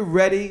 And if you're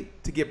ready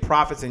to get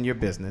profits in your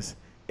business,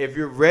 if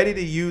you're ready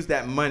to use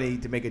that money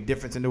to make a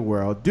difference in the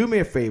world, do me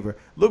a favor.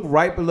 Look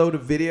right below the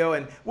video,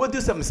 and we'll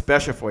do something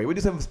special for you. We'll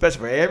do something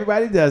special for you.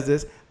 Everybody does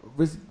this.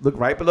 Just look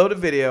right below the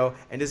video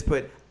and just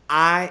put,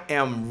 I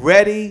am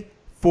ready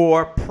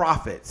for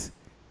profits.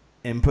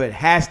 And put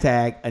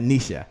hashtag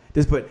Enisha.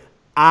 Just put,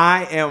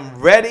 I am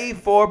ready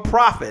for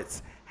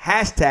profits.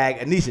 Hashtag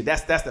Enisha.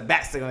 That's the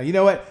bat signal. You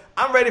know what?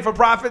 I'm ready for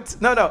profits.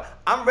 No.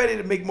 I'm ready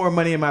to make more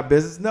money in my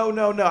business. No.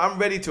 I'm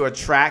ready to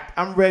attract.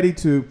 I'm ready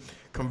to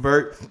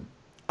convert.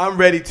 I'm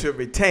ready to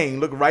retain.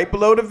 Look right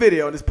below the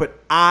video and just put,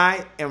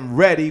 I am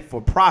ready for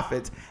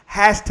profits.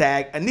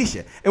 Hashtag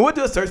Enisha. And we'll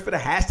do a search for the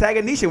hashtag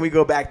Enisha when we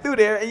go back through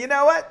there. And you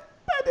know what?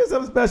 I do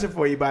something special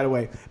for you, by the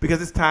way,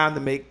 because it's time to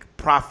make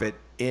profit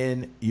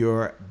in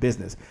your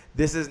business.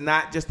 This is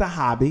not just a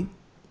hobby.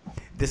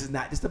 This is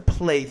not just a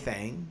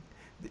plaything.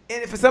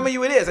 And for some of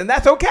you it is, and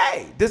that's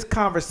okay. This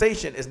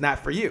conversation is not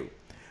for you.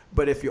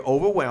 But if you're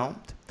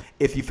overwhelmed,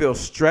 if you feel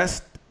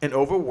stressed and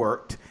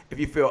overworked, if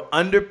you feel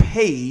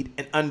underpaid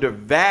and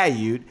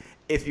undervalued,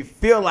 if you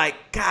feel like,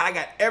 God, I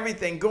got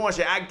everything going,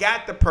 I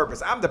got the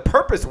purpose. I'm the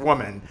purpose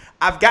woman.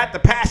 I've got the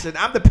passion.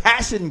 I'm the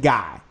passion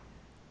guy.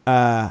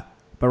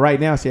 But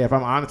right now, Shay, if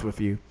I'm honest with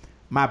you,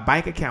 my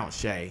bank account,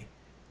 Shay,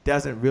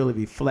 doesn't really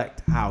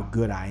reflect how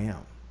good I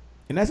am.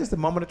 And that's just a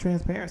moment of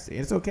transparency.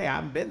 It's okay.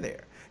 I've been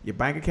there. Your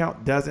bank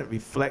account doesn't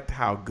reflect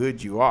how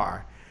good you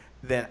are.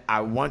 Then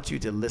I want you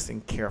to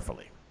listen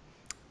carefully.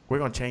 We're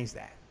going to change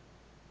that.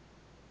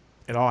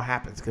 It all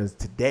happens because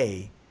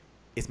today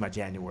is my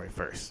January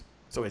 1st.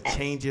 So it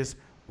changes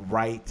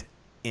right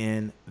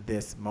in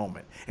this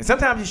moment. And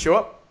sometimes you show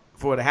up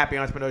for the Happy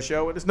Entrepreneur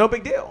Show and it's no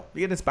big deal.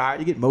 You get inspired,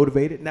 you get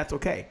motivated, and that's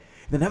okay.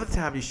 And another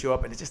time you show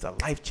up and it's just a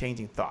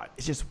life-changing thought.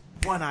 It's just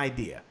one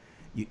idea.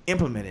 You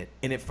implement it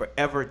and it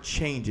forever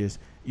changes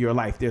your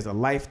life. There's a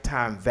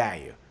lifetime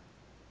value.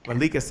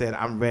 Malika said,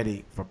 I'm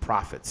ready for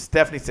profits.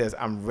 Stephanie says,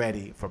 I'm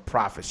ready for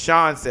profits.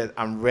 Sean said,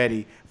 I'm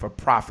ready for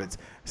profits.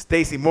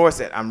 Stacy Moore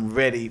said, I'm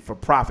ready for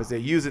profits. They're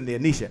using the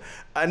Enisha.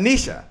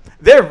 Enisha,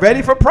 they're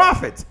ready for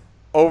profits.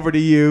 Over to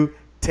you.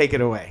 Take it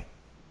away.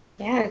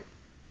 Yes.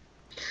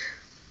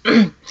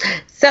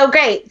 So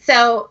great.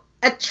 So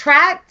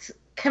attract,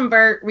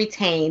 convert,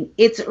 retain.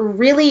 It's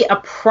really a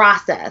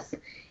process.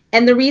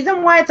 And the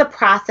reason why it's a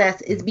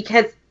process is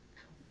because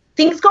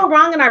things go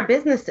wrong in our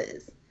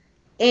businesses.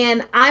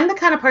 And I'm the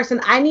kind of person,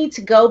 I need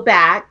to go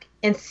back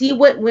and see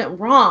what went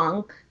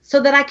wrong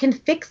so that I can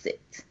fix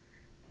it.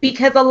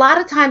 Because a lot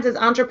of times as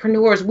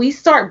entrepreneurs, we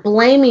start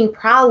blaming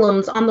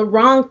problems on the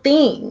wrong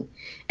thing.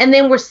 And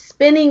then we're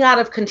spinning out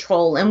of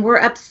control and we're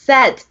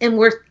upset and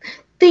we're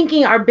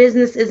thinking our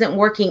business isn't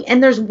working,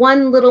 and there's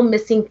one little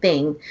missing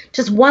thing,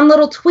 just one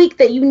little tweak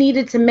that you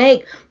needed to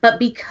make, but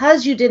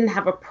because you didn't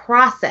have a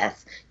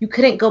process, you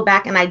couldn't go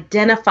back and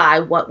identify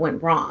what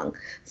went wrong.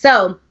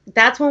 So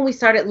that's when we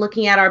started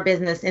looking at our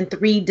business in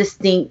 3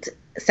 distinct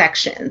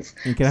sections.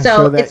 And can I so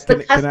show that? it's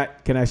the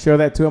Can I show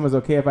that to him? Is it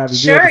okay if I reveal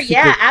sure, the secret,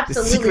 yeah,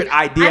 absolutely. the secret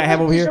idea I have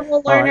over here?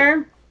 Visual learner. All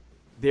right.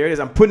 There it is.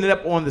 I'm putting it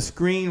up on the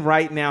screen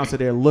right now, so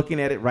they're looking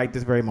at it right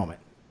this very moment.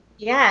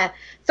 Yeah.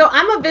 So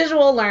I'm a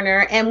visual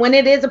learner, and when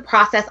it is a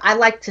process, I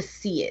like to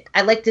see it.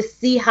 I like to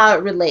see how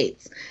it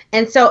relates.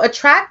 And so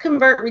attract,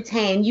 convert,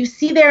 retain, you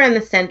see there in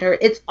the center,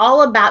 it's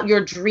all about your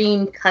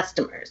dream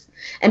customers.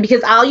 And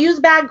because I'll use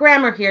bad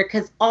grammar here,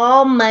 because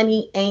all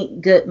money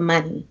ain't good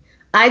money.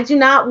 I do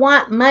not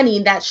want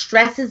money that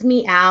stresses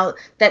me out,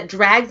 that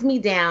drags me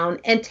down,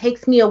 and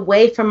takes me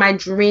away from my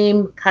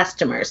dream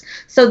customers.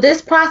 So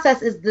this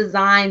process is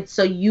designed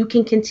so you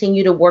can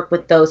continue to work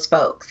with those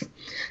folks.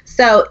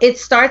 So it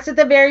starts at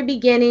the very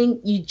beginning.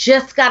 You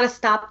just got to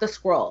stop the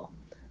scroll.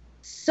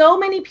 So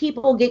many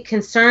people get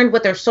concerned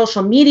with their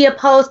social media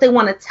posts. They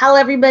want to tell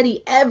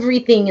everybody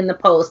everything in the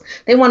post.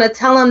 They want to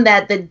tell them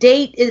that the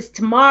date is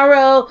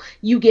tomorrow.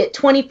 You get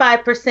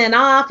 25%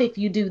 off if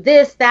you do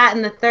this, that,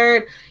 and the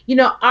third. You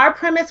know, our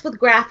premise with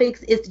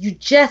graphics is you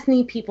just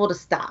need people to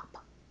stop,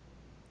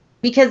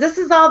 because this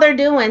is all they're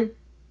doing.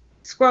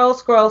 Scroll,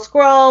 scroll,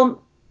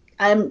 scroll.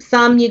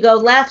 Some you go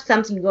left,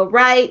 some you go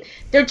right.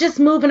 They're just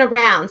moving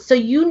around. So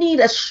you need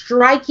a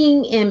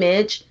striking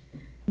image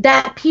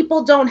that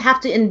people don't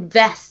have to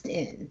invest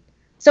in.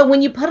 So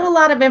when you put a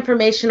lot of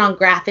information on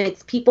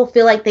graphics, people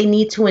feel like they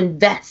need to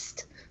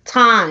invest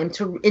time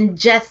to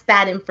ingest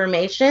that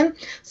information.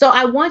 So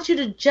I want you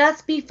to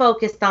just be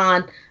focused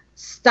on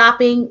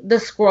stopping the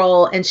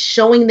scroll and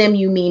showing them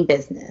you mean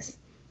business.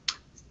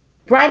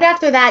 Right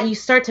after that, you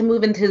start to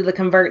move into the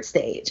convert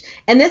stage.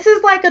 And this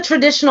is like a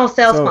traditional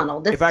sales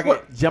funnel. If I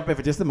could jump in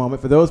for just a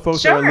moment, for those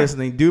folks that are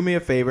listening, do me a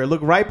favor.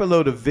 Look right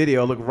below the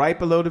video.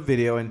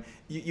 And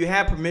you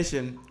have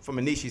permission from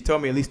Enisha. She's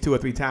told me at least 2 or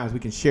 3 times we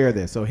can share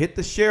this. So hit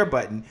the share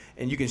button,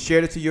 and you can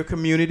share this to your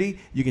community.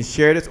 You can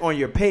share this on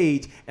your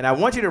page. And I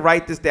want you to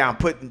write this down.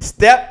 Put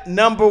step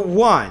number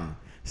 1,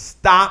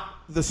 stop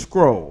the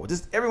scroll.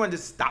 Everyone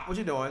just stop what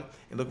you're doing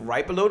and look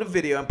right below the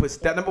video and put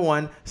step number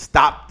 1,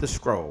 stop the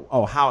scroll.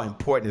 Oh, how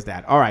important is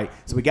that? All right,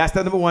 so we got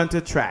step number 1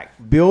 to track.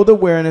 Build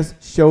awareness,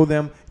 show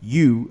them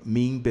you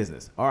mean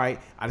business. All right,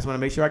 I just want to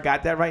make sure I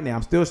got that right now.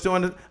 I'm still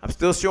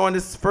showing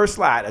this first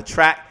slide,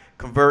 attract,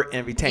 convert,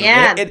 and retain.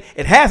 Yeah.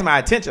 It has my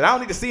attention. I don't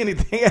need to see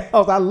anything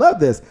else. I love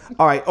this.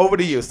 All right, over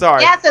to you.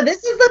 Sorry. Yeah, so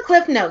this is the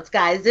Cliff Notes,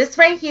 guys. This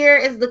right here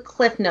is the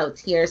Cliff Notes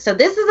here. So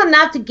this is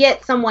enough to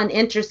get someone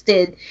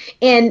interested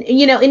in,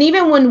 you know, and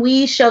even when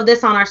we show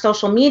this on our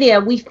social media,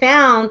 we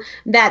found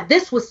that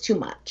this was too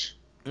much.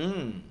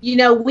 You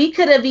know, we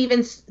could have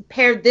even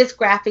pared this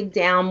graphic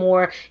down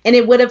more, and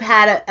it would have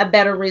had a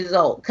better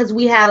result, because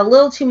we had a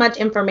little too much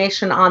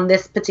information on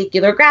this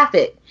particular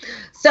graphic.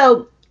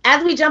 So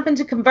as we jump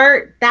into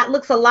convert, that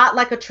looks a lot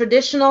like a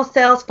traditional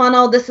sales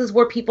funnel. This is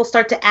where people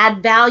start to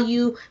add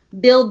value,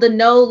 build the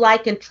know,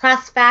 like, and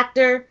trust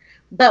factor.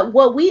 But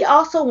what we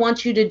also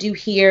want you to do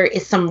here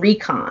is some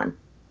recon.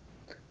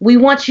 We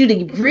want you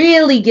to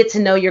really get to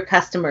know your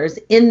customers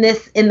in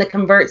the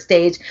convert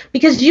stage,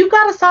 because you've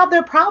got to solve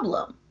their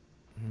problem.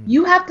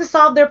 You have to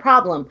solve their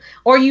problem,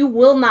 or you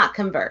will not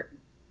convert.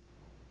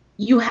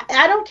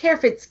 I don't care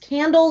if it's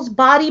candles,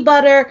 body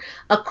butter,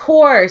 a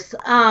course,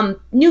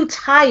 new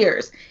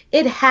tires.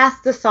 It has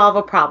to solve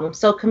a problem.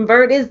 So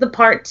convert is the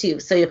part 2.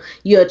 So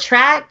you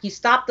attract, you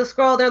stop the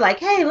scroll. They're like,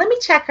 hey, let me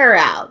check her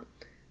out.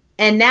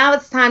 And now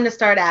it's time to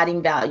start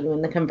adding value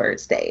in the convert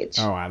stage.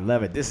 Oh, I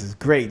love it. This is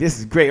great.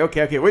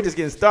 Okay. We're just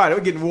getting started.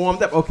 We're getting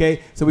warmed up.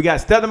 Okay. So we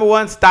got step number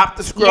 1, stop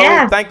the scroll.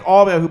 Yeah. Thank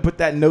all of you who put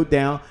that note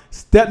down.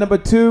 Step number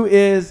 2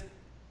 is,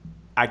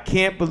 I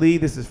can't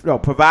believe this is,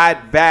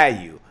 provide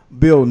value.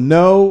 Build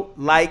know,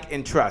 like,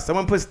 and trust.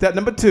 Someone put step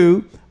number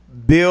 2,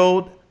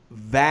 build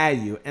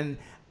value. And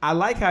I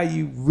like how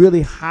you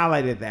really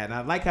highlighted that. And I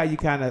like how you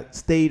kind of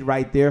stayed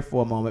right there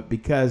for a moment,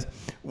 because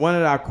one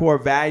of our core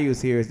values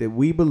here is that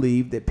we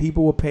believe that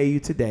people will pay you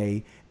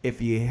today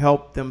if you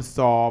help them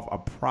solve a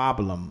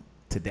problem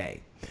today.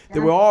 Yeah.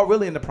 That we're all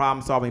really in the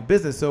problem solving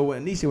business. So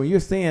Enisha, when you're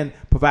saying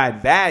provide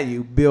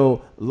value,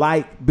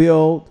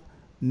 build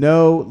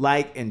know,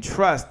 like, and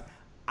trust,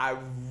 I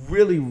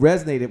really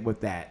resonated with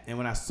that. And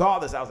when I saw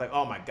this, I was like,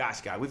 oh my gosh,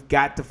 God, we've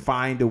got to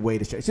find a way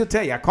to show. She'll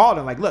tell you, I called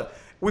her like, look,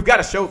 we've got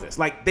to show this.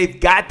 Like, they've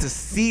got to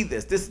see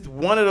this. This is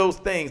one of those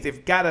things.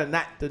 They've got to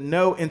not to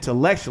know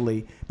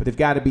intellectually, but they've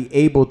got to be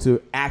able to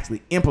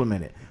actually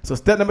implement it. So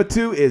step number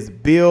 2 is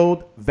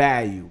build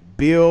value.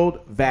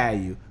 Build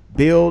value.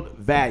 Build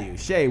value.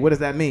 Shay, what does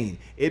that mean?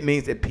 It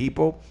means that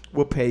people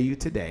will pay you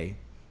today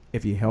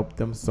if you help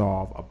them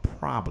solve a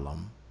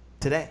problem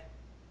today.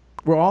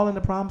 We're all in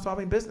the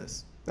problem-solving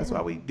business. That's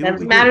why we do.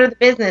 Doesn't matter the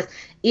business.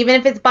 Even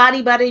if it's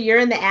body butter, you're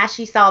in the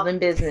ashy solving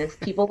business.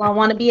 People don't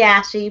want to be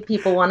ashy.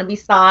 People want to be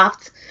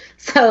soft.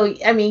 So,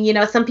 I mean, you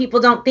know, some people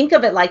don't think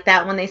of it like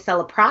that when they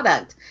sell a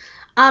product.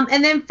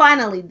 And then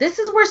finally, this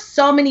is where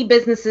so many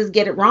businesses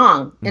get it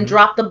wrong and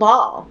drop the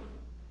ball.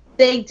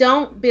 They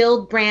don't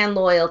build brand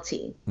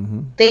loyalty.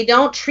 They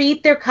don't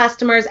treat their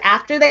customers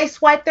after they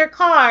swipe their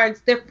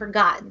cards, they're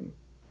forgotten.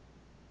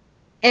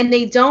 And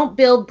they don't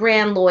build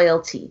brand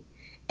loyalty.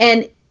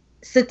 And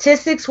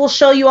statistics will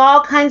show you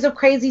all kinds of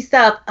crazy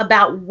stuff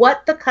about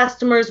what the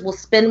customers will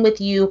spend with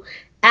you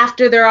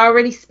after they're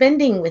already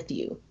spending with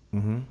you.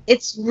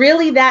 It's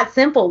really that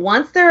simple.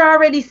 Once they're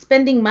already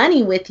spending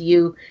money with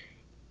you,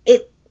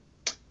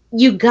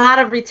 you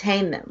gotta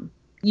retain them.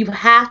 You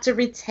have to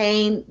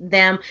retain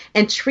them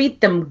and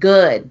treat them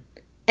good.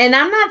 And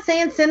I'm not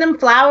saying send them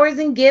flowers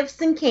and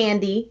gifts and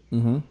candy.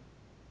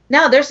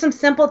 No, there's some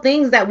simple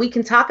things that we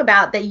can talk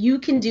about that you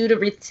can do to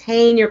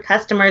retain your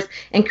customers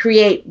and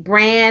create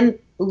brand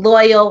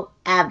loyal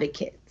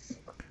advocates.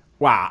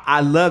 Wow, I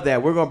love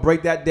that. We're going to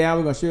break that down.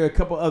 We're going to share a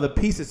couple other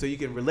pieces so you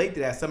can relate to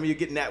that. Some of you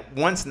getting that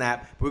one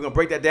snap. But we're going to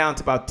break that down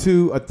to about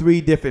 2 or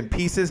 3 different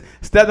pieces.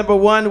 Step number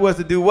 1 was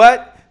to do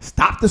what?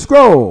 Stop the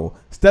scroll.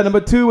 Step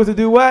number 2 was to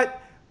do what?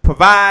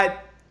 Provide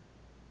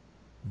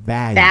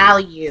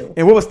value.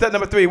 And what was step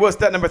number 3? What was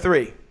step number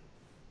 3?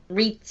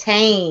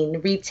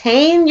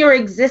 Retain your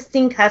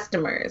existing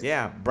customers.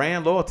 Yeah,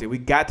 brand loyalty. We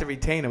got to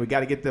retain them. We got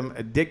to get them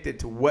addicted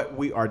to what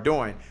we are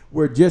doing.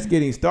 We're just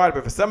getting started,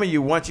 but for some of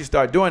you, once you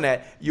start doing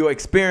that, you'll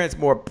experience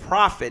more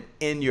profit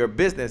in your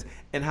business.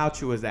 And how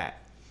true is that?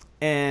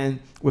 And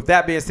with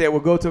that being said,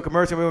 we'll go to a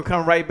commercial. We're going to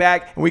come right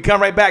back. And we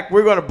come right back,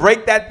 we're going to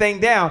break that thing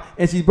down.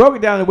 And she broke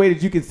it down in a way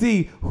that you can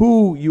see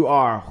who you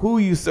are, who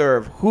you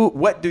serve,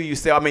 what do you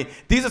sell. I mean,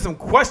 these are some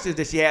questions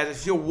that she has, and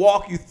she'll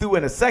walk you through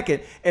in a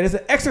second. And it's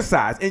an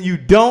exercise, and you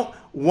don't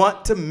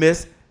want to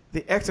miss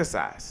the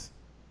exercise.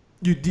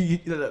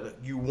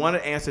 You want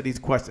to answer these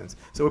questions.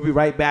 So we'll be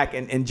right back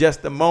in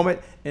just a moment.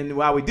 And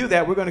while we do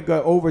that, we're going to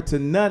go over to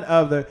none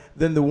other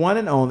than the one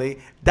and only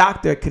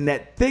Dr.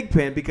 Kenneth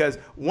Thigpen, because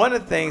one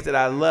of the things that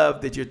I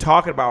love that you're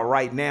talking about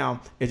right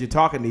now as you're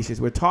talking, Enisha, is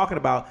we're talking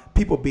about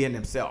people being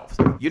themselves.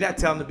 You're not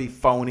telling them to be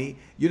phony.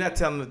 You're not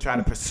telling them to try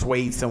to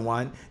persuade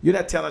someone. You're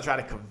not telling them to try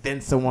to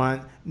convince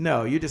someone.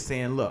 No, you're just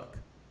saying, look,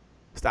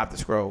 stop the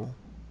scroll,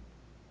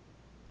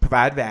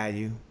 provide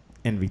value,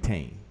 and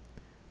retain.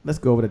 Let's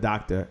go over to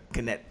Dr.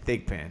 Kenneth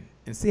Thigpen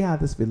and see how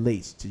this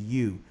relates to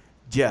you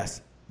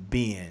just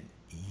being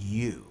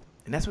you.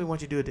 And that's what we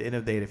want you to do at the end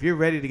of the day. If you're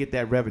ready to get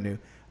that revenue,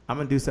 I'm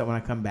going to do something when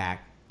I come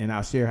back, and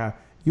I'll share how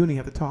you don't even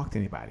have to talk to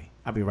anybody.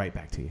 I'll be right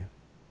back to you.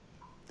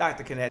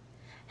 Dr. Kenneth.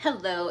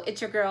 Hello,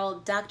 it's your girl,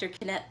 Dr.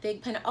 Kenneth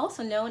Thigpen,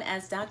 also known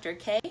as Dr.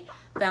 K,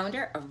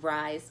 founder of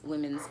Rise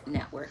Women's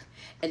Network.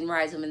 And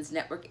Rise Women's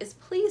Network is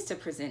pleased to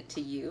present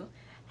to you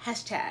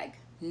hashtag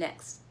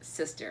Next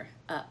Sister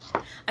Up.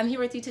 I'm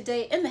here with you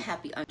today in the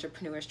Happy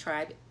Entrepreneurs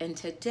Tribe, and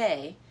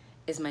today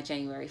is my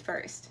January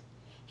 1st.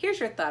 Here's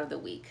your thought of the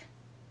week.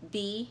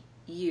 Be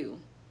you.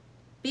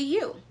 Be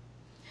you.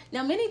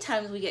 Now, many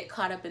times we get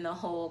caught up in the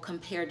whole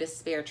compare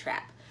despair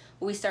trap,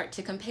 where we start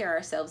to compare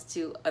ourselves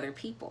to other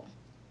people.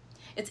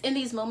 It's in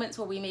these moments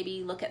where we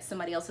maybe look at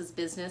somebody else's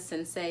business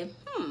and say,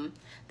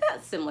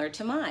 that's similar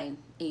to mine,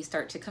 and you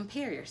start to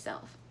compare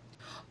yourself.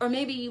 Or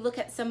maybe you look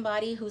at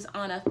somebody who's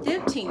on a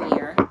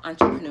 15-year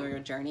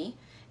entrepreneurial journey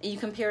and you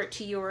compare it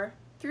to your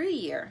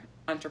 3-year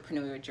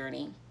entrepreneurial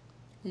journey.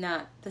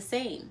 Not the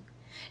same.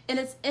 And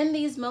it's in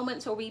these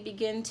moments where we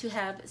begin to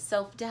have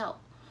self-doubt,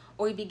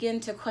 or we begin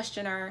to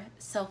question our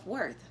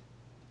self-worth.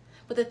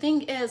 But the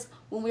thing is,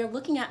 when we're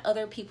looking at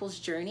other people's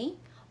journey,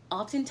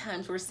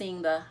 oftentimes we're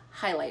seeing the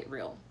highlight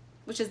reel,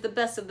 which is the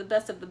best of the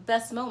best of the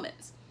best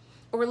moments.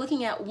 Or we're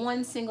looking at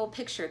one single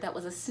picture that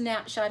was a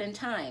snapshot in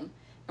time,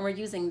 and we're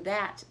using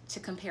that to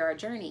compare our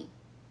journey.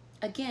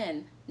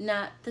 Again,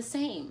 not the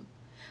same.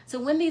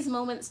 So when these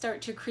moments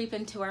start to creep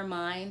into our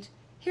mind,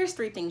 here's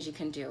 3 things you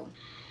can do.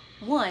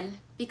 1,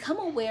 become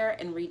aware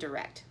and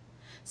redirect.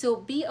 So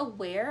be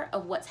aware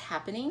of what's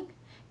happening,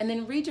 and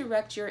then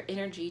redirect your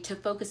energy to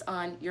focus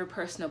on your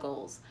personal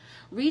goals.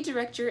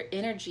 Redirect your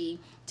energy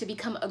to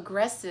become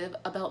aggressive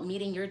about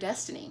meeting your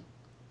destiny.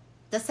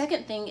 The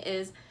second thing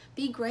is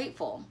be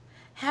grateful.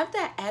 Have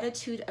that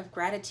attitude of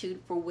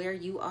gratitude for where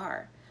you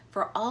are,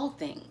 for all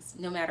things,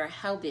 no matter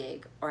how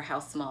big or how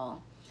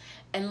small.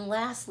 And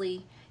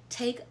lastly,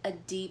 take a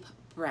deep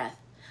breath.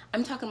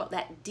 I'm talking about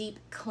that deep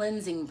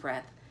cleansing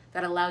breath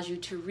that allows you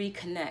to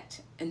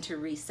reconnect and to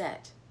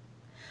reset.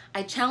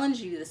 I challenge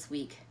you this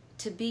week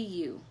to be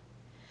you,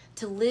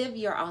 to live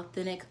your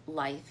authentic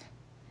life,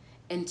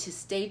 and to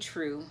stay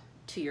true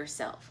to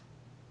yourself.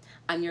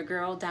 I'm your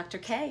girl, Dr.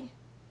 K.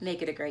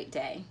 Make it a great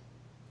day.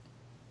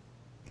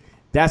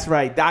 That's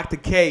right, Dr.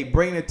 K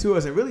bringing it to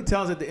us and really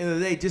telling us at the end of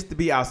the day just to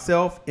be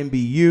ourselves and be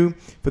you.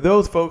 For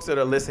those folks that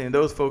are listening,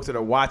 those folks that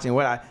are watching,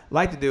 what I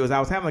like to do is I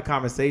was having a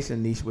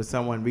conversation, Niche, with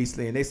someone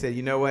recently, and they said,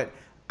 you know what,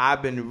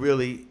 I've been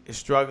really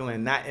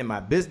struggling, not in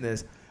my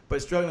business,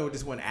 but struggling with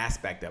just one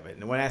aspect of it.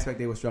 And the one aspect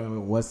they were struggling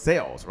with was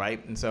sales,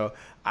 right? And so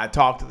I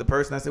talked to the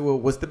person. I said, well,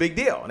 what's the big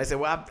deal? And they said,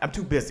 well, I'm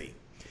too busy.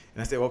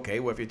 And I said, okay,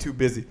 well, if you're too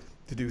busy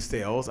to do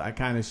sales, I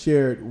kind of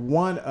shared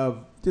one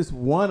of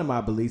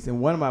my beliefs.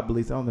 And one of my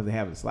beliefs, I don't know if they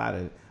have it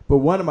slided, But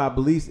one of my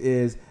beliefs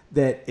is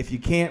that if you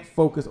can't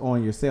focus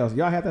on your sales,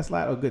 y'all have that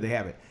slide? Oh, good, they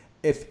have it.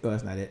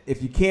 That's not it.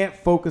 If you can't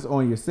focus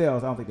on your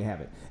sales, I don't think they have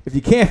it. If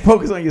you can't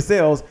focus on your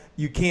sales,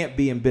 you can't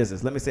be in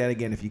business. Let me say that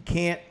again. If you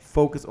can't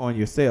focus on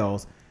your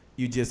sales,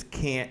 you just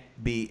can't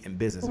be in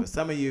business. But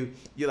some of you,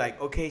 you're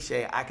like, okay,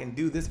 Shay, I can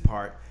do this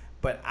part,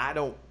 but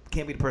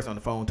can't be the person on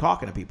the phone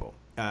talking to people.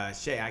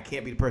 Shay, I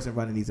can't be the person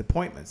running these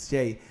appointments.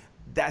 Shay,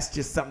 that's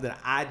just something that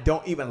I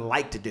don't even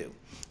like to do.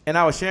 And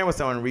I was sharing with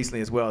someone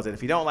recently as well, is that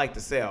if you don't like to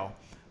sell,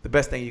 the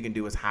best thing you can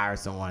do is hire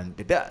someone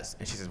that does.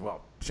 And she says,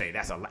 well, Shay,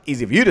 that's a lot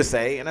easy for you to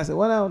say. And I said,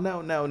 well,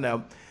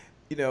 no.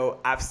 You know,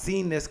 I've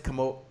seen this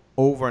come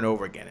over and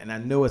over again, and I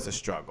know it's a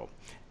struggle.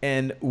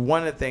 And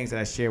one of the things that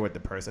I shared with the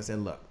person, I said,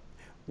 look,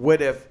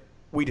 what if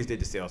we just did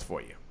the sales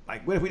for you?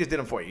 Like, what if we just did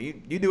them for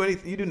you? You do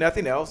anything, you do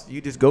nothing else.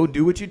 You just go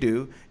do what you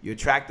do. You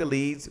attract the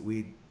leads.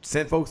 We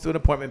send folks to an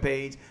appointment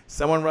page.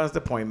 Someone runs the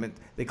appointment.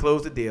 They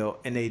close the deal,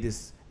 and you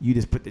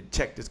just put the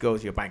check just goes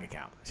to your bank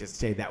account. Just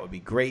say that would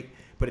be great,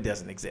 but it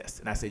doesn't exist.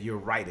 And I said, you're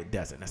right, it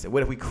doesn't. I said,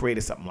 what if we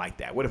created something like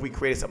that? What if we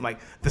created something like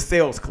the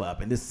sales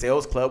club? And this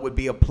sales club would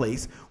be a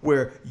place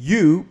where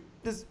you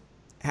just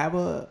have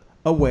a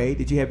way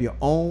that you have your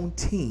own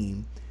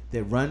team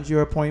that runs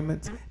your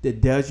appointments,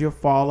 that does your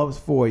follow-ups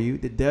for you,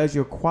 that does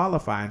your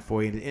qualifying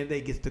for you, and then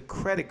they get the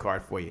credit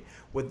card for you.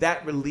 Would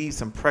that relieve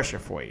some pressure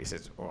for you? He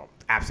says, well,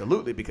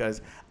 absolutely,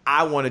 because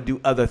I want to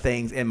do other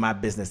things in my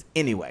business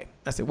anyway.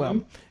 I said,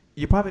 well,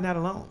 you're probably not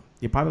alone.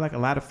 You're probably like a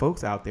lot of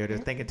folks out there that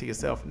are thinking to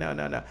yourself,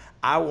 no.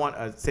 I want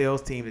a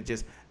sales team that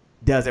just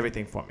does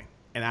everything for me.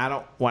 And I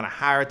don't want to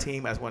hire a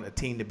team. I just want a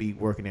team to be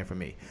working there for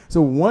me. So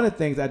one of the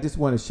things I just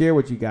want to share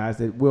with you guys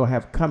that we'll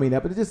have coming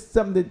up, it's just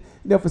something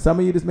that, for some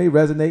of you, this may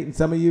resonate, and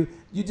some of you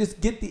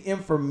just get the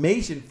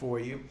information for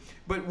you.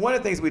 But one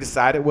of the things we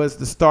decided was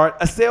to start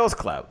a sales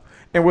club.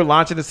 And we're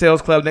launching a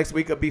sales club next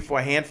week. It'll be for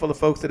a handful of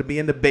folks that'll be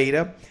in the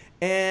beta.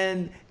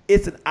 And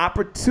it's an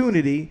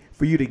opportunity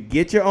for you to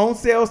get your own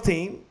sales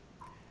team.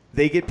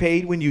 They get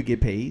paid when you get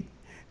paid.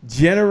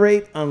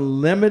 Generate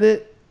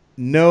unlimited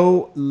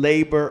no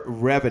labor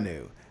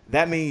revenue.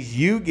 That means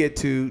you get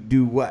to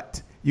do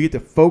what? You get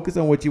to focus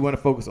on what you want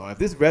to focus on. If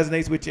this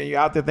resonates with you and you're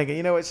out there thinking,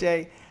 you know what,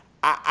 Shay,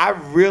 I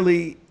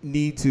really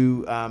need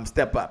to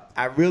step up.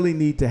 I really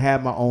need to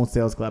have my own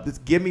sales club.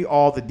 Just give me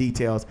all the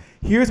details.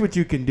 Here's what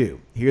you can do.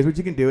 Here's what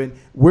you can do. And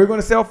we're going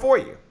to sell for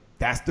you.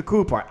 That's the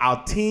cool part.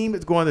 Our team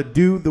is going to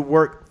do the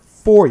work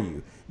for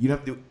you. You don't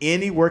have to do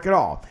any work at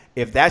all.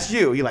 If that's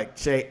you, you're like,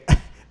 Shay,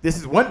 this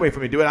is one way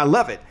for me to do it. I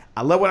love it.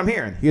 I love what I'm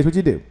hearing. Here's what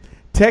you do.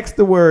 Text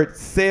the word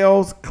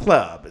sales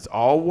club. It's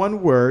all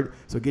one word.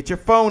 So get your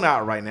phone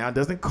out right now. It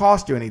doesn't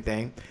cost you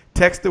anything.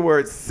 Text the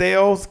word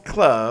sales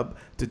club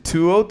to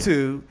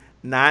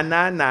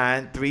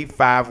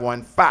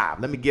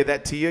 202-999-3515. Let me give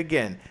that to you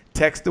again.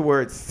 Text the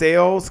word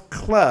sales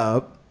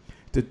club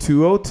to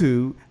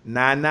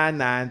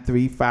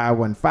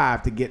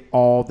 202-999-3515 to get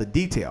all the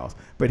details.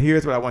 But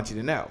here's what I want you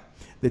to know.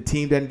 The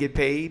team doesn't get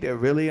paid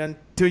really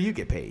until you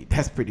get paid.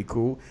 That's pretty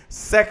cool.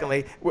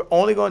 Secondly, we're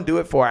only going to do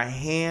it for a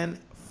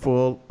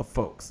handful of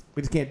folks.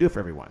 We just can't do it for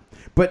everyone.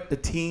 But the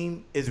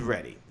team is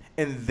ready,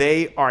 and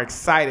they are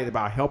excited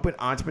about helping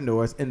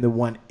entrepreneurs in the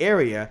one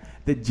area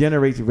that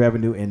generates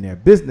revenue in their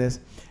business.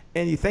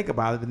 And you think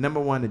about it, the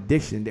number one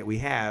addiction that we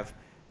have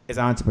as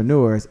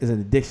entrepreneurs is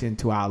an addiction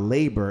to our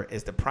labor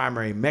as the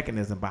primary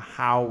mechanism by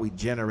how we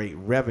generate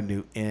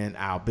revenue in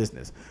our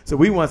business. So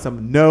we want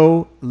some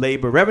no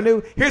labor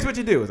revenue. Here's what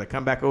you do. As I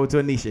come back over to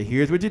Enisha,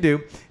 here's what you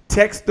do.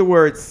 Text the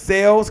word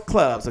sales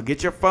club. So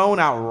get your phone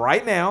out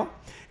right now.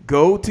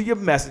 Go to your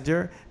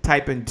messenger.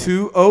 Type in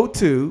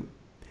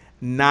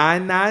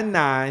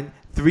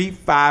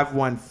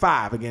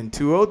 202-999-3515. Again,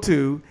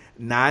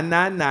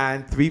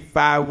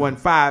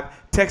 202-999-3515.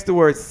 Text the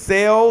word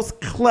sales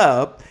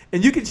club.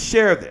 And you can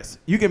share this.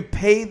 You can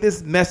pay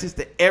this message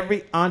to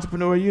every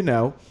entrepreneur you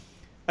know.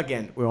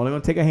 Again, we're only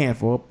going to take a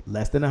handful,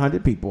 less than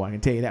 100 people. I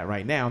can tell you that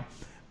right now.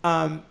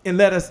 And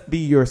let us be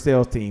your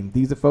sales team.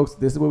 These are folks,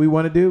 this is what we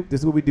want to do.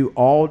 This is what we do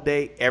all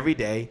day, every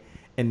day.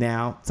 And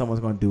now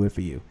someone's going to do it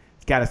for you.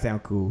 It's got to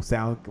sound cool,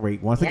 sound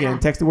great. Once again,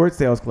 text the word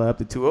sales club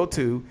to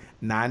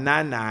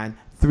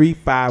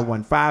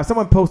 202-999-3515.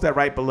 Someone post that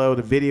right below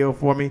the video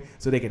for me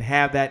so they can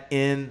have that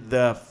in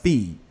the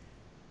feed.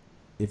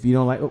 If you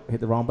don't like, hit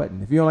the wrong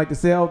button. If you don't like to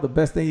sell, the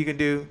best thing you can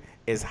do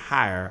is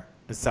hire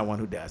someone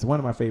who does. One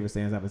of my favorite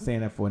sayings. I've been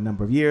saying that for a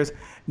number of years.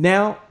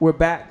 Now we're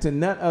back to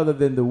none other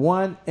than the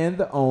one and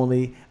the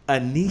only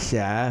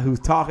Enisha,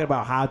 who's talking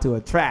about how to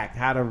attract,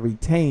 how to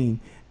retain,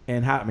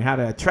 and how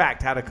to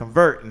attract, how to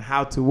convert, and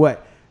how to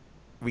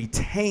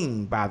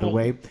retain, by the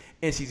way.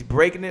 And she's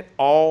breaking it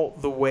all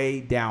the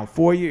way down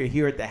for you. You're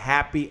here at the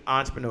Happy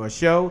Entrepreneur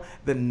Show,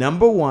 the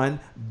 #1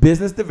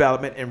 business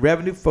development and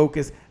revenue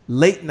focused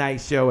late night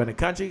show in the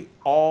country,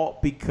 all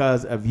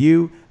because of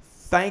you.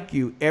 Thank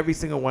you, every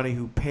single one of you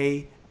who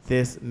pay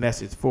this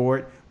message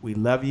forward. We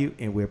love you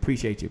and we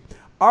appreciate you.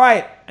 All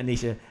right,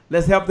 Enisha,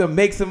 let's help them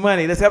make some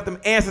money. Let's help them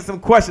answer some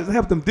questions. Let's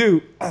help them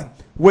do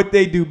what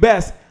they do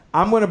best.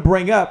 I'm going to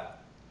bring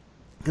up,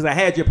 because I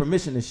had your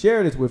permission to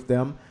share this with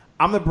them,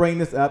 I'm going to bring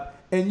this up,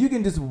 and you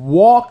can just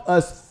walk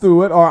us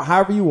through it, or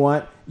however you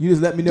want. You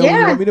just let me know when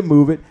you want me to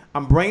move it.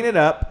 I'm bringing it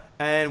up,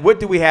 and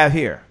what do we have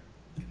here?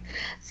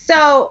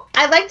 So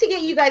I'd like to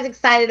get you guys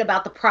excited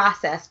about the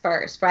process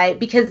first, right?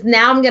 Because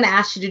now I'm going to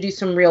ask you to do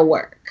some real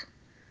work.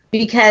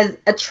 Because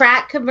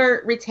attract,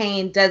 convert,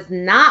 retain does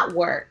not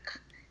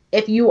work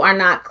if you are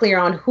not clear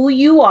on who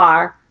you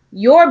are,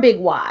 your big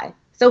why.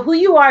 So who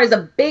you are is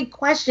a big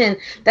question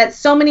that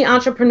so many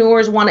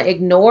entrepreneurs want to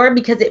ignore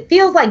because it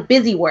feels like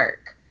busy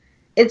work.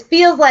 It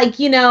feels like,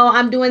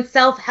 I'm doing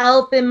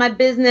self-help in my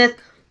business,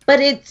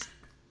 but it's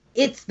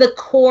the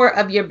core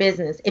of your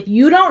business. If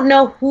you don't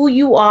know who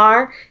you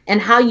are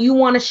and how you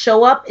want to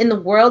show up in the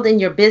world in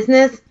your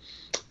business,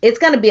 it's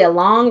going to be a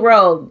long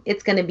road.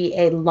 It's going to be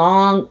a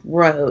long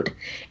road.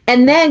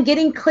 And then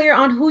getting clear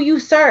on who you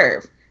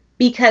serve,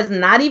 because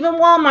not even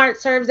Walmart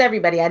serves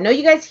everybody. I know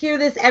you guys hear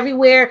this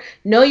everywhere.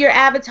 Know your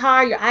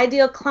avatar, your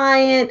ideal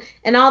client,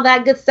 and all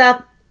that good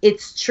stuff.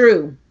 It's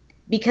true.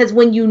 Because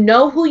when you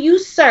know who you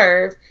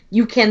serve,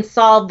 you can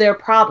solve their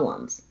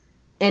problems.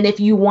 And if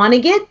you want to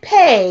get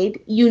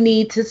paid, you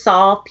need to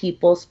solve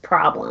people's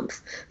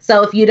problems.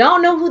 So if you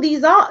don't know who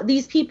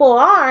these people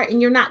are,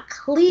 and you're not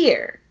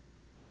clear,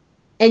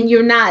 and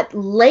you're not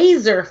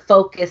laser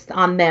focused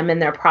on them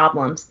and their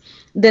problems,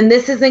 then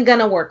this isn't going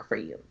to work for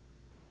you.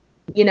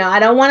 I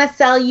don't want to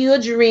sell you a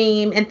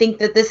dream and think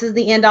that this is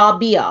the end all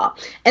be all.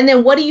 And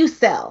then what do you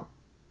sell?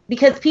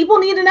 Because people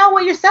need to know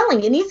what you're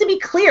selling. It needs to be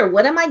clear.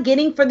 What am I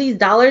getting for these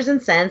dollars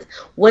and cents?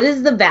 What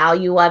is the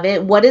value of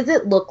it? What does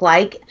it look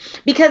like?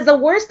 Because the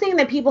worst thing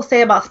that people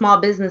say about small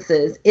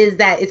businesses is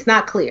that it's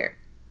not clear.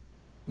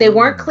 They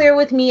weren't clear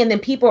with me, and then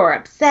people are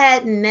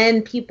upset, and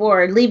then people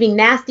are leaving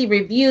nasty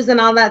reviews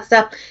and all that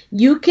stuff.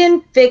 You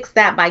can fix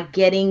that by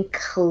getting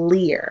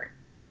clear.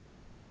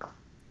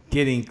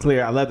 Getting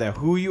clear. I love that.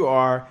 Who you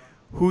are,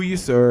 who you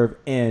serve,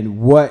 and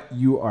what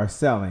you are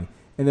selling.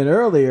 And then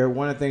earlier,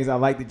 one of the things I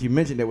like that you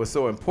mentioned that was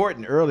so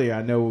important earlier,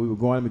 I know we were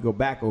going to go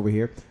back over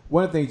here.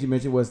 One of the things you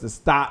mentioned was to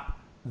stop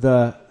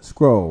the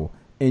scroll.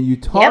 And you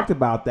talked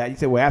about that. You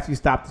said, well, after you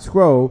stop the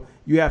scroll,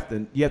 you have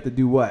to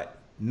do what?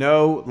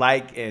 Know,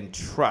 like, and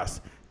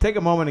trust. Take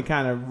a moment and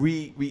kind of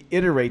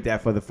reiterate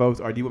that for the folks,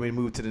 or do you want me to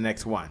move to the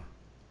next one?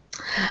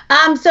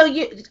 So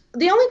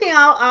the only thing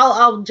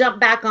I'll jump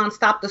back on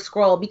stop the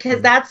scroll,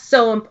 because that's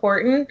so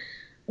important.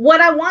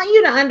 What I want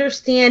you to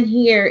understand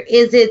here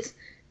is it's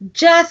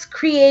just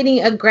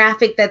creating a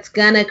graphic that's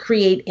going to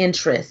create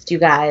interest, you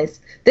guys.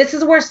 This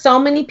is where so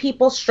many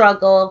people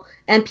struggle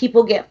and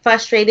people get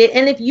frustrated.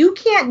 And if you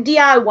can't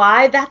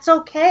DIY, that's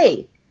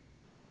okay.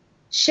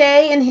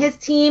 Shay and his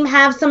team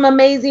have some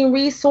amazing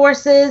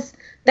resources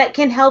that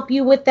can help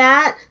you with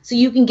that. So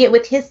you can get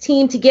with his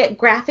team to get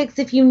graphics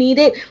if you need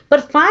it.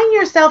 But find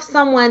yourself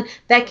someone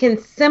that can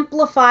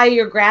simplify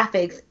your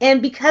graphics. And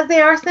because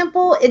they are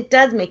simple, it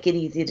does make it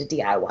easy to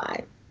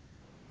DIY.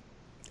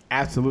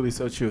 Absolutely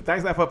so true.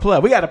 Thanks a lot for a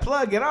plug. We got to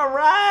plug it. All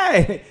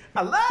right.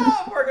 I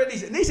love working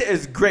with Enisha. Enisha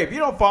is great. If you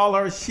don't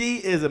follow her, she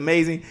is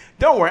amazing.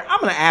 Don't worry. I'm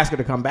going to ask her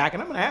to come back,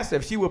 and I'm going to ask her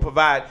if she will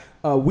provide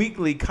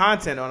weekly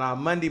content on our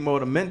Monday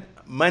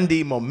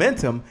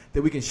Momentum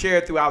that we can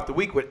share throughout the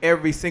week with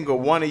every single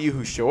one of you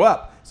who show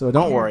up. So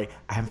don't worry.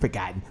 I haven't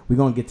forgotten. We're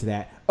going to get to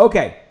that.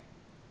 Okay.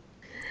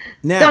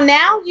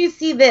 Now you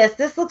see this.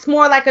 This looks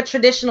more like a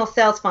traditional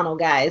sales funnel,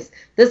 guys.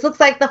 This looks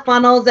like the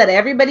funnels that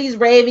everybody's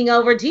raving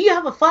over. Do you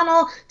have a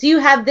funnel? Do you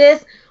have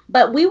this?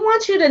 But we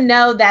want you to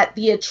know that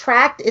the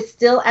attract is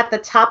still at the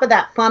top of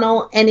that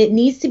funnel, and it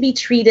needs to be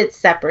treated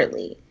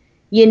separately.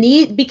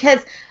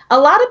 Because a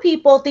lot of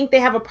people think they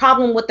have a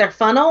problem with their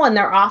funnel and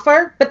their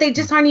offer, but they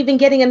just aren't even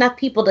getting enough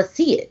people to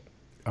see it.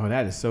 Oh,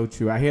 that is so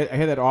true. I hear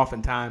that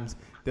oftentimes.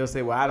 They'll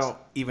say, well, I don't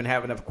even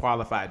have enough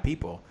qualified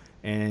people.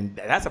 And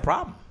that's a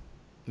problem.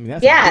 I mean,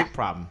 that's a big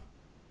problem.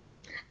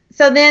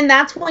 So then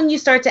that's when you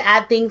start to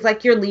add things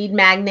like your lead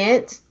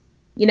magnet.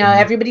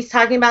 Everybody's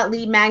talking about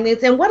lead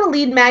magnets. And what a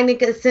lead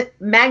magnet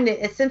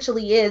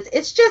essentially is,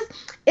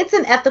 it's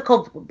an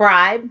ethical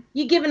bribe.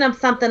 You're giving them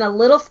something a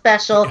little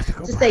special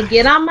to say,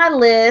 get on my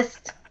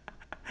list.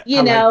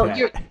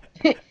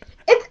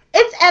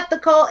 It's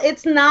ethical.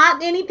 It's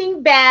not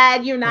anything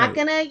bad. You're not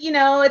going to,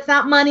 it's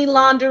not money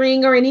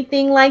laundering or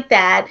anything like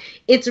that.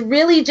 It's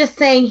really just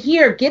saying,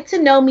 here, get to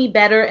know me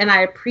better, and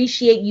I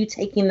appreciate you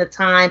taking the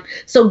time.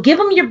 So give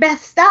them your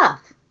best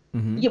stuff.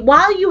 Mm-hmm.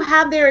 While you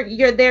have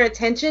their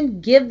attention,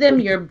 give them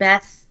your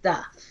best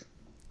stuff.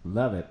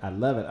 Love it. I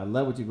love it. I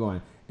love what you're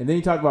going. And then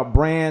you talk about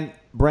brand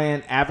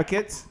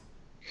advocates.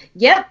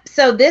 Yep.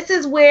 So this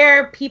is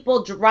where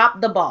people drop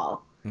the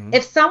ball. Mm-hmm.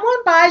 If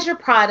someone buys your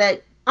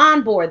product,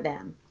 onboard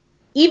them.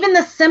 Even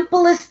the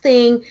simplest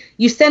thing,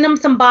 you send them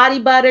some body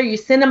butter, you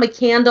send them a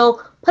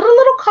candle, put a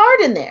little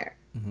card in there.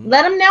 Mm-hmm.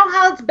 Let them know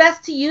how it's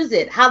best to use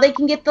it, how they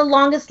can get the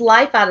longest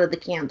life out of the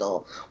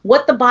candle,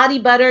 what the body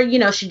butter,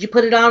 should you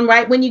put it on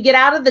right when you get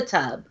out of the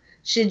tub?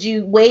 Should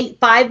you wait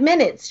 5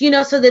 minutes,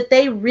 so that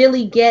they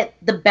really get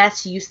the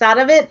best use out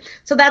of it?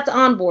 So that's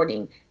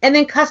onboarding. And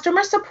then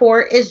customer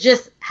support is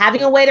just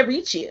having a way to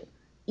reach you.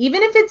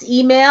 Even if it's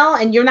email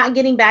and you're not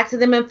getting back to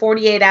them in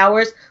 48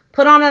 hours,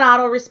 Put on an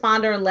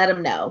autoresponder and let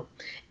them know.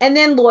 And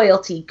then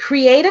loyalty.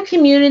 Create a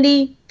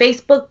community,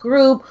 Facebook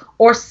group,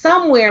 or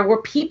somewhere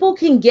where people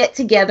can get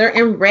together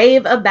and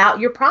rave about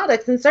your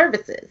products and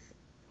services.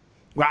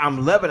 Well,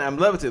 I'm loving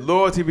it.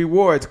 Loyalty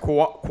rewards.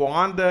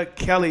 Kwanda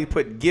Kelly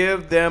put,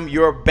 give them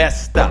your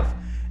best stuff.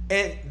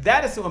 And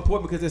that is so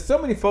important because there's so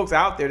many folks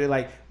out there that are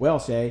like, well,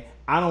 Shay,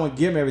 I don't want to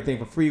give them everything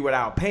for free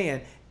without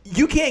paying.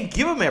 You can't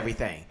give them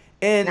everything.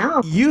 And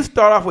you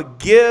start off with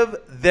give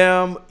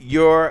them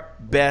your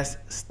best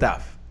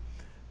stuff.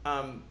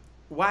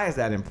 Why is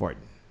that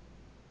important?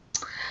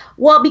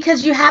 Well,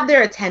 because you have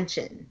their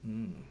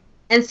attention.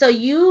 And so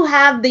you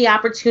have the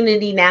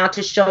opportunity now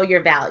to show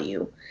your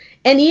value.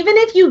 And even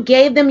if you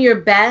gave them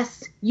your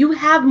best, you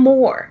have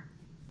more.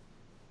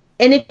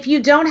 And if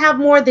you don't have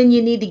more, then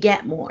you need to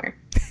get more.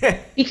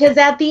 Because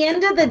at the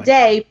end of the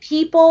day,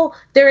 people,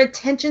 their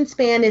attention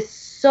span is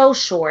so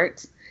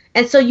short.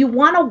 And so you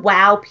want to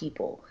wow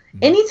people.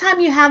 Anytime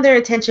you have their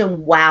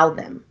attention, wow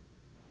them.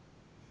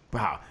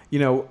 Wow.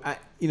 I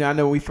know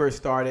when we first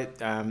started,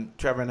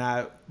 Trevor and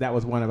I, that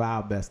was one of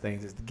our best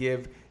things, is to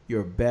give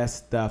your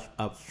best stuff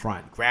up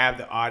front. Grab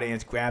the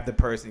audience, grab the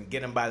person,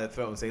 get them by the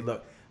throat and say,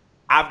 look,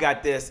 I've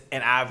got this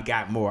and I've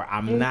got more.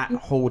 I'm not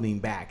holding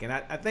back. And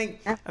I think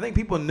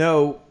people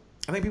know,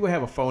 I think people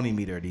have a phony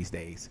meter these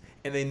days.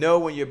 And they know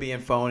when you're being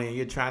phony and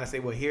you're trying to say,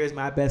 well, here's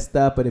my best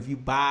stuff, but if you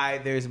buy,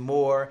 there's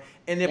more.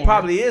 And there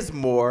probably is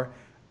more,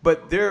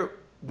 but they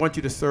want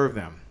you to serve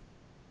them.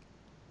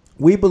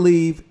 We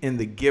believe in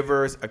the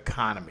giver's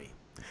economy.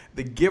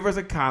 The giver's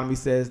economy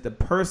says the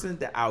person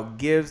that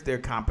outgives their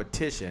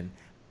competition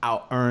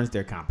out-earns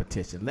their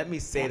competition. Let me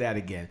say that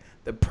again.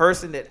 The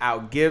person that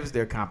outgives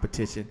their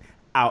competition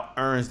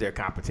out-earns their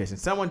competition.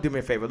 Someone do me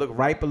a favor. Look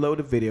right below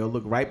the video.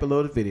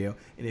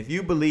 And if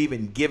you believe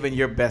in giving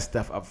your best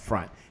stuff up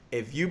front,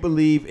 if you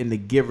believe in the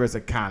giver's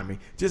economy,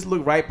 just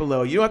look right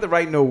below. You don't have to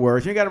write no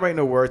words. You ain't got to write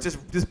no words.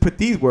 Just put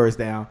these words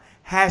down.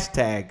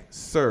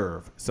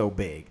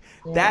 #ServeSoBig.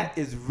 That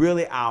is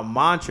really our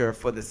mantra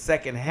for the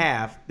second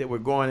half that we're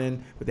going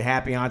in with the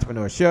Happy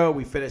Entrepreneur Show.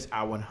 We finished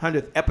our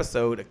 100th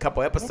episode a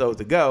couple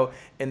episodes ago,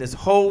 and this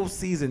whole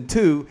season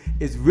 2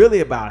 is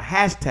really about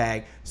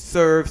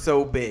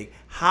 #ServeSoBig.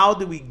 How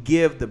do we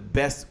give the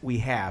best we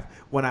have?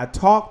 When I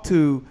talked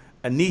to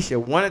Enisha,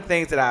 one of the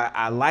things that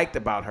I liked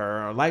about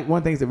her, or one of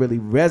the things that really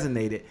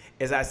resonated,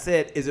 is I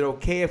said, is it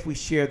okay if we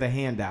share the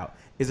handout?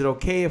 Is it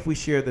okay if we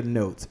share the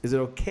notes? Is it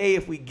okay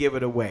if we give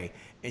it away?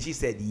 And she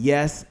said,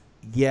 yes,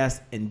 yes,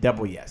 and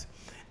double yes.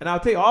 And I'll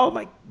tell you, all of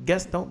my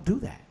guests don't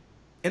do that.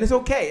 And it's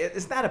okay.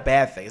 It's not a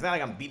bad thing. It's not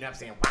like I'm beating up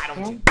saying, why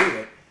don't you do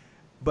it?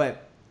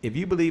 But if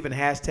you believe in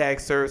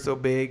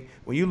 #ServeSoBig,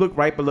 when you look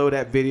right below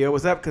that video,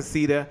 what's up,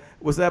 Casita?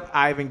 What's up,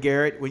 Ivan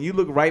Garrett? When you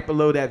look right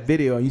below that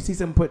video and you see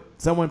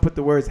someone put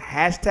the words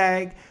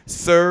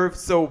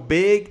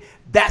 #ServeSoBig,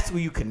 that's who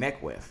you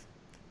connect with.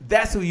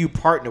 That's who you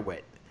partner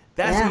with.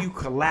 That's who you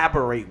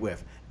collaborate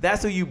with.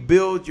 That's who you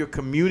build your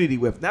community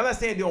with. Now, I'm not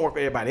saying you don't work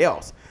with everybody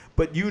else,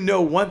 but you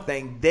know one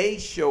thing, they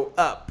show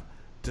up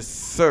to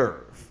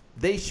serve.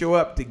 They show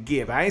up to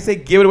give. I ain't say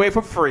give it away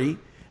for free.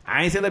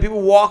 I ain't say let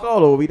people walk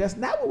all over you. That's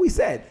not what we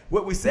said.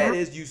 What we said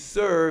is you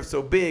serve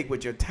so big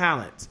with your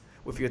talents,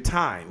 with your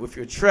time, with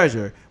your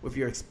treasure, with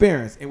your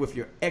experience, and with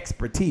your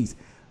expertise.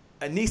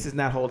 Anisha's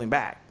not holding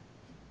back.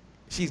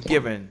 She's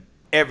given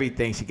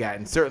everything she got,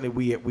 and certainly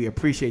we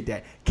appreciate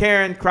that.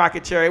 Karen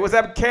Crockett Cherry, what's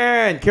up,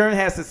 Karen? Karen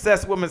has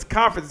Success Women's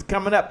Conference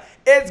coming up.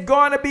 It's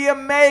going to be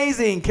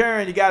amazing.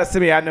 Karen, you got to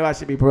send me, I know I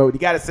should be promoted. You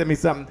got to send me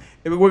something.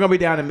 We're going to be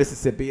down in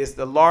Mississippi. It's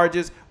the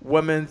largest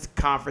women's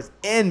conference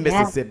in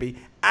Mississippi.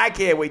 I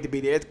can't wait to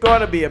be there. It's going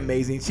to be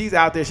amazing. She's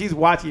out there. She's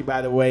watching,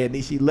 by the way,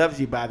 and she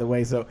loves you, by the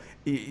way. So,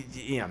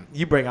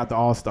 you bring out the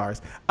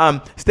all-stars.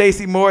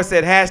 Stacy Moore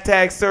said,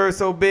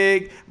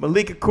 #ServeSoBig.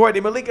 Malika Courtney.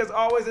 Malika's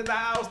always in the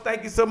house.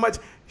 Thank you so much.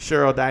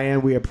 Cheryl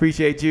Diane, we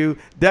appreciate you.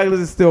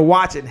 Douglas is still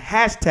watching.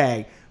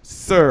 #ServeSoBig.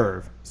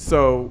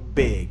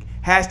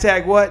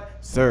 Hashtag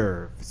what?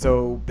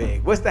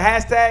 ServeSoBig. What's the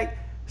hashtag?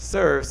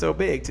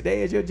 ServeSoBig.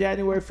 Today is your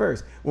January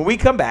 1st. When we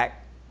come back,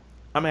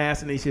 I'm going to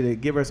ask Enisha to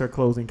give us her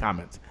closing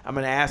comments. I'm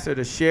going to ask her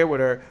to share with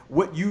her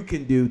what you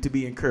can do to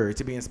be encouraged,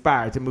 to be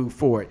inspired, to move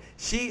forward.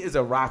 She is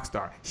a rock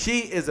star. She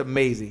is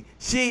amazing.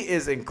 She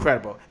is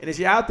incredible. And if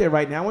you're out there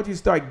right now, I want you to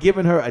start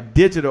giving her a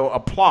digital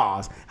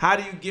applause. How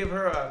do you give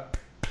her a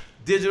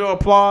digital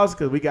applause?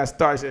 Because we got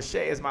stars. She says,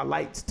 Shay, is my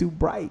lights too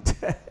bright?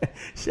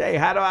 Shay,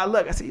 how do I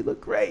look? I said, you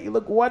look great. You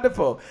look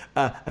wonderful.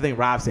 I think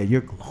Rob said,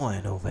 you're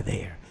glowing over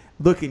there.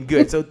 Looking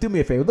good. So do me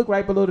a favor. Look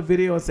right below the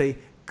video and say,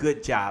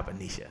 good job,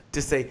 Enisha.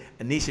 Just say,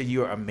 Enisha,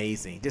 you are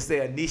amazing. Just say,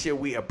 Enisha,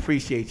 we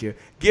appreciate you.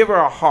 Give her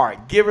a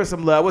heart. Give her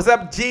some love. What's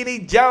up, Jeannie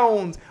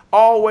Jones?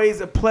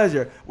 Always a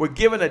pleasure. We're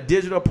giving a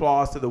digital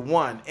applause to the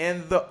one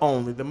and the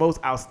only, the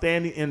most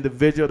outstanding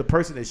individual, the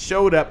person that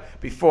showed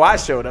up before I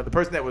showed up, the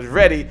person that was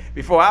ready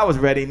before I was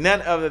ready,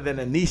 none other than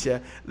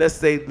Enisha. Let's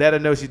say, let her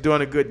know she's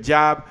doing a good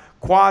job.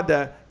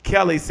 Kwanda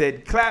Kelly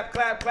said, clap,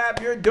 clap, clap.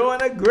 You're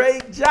doing a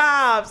great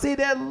job. See,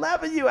 they're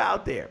loving you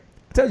out there.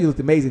 I told you you looked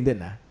amazing,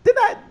 didn't I?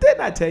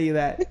 Didn't I tell you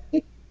that?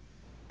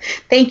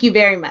 Thank you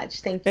very much.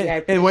 Thank you.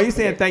 And when you're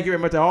saying thank you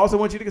very much, I also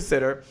want you to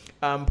consider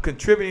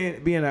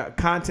contributing, being a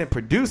content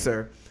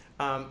producer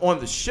on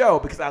the show,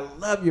 because I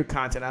love your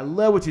content. I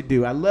love what you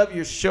do. I love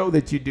your show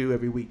that you do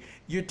every week.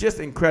 You're just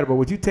incredible.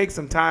 Would you take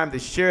some time to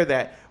share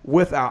that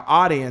with our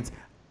audience?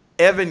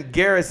 Evan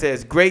Garrett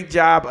says, great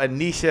job,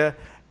 Enisha.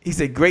 He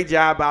said, great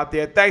job out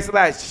there. Thanks a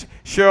lot.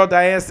 Cheryl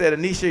Diane said,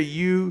 Enisha,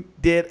 you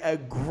did a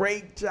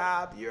great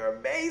job. You're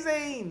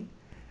amazing.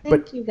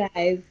 Thank you,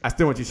 guys. I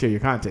still want you to share your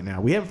content now.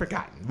 We haven't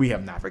forgotten. We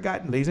have not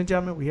forgotten. Ladies and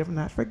gentlemen, we have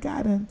not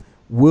forgotten.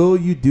 Will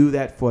you do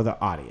that for the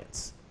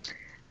audience?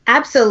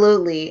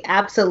 Absolutely.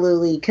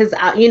 Absolutely. Because,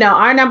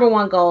 our number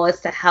one goal is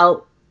to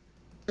help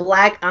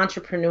Black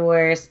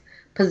entrepreneurs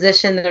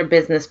position their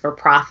business for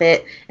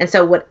profit. And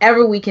so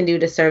whatever we can do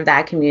to serve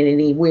that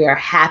community, we are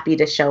happy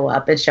to show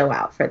up and show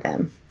out for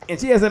them. And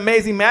she has an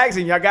amazing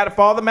magazine. Y'all got to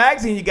follow the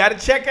magazine. You got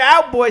to check her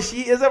out, boy.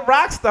 She is a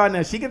rock star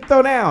now. She can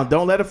throw down.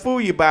 Don't let her fool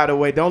you, by the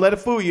way. Don't let her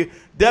fool you.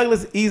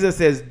 Douglas Isa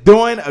says,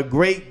 doing a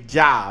great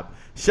job.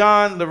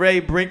 Sean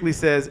LeRae Brinkley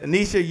says,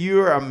 Enisha,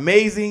 you're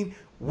amazing.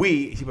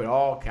 She put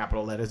all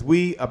capital letters.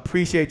 We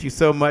appreciate you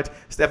so much.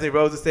 Stephanie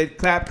Rosa said,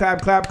 clap,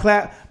 clap, clap,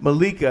 clap.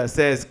 Malika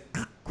says,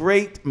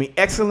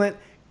 excellent,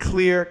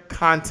 clear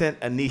content,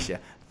 Enisha.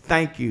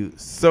 Thank you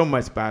so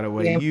much, by the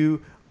way. Yeah.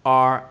 You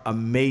are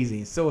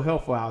amazing. So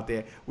helpful out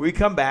there. When we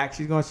come back,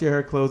 she's going to share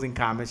her closing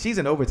comments. She's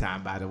in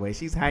overtime, by the way.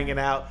 She's hanging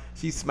out.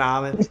 She's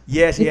smiling.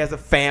 Yes, she has a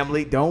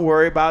family. Don't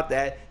worry about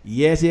that.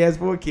 Yes, she has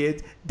 4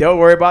 kids. Don't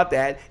worry about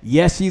that.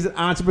 Yes, she's an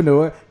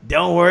entrepreneur.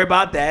 Don't worry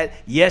about that.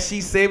 Yes,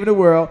 she's saving the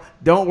world.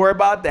 Don't worry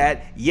about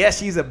that. Yes,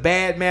 she's a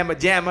bad mamma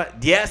jamma.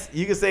 Yes,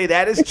 you can say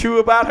that is true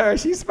about her.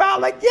 She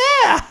smiled like,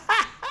 yeah.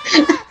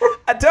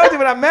 I told you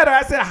when I met her,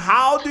 I said,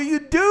 how do you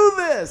do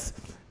this?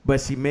 But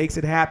she makes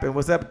it happen.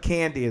 What's up,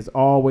 Candy? It's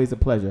always a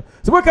pleasure.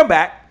 So we'll come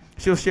back.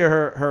 She'll share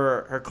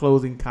her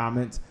closing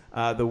comments.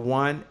 The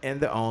one and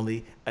the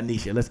only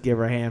Enisha. Let's give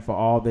her a hand for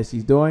all that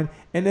she's doing.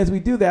 And as we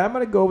do that, I'm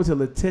going to go over to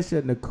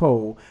Letitia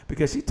Nicole,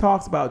 because she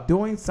talks about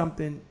doing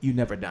something you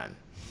never done.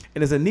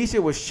 And as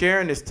Enisha was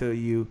sharing this to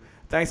you,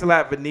 thanks a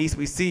lot, Venice.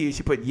 We see you.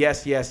 She put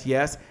yes, yes,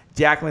 yes.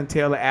 Jacqueline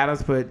Taylor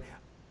Adams put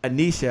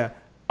Enisha,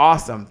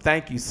 awesome.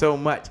 Thank you so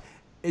much.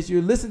 As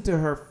you listen to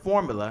her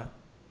formula,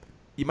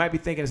 you might be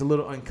thinking it's a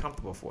little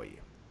uncomfortable for you.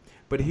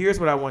 But here's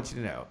what I want you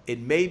to know.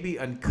 It may be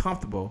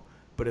uncomfortable,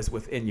 but it's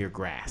within your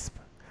grasp.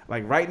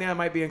 Like right now, it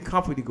might be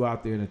uncomfortable to go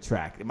out there and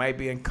attract. It might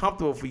be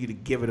uncomfortable for you to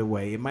give it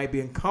away. It might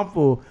be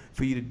uncomfortable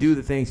for you to do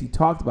the things you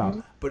talked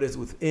about, but it's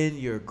within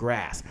your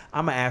grasp.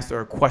 I'm going to ask her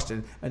a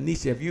question.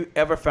 Enisha, have you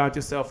ever found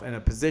yourself in a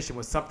position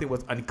where something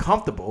was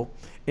uncomfortable?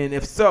 And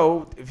if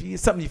so, if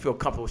it's something you feel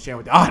comfortable sharing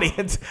with the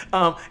audience,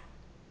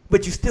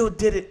 but you still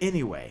did it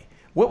anyway.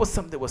 What was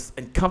something that was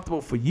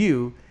uncomfortable for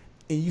you,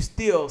 and you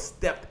still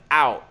stepped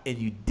out and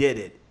you did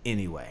it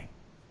anyway?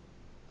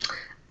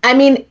 I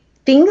mean,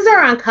 things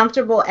are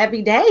uncomfortable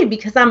every day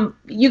because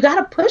you got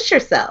to push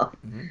yourself.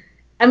 Mm-hmm.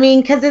 I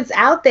mean, because it's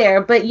out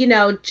there, but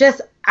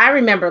I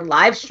remember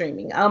live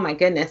streaming. Oh my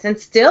goodness. And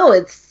still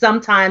it's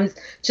sometimes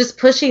just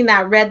pushing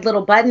that red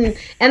little button.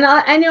 And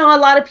I know a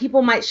lot of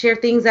people might share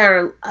things that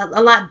are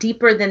a lot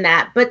deeper than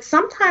that, but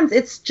sometimes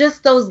it's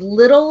just those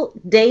little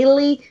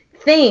daily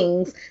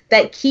things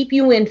that keep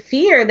you in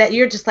fear that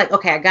you're just like,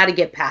 okay, I got to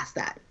get past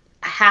that.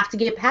 I have to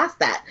get past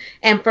that.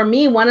 And for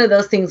me, one of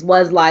those things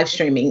was live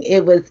streaming.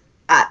 It was,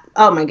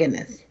 oh my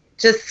goodness,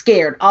 just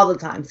scared all the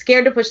time.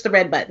 Scared to push the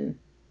red button.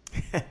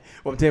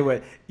 Well, I'm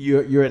telling you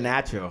what, you're a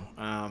natural.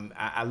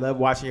 I love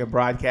watching your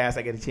broadcast.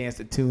 I get a chance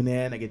to tune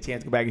in. I get a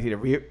chance to go back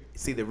and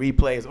see the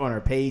replays on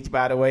her page,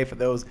 by the way, for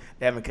those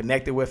that haven't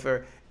connected with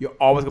her. You're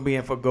always going to be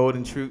in for a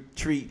golden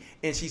treat.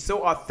 And she's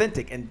so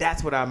authentic, and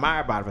that's what I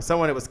admire about her. For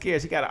someone that was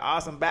scared, she got an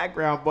awesome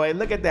background, boy.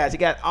 Look at that. She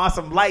got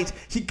awesome lights.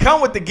 She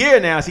come with the gear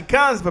now. She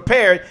comes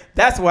prepared.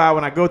 That's why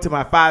when I go to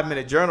my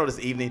 5-minute journal this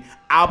evening,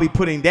 I'll be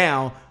putting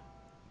down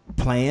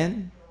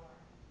plan,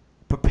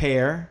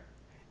 prepare,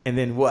 and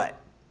then what?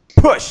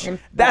 Push.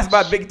 That's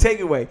my big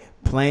takeaway.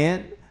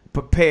 Plan,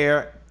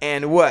 prepare,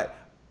 and what?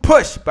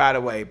 Push, by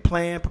the way.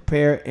 Plan,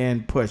 prepare,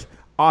 and push.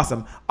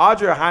 Awesome.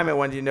 Audra Hyman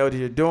wanted you to know that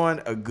you're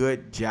doing a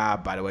good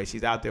job, by the way.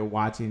 She's out there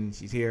watching.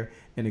 She's here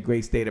in the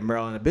great state of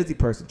Maryland. A busy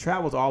person.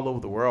 Travels all over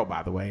the world,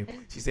 by the way.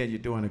 She said you're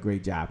doing a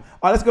great job.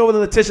 All right, let's go with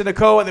Letitia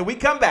Nicole, and then we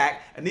come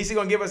back. Anisha's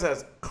going to give us her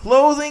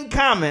closing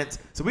comments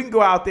so we can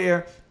go out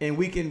there and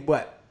we can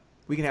what?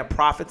 We can have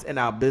profits in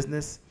our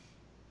business,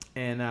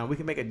 and we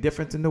can make a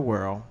difference in the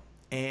world,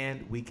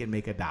 and we can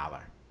make $1.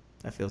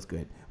 That feels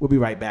good. We'll be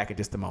right back in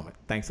just a moment.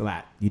 Thanks a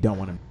lot. You don't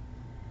want to.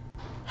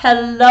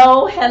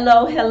 Hello,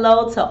 hello,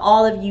 hello to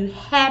all of you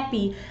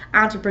happy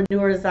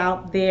entrepreneurs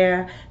out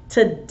there.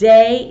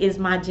 Today is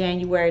my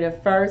January the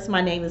 1st. My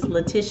name is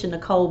Letitia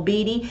Nicole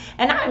Beatty,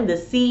 and I'm the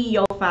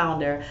CEO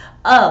founder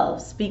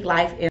of Speak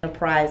Life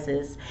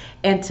Enterprises.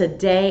 And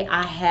today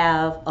I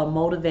have a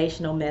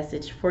motivational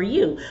message for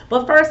you.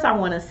 But first I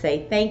want to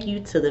say thank you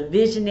to the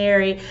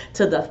visionary,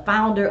 to the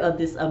founder of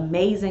this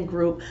amazing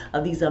group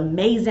of these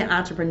amazing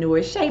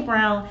entrepreneurs. Shay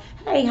Brown,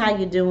 hey, how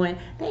you doing?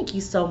 Thank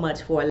you so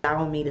much for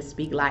allowing me to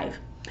speak life.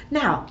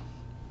 Now,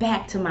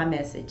 back to my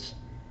message.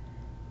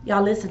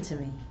 Y'all listen to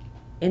me.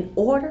 In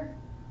order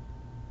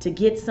to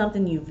get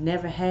something you've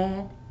never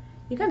had,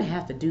 you're going to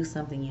have to do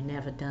something you've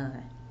never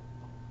done.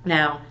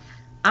 Now,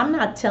 I'm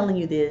not telling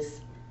you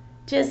this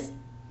just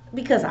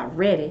because I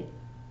read it.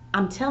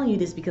 I'm telling you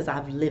this because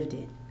I've lived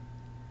it.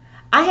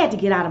 I had to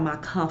get out of my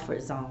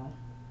comfort zone.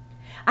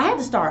 I had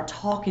to start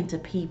talking to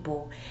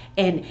people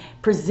and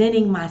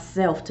presenting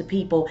myself to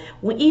people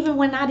even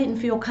when I didn't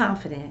feel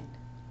confident.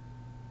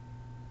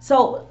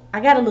 So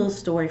I got a little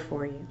story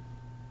for you.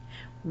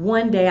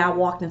 One day I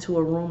walked into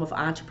a room of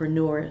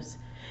entrepreneurs,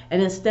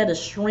 and instead of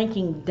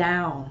shrinking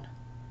down,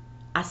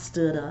 I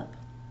stood up.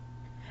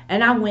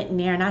 And I went in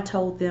there and I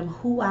told them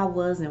who I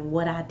was and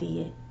what I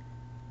did.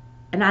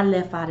 And I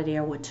left out of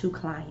there with 2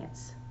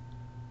 clients.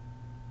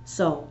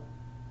 So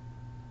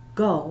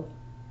go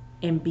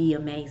and be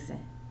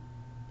amazing.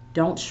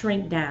 Don't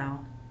shrink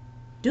down.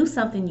 Do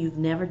something you've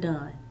never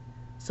done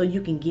so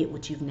you can get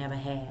what you've never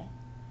had.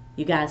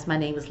 You guys, my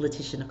name is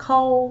Enisha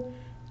Nicole,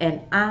 and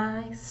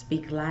I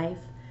speak life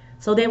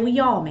so that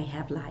we all may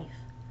have life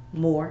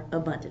more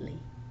abundantly.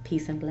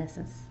 Peace and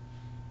blessings.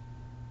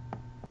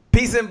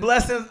 Peace and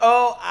blessings.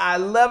 Oh, I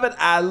love it.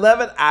 I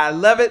love it. I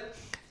love it.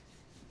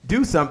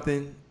 Do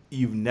something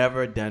you've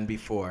never done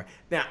before.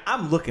 Now,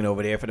 I'm looking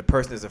over there for the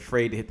person that's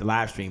afraid to hit the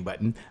live stream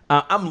button.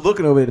 I'm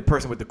looking over at the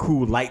person with the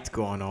cool lights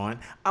going on.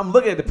 I'm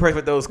looking at the person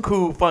with those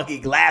cool, funky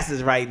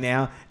glasses right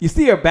now. You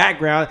see her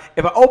background.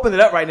 If I open it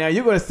up right now,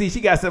 you're going to see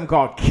she got something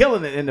called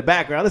Killing It in the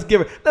background. Let's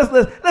give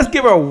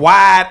her a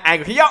wide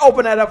angle. Can y'all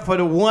open that up for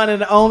the one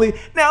and the only?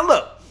 Now,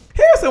 look.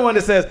 Here's someone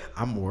that says,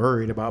 I'm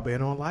worried about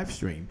being on live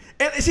stream.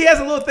 And she has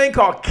a little thing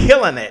called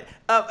Killing It.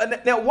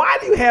 Now, why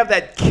do you have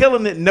that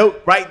Killing It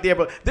note right there?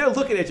 But they're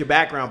looking at your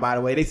background, by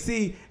the way. They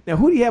see, now,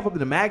 who do you have up in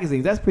the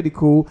magazines? That's pretty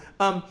cool.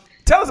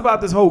 Tell us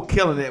about this whole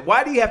Killing It.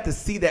 Why do you have to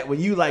see that when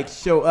you, like,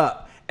 show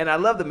up? And I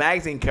love the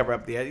magazine cover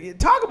up there.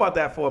 Talk about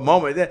that for a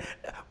moment.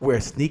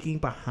 We're sneaking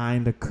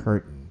behind the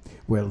curtain.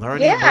 We're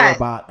learning more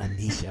about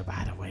Enisha,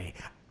 by the way.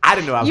 I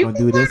didn't know I was going to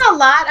do this. You learn a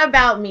lot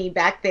about me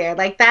back there.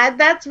 Like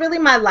that's really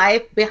my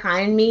life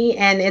behind me,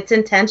 and it's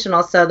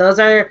intentional. So those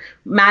are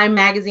my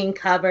magazine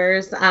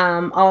covers.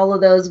 All of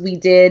those we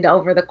did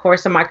over the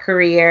course of my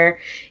career.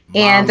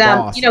 And,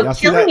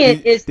 Killing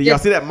It is. Do y'all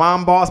see that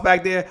mom boss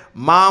back there?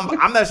 Mom,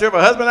 I'm not sure if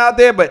her husband out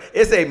there, but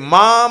it's a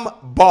mom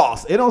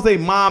boss. It don't say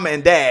mom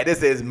and dad. It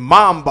says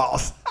mom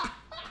boss.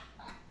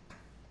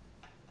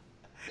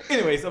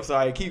 Anyways, I'm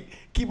sorry.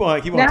 Keep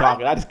on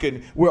talking. I just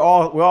couldn't. We're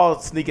all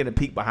sneaking a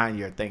peek behind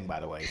your thing,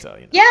 by the way. So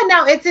Yeah,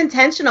 no, it's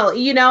intentional.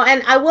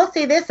 And I will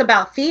say this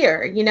about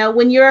fear.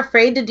 When you're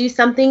afraid to do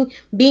something,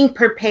 being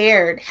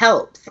prepared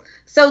helps.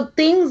 So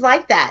things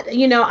like that.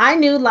 I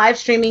knew live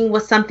streaming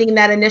was something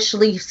that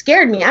initially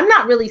scared me. I'm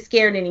not really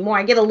scared anymore.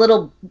 I get a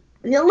little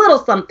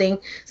something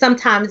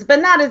sometimes, but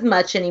not as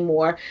much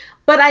anymore.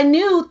 But I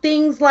knew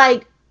things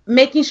like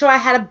making sure I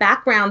had a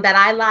background that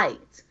I liked.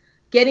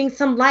 Getting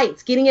some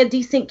lights, getting a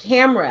decent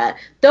camera,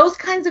 those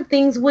kinds of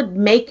things would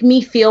make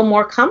me feel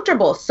more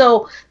comfortable.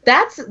 So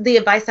that's the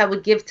advice I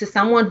would give to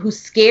someone who's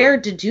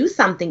scared to do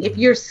something. If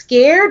you're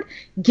scared,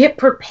 get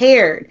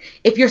prepared.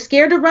 If you're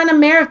scared to run a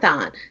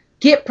marathon,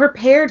 get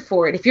prepared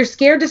for it. If you're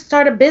scared to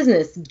start a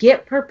business,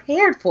 get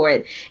prepared for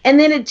it. And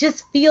then it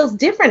just feels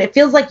different. It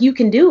feels like you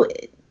can do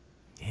it.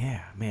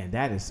 Yeah, man,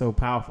 that is so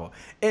powerful.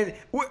 And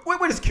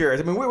we're just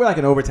curious. I mean, we're like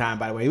in overtime,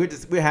 by the way.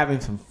 We're having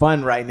some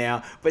fun right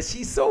now. But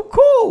she's so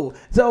cool.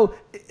 So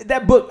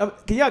that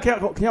book, can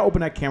y'all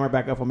open that camera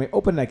back up for me?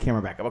 Open that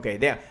camera back up. Okay,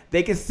 now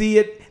they can see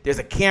it. There's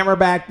a camera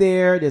back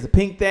there. There's a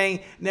pink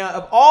thing. Now,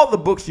 of all the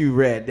books you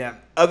read, now,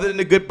 other than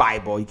the Good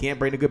Bible, you can't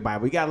bring the Good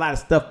Bible. You got a lot of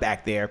stuff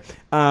back there.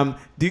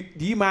 Do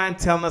you mind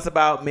telling us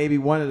about maybe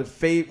one of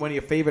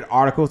your favorite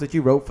articles that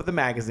you wrote for the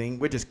magazine?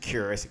 We're just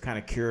curious, kind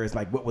of curious,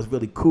 like what was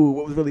really cool,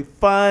 what was really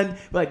fun.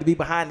 We like to be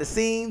behind the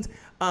scenes.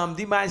 Do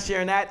you mind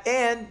sharing that?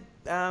 And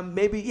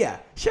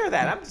share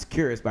that. I'm just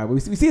curious about it.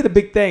 We see the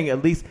big thing.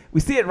 At least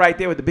we see it right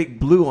there with the big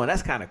blue on.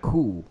 That's kind of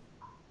cool.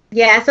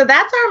 Yeah, so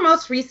that's our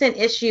most recent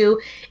issue,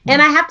 and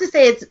I have to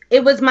say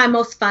it was my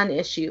most fun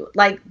issue.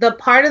 Like the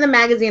part of the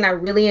magazine I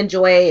really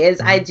enjoy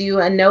is I do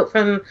a note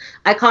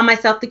I call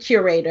myself the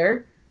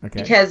curator,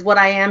 because what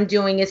I am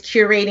doing is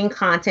curating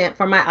content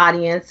for my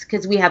audience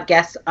because we have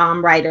guest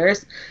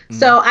writers.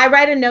 So I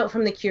write a note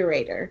from the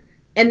curator,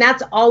 and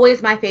that's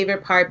always my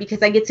favorite part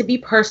because I get to be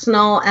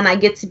personal and I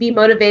get to be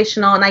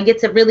motivational and I get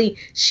to really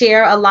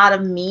share a lot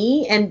of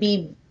me and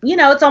be,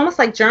 it's almost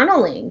like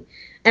journaling.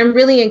 And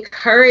really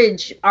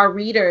encourage our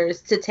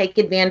readers to take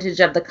advantage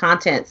of the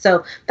content.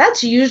 So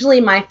that's usually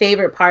my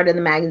favorite part of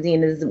the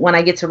magazine is when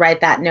I get to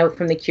write that note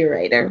from the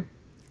curator.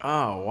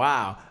 Oh,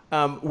 wow.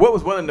 What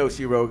was one of the notes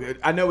you wrote?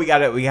 I know we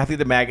got through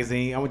the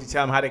magazine. I want you to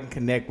tell them how they can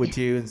connect with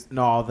you and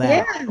all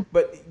that. Yeah.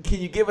 But can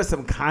you give us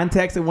some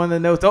context in one of the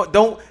notes?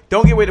 Don't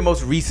give away the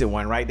most recent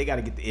one, right? They got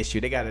to get the issue.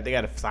 They got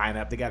to sign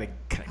up. They got to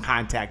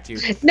contact you.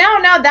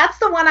 No, that's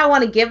the one I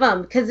want to give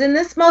them because in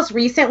this most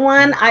recent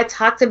one, I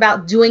talked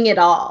about doing it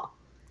all.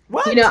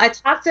 What? You know, I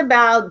talked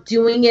about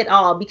doing it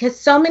all because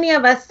so many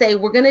of us say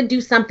we're going to do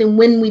something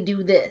when we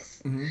do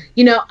this.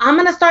 You know, I'm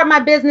going to start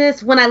my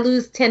business when I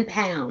lose 10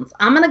 pounds.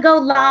 I'm going to go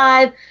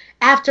live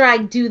after I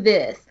do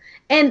this.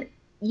 And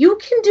you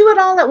can do it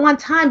all at one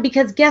time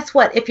because guess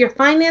what? If your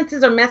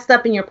finances are messed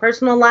up in your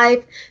personal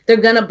life, they're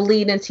going to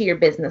bleed into your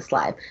business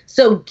life.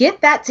 So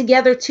get that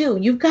together too.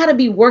 You've got to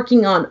be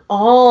working on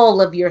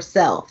all of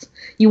yourself.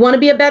 You want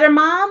to be a better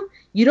mom?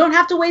 You don't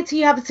have to wait till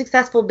you have a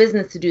successful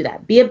business to do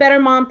that. Be a better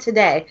mom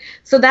today.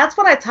 So that's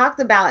what I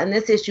talked about in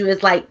this issue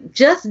is like,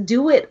 just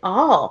do it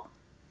all.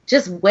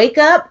 Just wake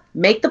up,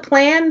 make the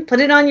plan, put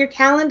it on your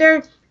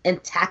calendar,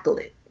 and tackle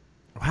it.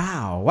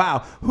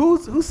 Wow.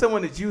 Who's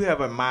someone that you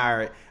have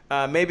admired?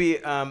 Maybe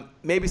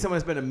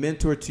someone's been a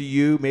mentor to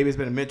you. Maybe it's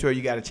been a mentor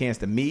you got a chance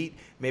to meet.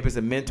 Maybe it's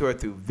a mentor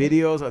through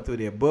videos or through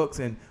their books.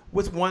 And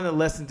what's one of the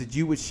lessons that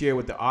you would share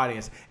with the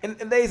audience? And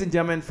ladies and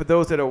gentlemen, for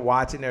those that are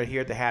watching, that are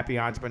here at the Happy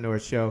Entrepreneur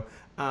Show,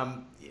 I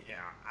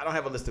don't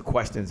have a list of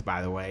questions,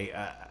 by the way.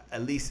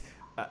 At least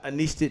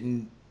Enisha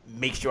didn't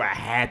make sure I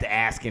had to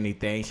ask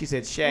anything. She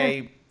said,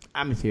 Shay,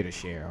 I'm just here to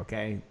share,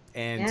 okay?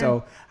 And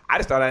so I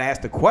just thought I'd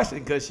ask the question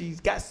because she's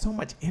got so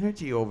much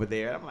energy over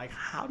there. I'm like,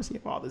 how does she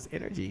have all this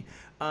energy?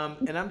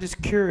 And I'm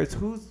just curious,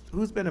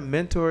 who's been a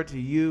mentor to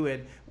you,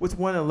 and what's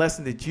one of the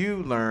lessons that you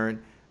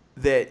learned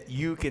that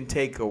you can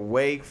take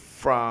away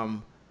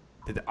from,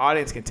 that the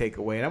audience can take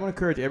away? And I'm going to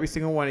encourage every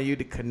single one of you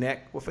to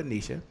connect with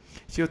Enisha.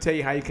 She'll tell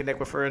you how you connect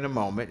with her in a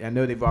moment. I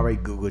know they've already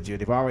Googled you.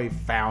 They've already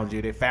found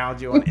you. They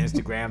found you on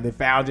Instagram. They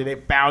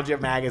found your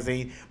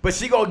magazine. But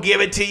she's going to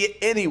give it to you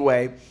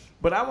anyway.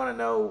 But I want to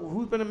know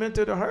who's been a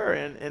mentor to her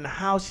and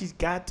how she's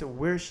got to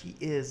where she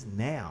is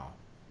now.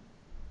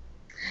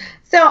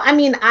 So, I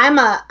mean, I'm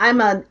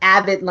an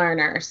avid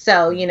learner.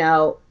 So, you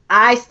know,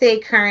 I stay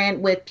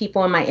current with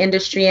people in my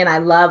industry, and I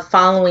love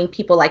following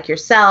people like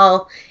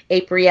yourself,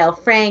 April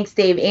Franks,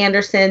 Dave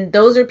Anderson.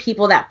 Those are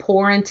people that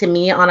pour into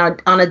me on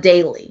a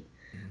daily.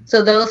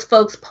 So those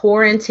folks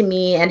pour into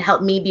me and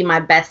help me be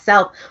my best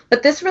self.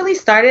 But this really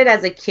started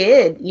as a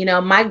kid. You know,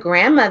 my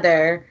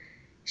grandmother,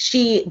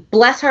 she,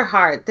 bless her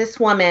heart, this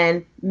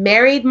woman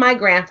married my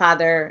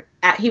grandfather.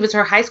 He was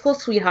her high school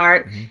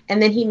sweetheart.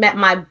 And then he met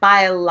my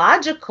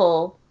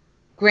biological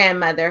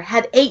grandmother,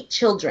 had 8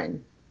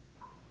 children.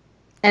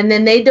 And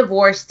then they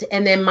divorced.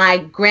 And then my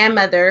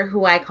grandmother,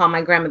 who I call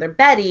my grandmother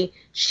Betty,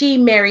 she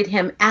married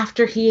him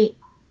after he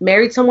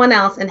married someone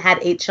else and had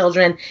 8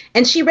 children.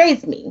 And she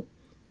raised me.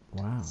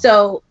 Wow.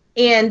 So,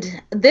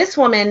 and this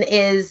woman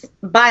is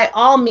by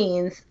all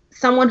means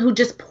someone who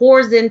just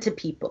pours into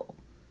people.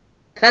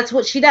 That's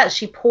what she does.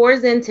 She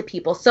pours into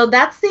people. So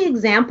that's the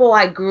example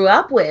I grew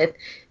up with,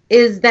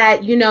 is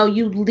that, you know,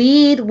 you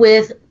lead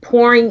with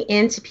pouring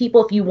into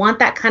people. If you want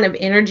that kind of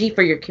energy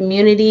for your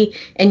community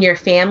and your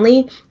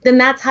family, then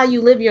that's how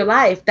you live your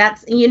life.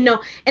 That's, you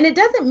know, and it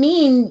doesn't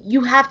mean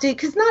you have to,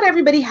 because not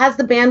everybody has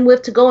the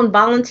bandwidth to go and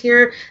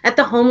volunteer at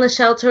the homeless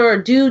shelter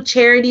or do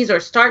charities or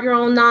start your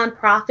own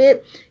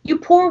nonprofit. You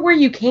pour where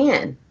you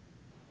can.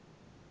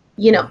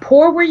 You know,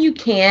 pour where you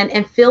can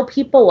and fill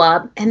people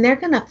up, and they're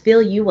going to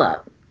fill you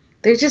up.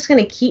 They're just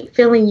going to keep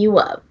filling you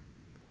up.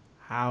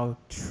 How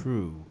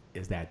true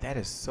is that? That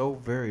is so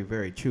very,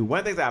 very true. One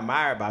of the things I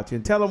admire about you,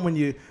 and tell them when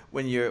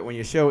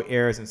your show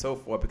airs and so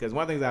forth, because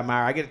one of the things I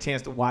admire, I get a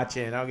chance to watch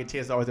it, and I don't get a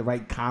chance to always to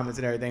write comments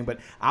and everything, but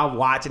I'll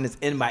watch and it's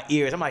in my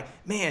ears. I'm like,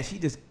 man, she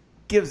just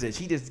gives it.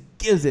 She just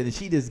gives it, and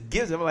she just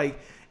gives it. I'm like,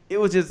 it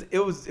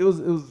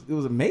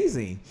was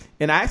amazing.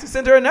 And I actually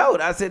sent her a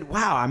note. I said,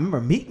 wow, I remember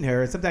meeting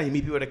her. And sometimes you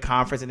meet people at a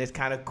conference and it's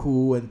kind of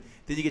cool, and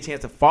then you get a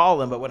chance to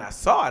follow them. But when I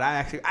saw it, I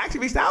actually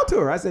reached out to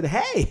her. I said,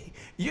 hey,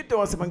 you're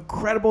doing some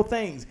incredible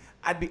things.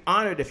 I'd be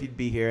honored if you'd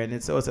be here.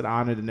 And so it's an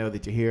honor to know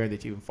that you're here and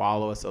that you even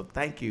follow us. So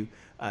thank you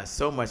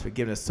so much for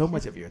giving us so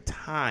much of your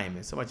time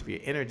and so much of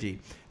your energy.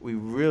 We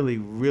really,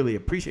 really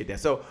appreciate that.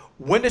 So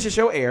when does your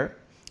show air?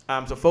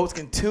 So folks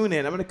can tune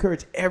in. I'm going to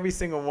encourage every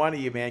single one of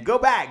you, man. Go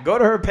back. Go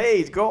to her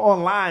page. Go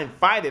online.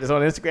 Find it. It's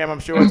on Instagram, I'm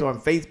sure. It's on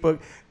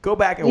Facebook. Go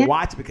back and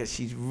watch it because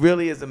she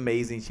really is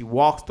amazing. She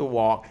walks the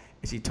walk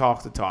and she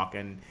talks the talk.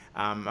 And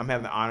I'm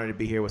having the honor to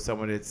be here with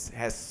someone that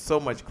has so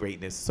much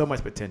greatness, so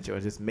much potential,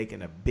 and just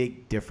making a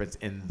big difference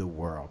in the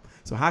world.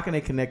 So how can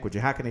they connect with you?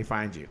 How can they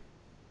find you?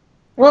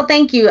 Well,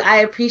 thank you. I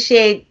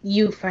appreciate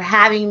you for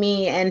having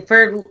me and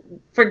for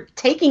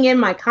taking in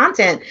my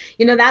content.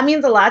 You know, that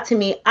means a lot to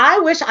me. I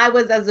wish I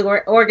was as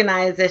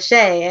organized as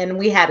Shay and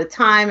we had a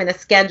time and a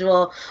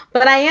schedule,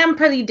 but I am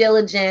pretty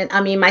diligent.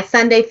 I mean, my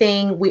Sunday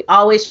thing, we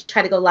always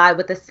try to go live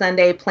with the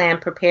Sunday plan,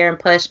 prepare and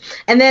push.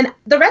 And then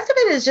the rest of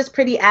it is just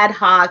pretty ad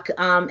hoc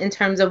in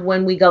terms of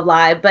when we go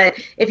live.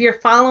 But if you're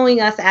following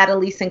us at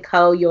Ellese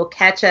Co, you'll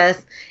catch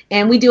us.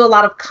 And we do a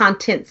lot of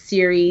content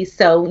series.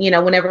 So, you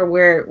know, whenever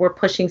we're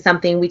pushing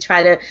something, we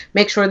try to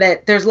make sure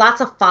that there's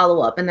lots of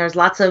follow-up and there's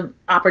lots of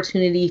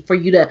opportunity for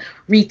you to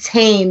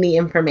retain the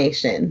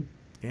information.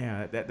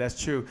 Yeah,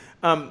 that's true.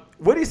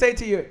 What do you say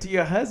to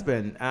your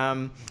husband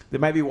that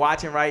might be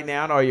watching right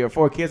now, or your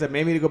 4 kids that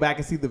maybe to go back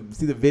and see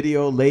the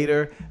video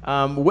later?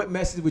 What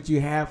message would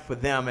you have for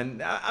them?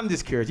 And I'm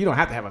just curious. You don't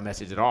have to have a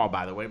message at all,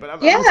 by the way. But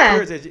I'm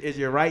just curious as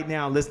you're right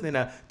now listening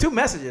to 2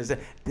 messages.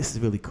 This is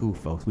really cool,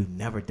 folks. We've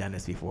never done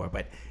this before.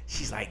 But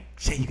she's like,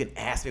 Shay, you can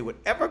ask me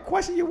whatever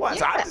question you want.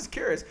 So I'm just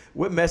curious.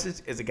 What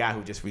message is a guy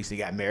who just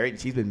recently got married, and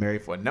she's been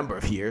married for a number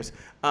of years.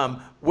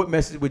 What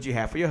message would you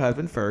have for your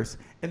husband first?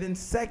 And then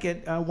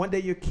second, one day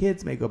your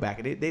kids may go back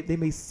and they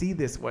may see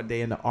this one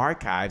day in the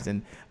archives.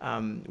 And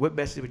what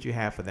message would you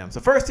have for them? So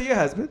first to your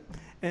husband.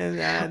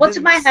 And well,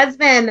 to my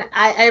husband,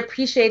 I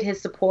appreciate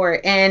his support,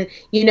 and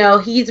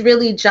he's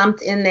really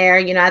jumped in there.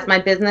 As my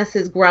business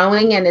is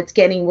growing and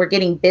we're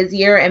getting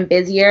busier and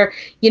busier.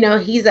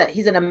 He's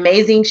an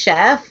amazing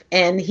chef,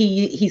 and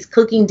he's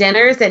cooking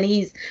dinners, and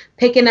he's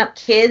picking up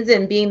kids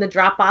and being the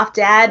drop-off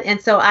dad. And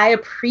so I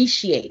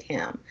appreciate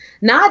him,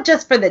 not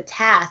just for the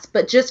task,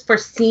 but just for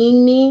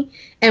seeing me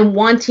and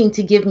wanting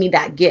to give me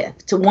that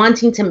gift,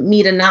 wanting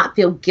me to not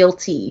feel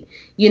guilty,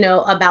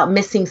 about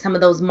missing some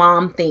of those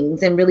mom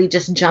things, and really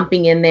just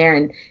jumping in there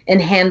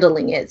and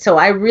handling it. So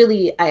I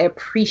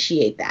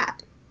appreciate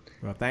that.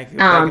 Well, thank you.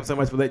 Thank you so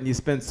much for letting you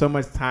spend so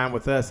much time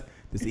with us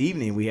this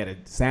evening. We had a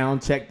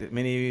sound check that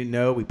many of you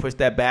know. We pushed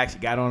that back. She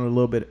got on a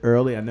little bit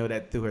early. I know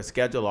that threw her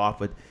schedule off,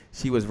 but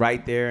she was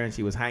right there and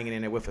she was hanging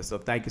in there with us. So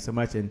thank you so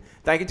much. And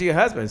thank you to your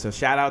husband. So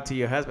shout out to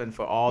your husband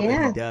for all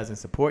that he does and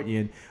support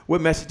you. And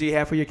what message do you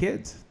have for your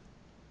kids?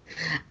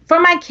 For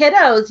my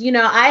kiddos,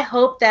 I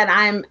hope that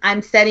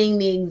I'm setting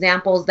the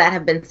examples that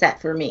have been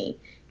set for me.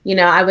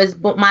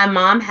 My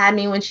mom had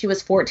me when she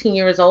was 14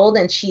 years old,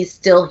 and she's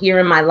still here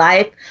in my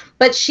life.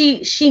 But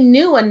she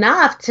knew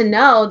enough to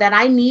know that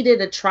I needed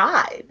a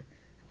tribe.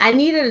 I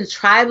needed a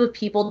tribe of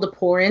people to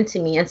pour into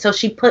me. And so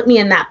she put me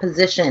in that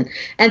position.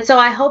 And so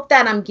I hope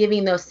that I'm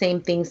giving those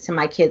same things to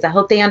my kids. I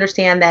hope they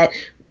understand that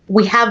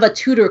we have a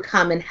tutor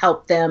come and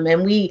help them,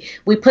 and we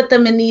put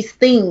them in these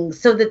things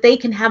so that they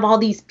can have all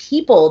these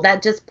people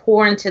that just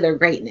pour into their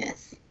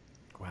greatness.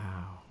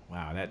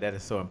 Wow, that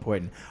is so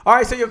important. All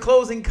right, so your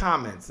closing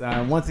comments.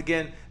 Once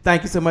again,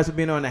 thank you so much for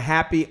being on the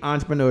Happy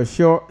Entrepreneur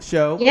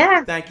Show.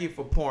 Yeah. Thank you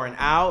for pouring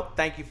out.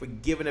 Thank you for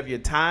giving of your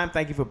time.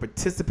 Thank you for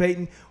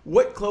participating.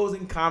 What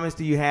closing comments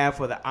do you have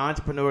for the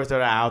entrepreneurs that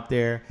are out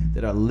there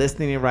that are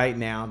listening right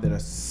now, that are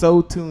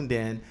so tuned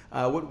in?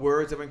 What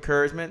words of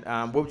encouragement?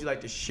 What would you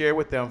like to share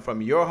with them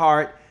from your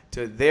heart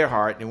to their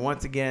heart? And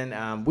once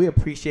again, we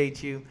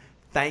appreciate you.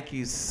 Thank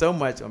you so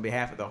much on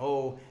behalf of the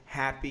whole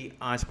Happy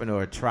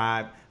Entrepreneur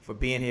Tribe for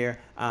being here.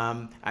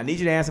 I need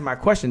you to answer my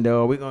question,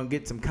 though. We're going to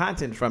get some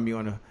content from you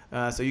on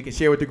so you can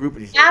share with the group.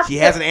 She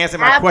hasn't answered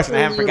my question. I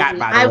haven't forgotten,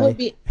 by the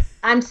way.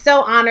 I'm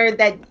so honored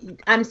that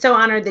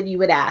you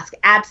would ask.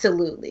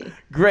 Absolutely.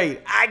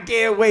 Great. I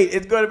can't wait.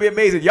 It's going to be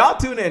amazing. Y'all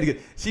tune in.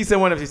 She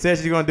said she said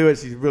she's going to do it.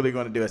 She's really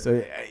going to do it.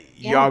 So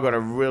y'all going to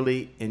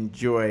really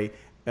enjoy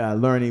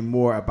learning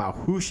more about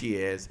who she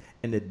is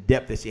and the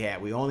depth that she had.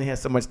 We only had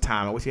so much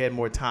time. I wish she had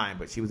more time,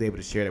 but she was able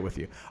to share that with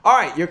you. All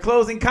right, your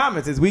closing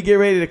comments as we get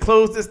ready to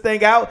close this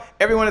thing out.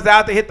 Everyone is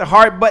out there. Hit the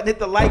heart button, hit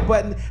the like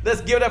button.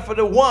 Let's give it up for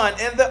the one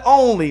and the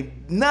only,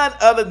 none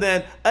other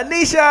than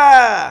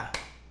Enisha.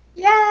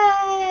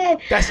 Yay!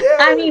 That's it.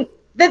 I mean,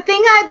 the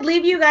thing I'd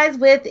leave you guys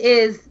with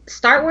is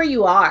start where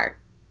you are.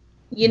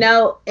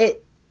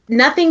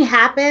 Nothing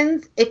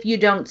happens if you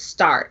don't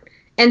start.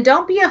 And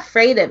don't be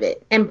afraid of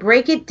it, and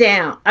break it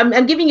down.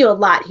 I'm giving you a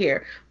lot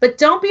here, but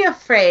don't be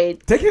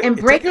afraid and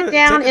break it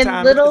down in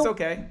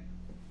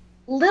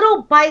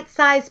little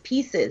bite-sized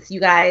pieces,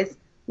 you guys.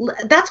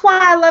 That's why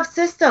I love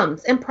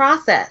systems and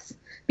process,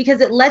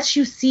 because it lets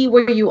you see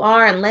where you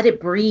are and let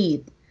it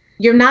breathe.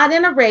 You're not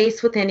in a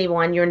race with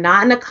anyone. You're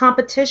not in a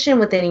competition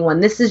with anyone.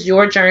 This is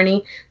your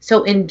journey,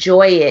 so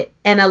enjoy it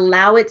and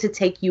allow it to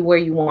take you where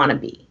you want to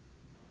be.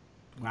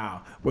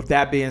 Wow. With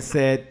that being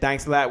said,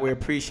 thanks a lot. We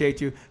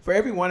appreciate you. For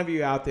every one of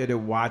you out there that are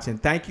watching,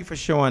 thank you for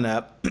showing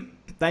up.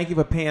 Thank you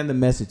for paying the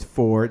message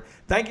forward.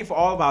 Thank you for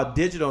all of our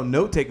digital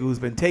note takers who's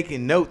been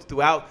taking notes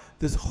throughout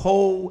this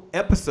whole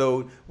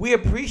episode. We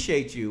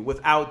appreciate you.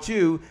 Without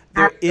you,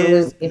 there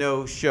is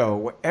no show.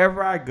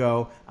 Wherever I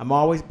go, I'm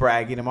always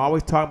bragging. I'm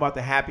always talking about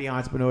the Happy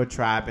Entrepreneur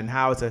Tribe and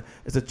how it's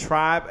a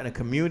tribe and a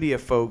community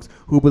of folks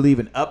who believe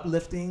in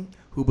uplifting,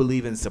 who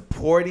believe in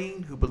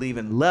supporting, who believe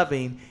in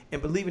loving,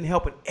 and believe in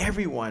helping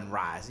everyone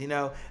rise.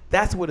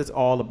 That's what it's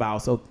all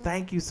about. So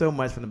thank you so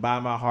much from the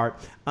bottom of my heart.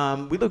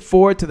 We look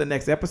forward to the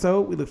next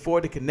episode. We look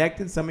forward to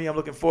connecting. Some of you I'm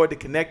looking forward to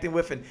connecting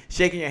with and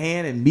shaking your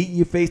hand and meeting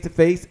you face to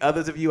face.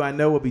 Others of you I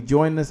know will be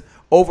joining us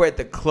over at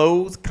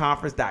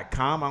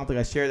thecloseconference.com. I don't think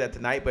I shared that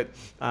tonight, but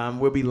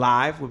we'll be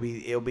live.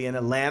 It'll be in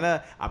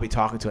Atlanta. I'll be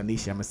talking to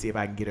Enisha. I'm going to see if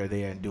I can get her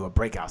there and do a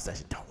breakout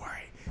session. Don't worry.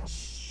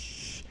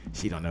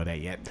 She don't know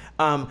that yet.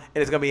 And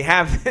it's going to be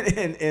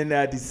happening in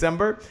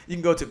December. You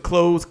can go to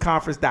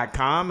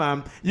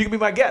closeconference.com. You can be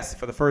my guest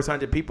for the first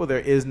 100 people. There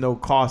is no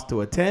cost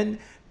to attend.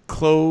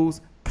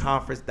 Closeconference.com.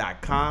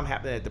 conference.com,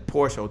 happening at the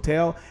Porsche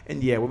Hotel.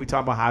 And yeah, we'll be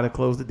talking about how to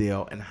close the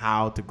deal and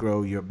how to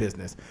grow your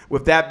business.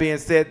 With that being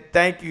said,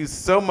 thank you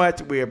so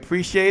much. We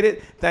appreciate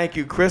it. Thank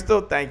you,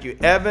 Crystal. Thank you,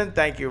 Evan.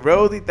 Thank you,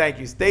 Rosie. Thank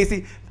you,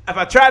 Stacy. If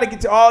I tried to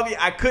get to all of you,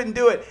 I couldn't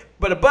do it.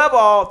 But above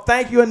all,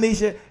 thank you,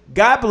 Enisha.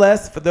 God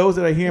bless. For those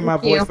that are hearing my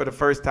voice for the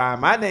first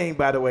time, my name,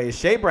 by the way, is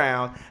Shay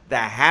Brown, the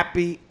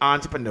Happy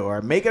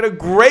Entrepreneur. Make it a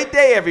great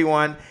day,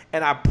 everyone.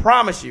 And I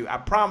promise you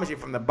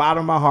from the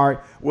bottom of my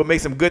heart, we'll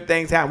make some good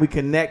things happen. We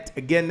connect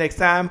again next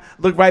time.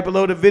 Look right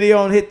below the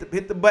video and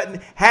hit the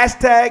button.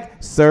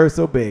 Hashtag Serve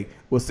So Big.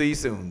 We'll see you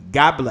soon.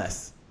 God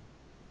bless.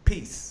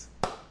 Peace.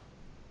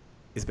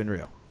 It's been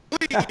real.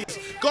 Please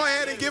go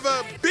ahead and give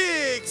a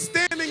big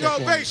standing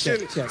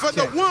ovation for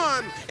the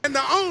one and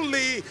the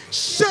only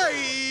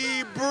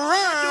Shay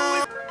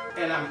Brown.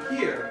 And I'm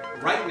here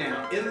right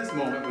now in this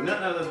moment with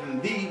none other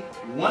than the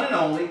one and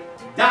only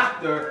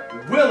Dr.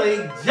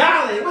 Willie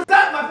Jolly. What's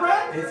up, my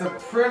friend? It's a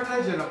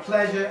privilege and a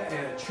pleasure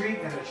and a treat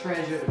and a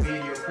treasure to be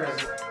in your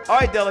presence. All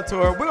right,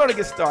 Delator, we're going to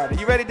get started.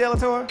 You ready,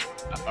 Delator?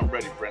 I'm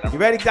ready, friend. You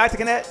ready, Dr.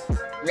 Garrett?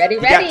 Ready.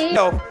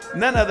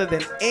 None other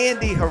than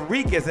Andy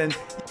Henriquez.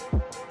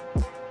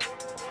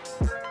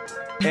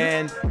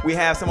 And we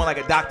have someone like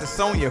a Dr.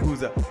 Sonia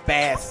who's a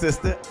bad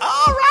sister.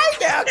 All right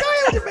now, go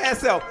ahead with your bad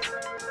self.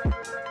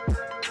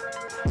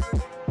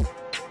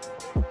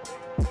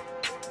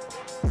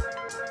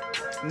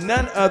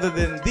 None other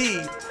than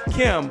the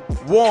Kim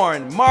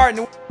Warren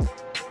Martin.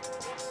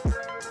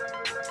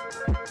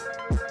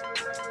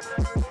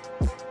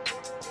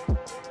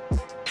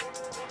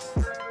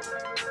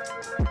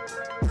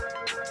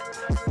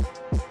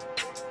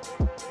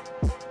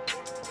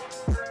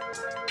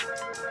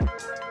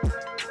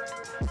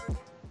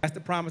 That's the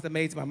promise I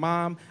made to my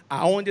mom.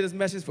 I only did this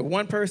message for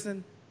one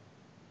person,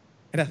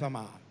 and that's my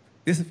mom.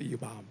 This is for you,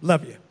 Mom.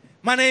 Love you.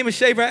 My name is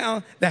Shay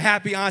Brown, the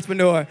Happy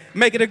Entrepreneur.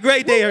 Make it a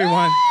great day,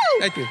 everyone.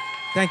 Thank you.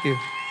 Thank you.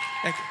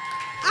 Thank you.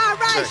 All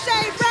right,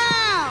 Shay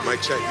Brown.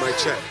 Mic check, mic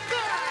check.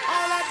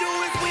 All I do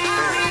is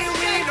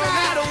win, no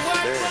matter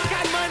what.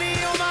 Got money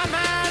on my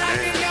mind, I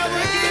can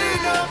never get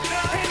enough.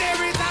 And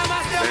every time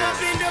I step up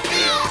in the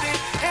building,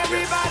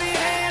 everybody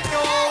hands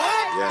go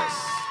up. Yes.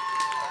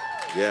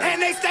 Yeah.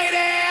 And they stay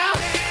there.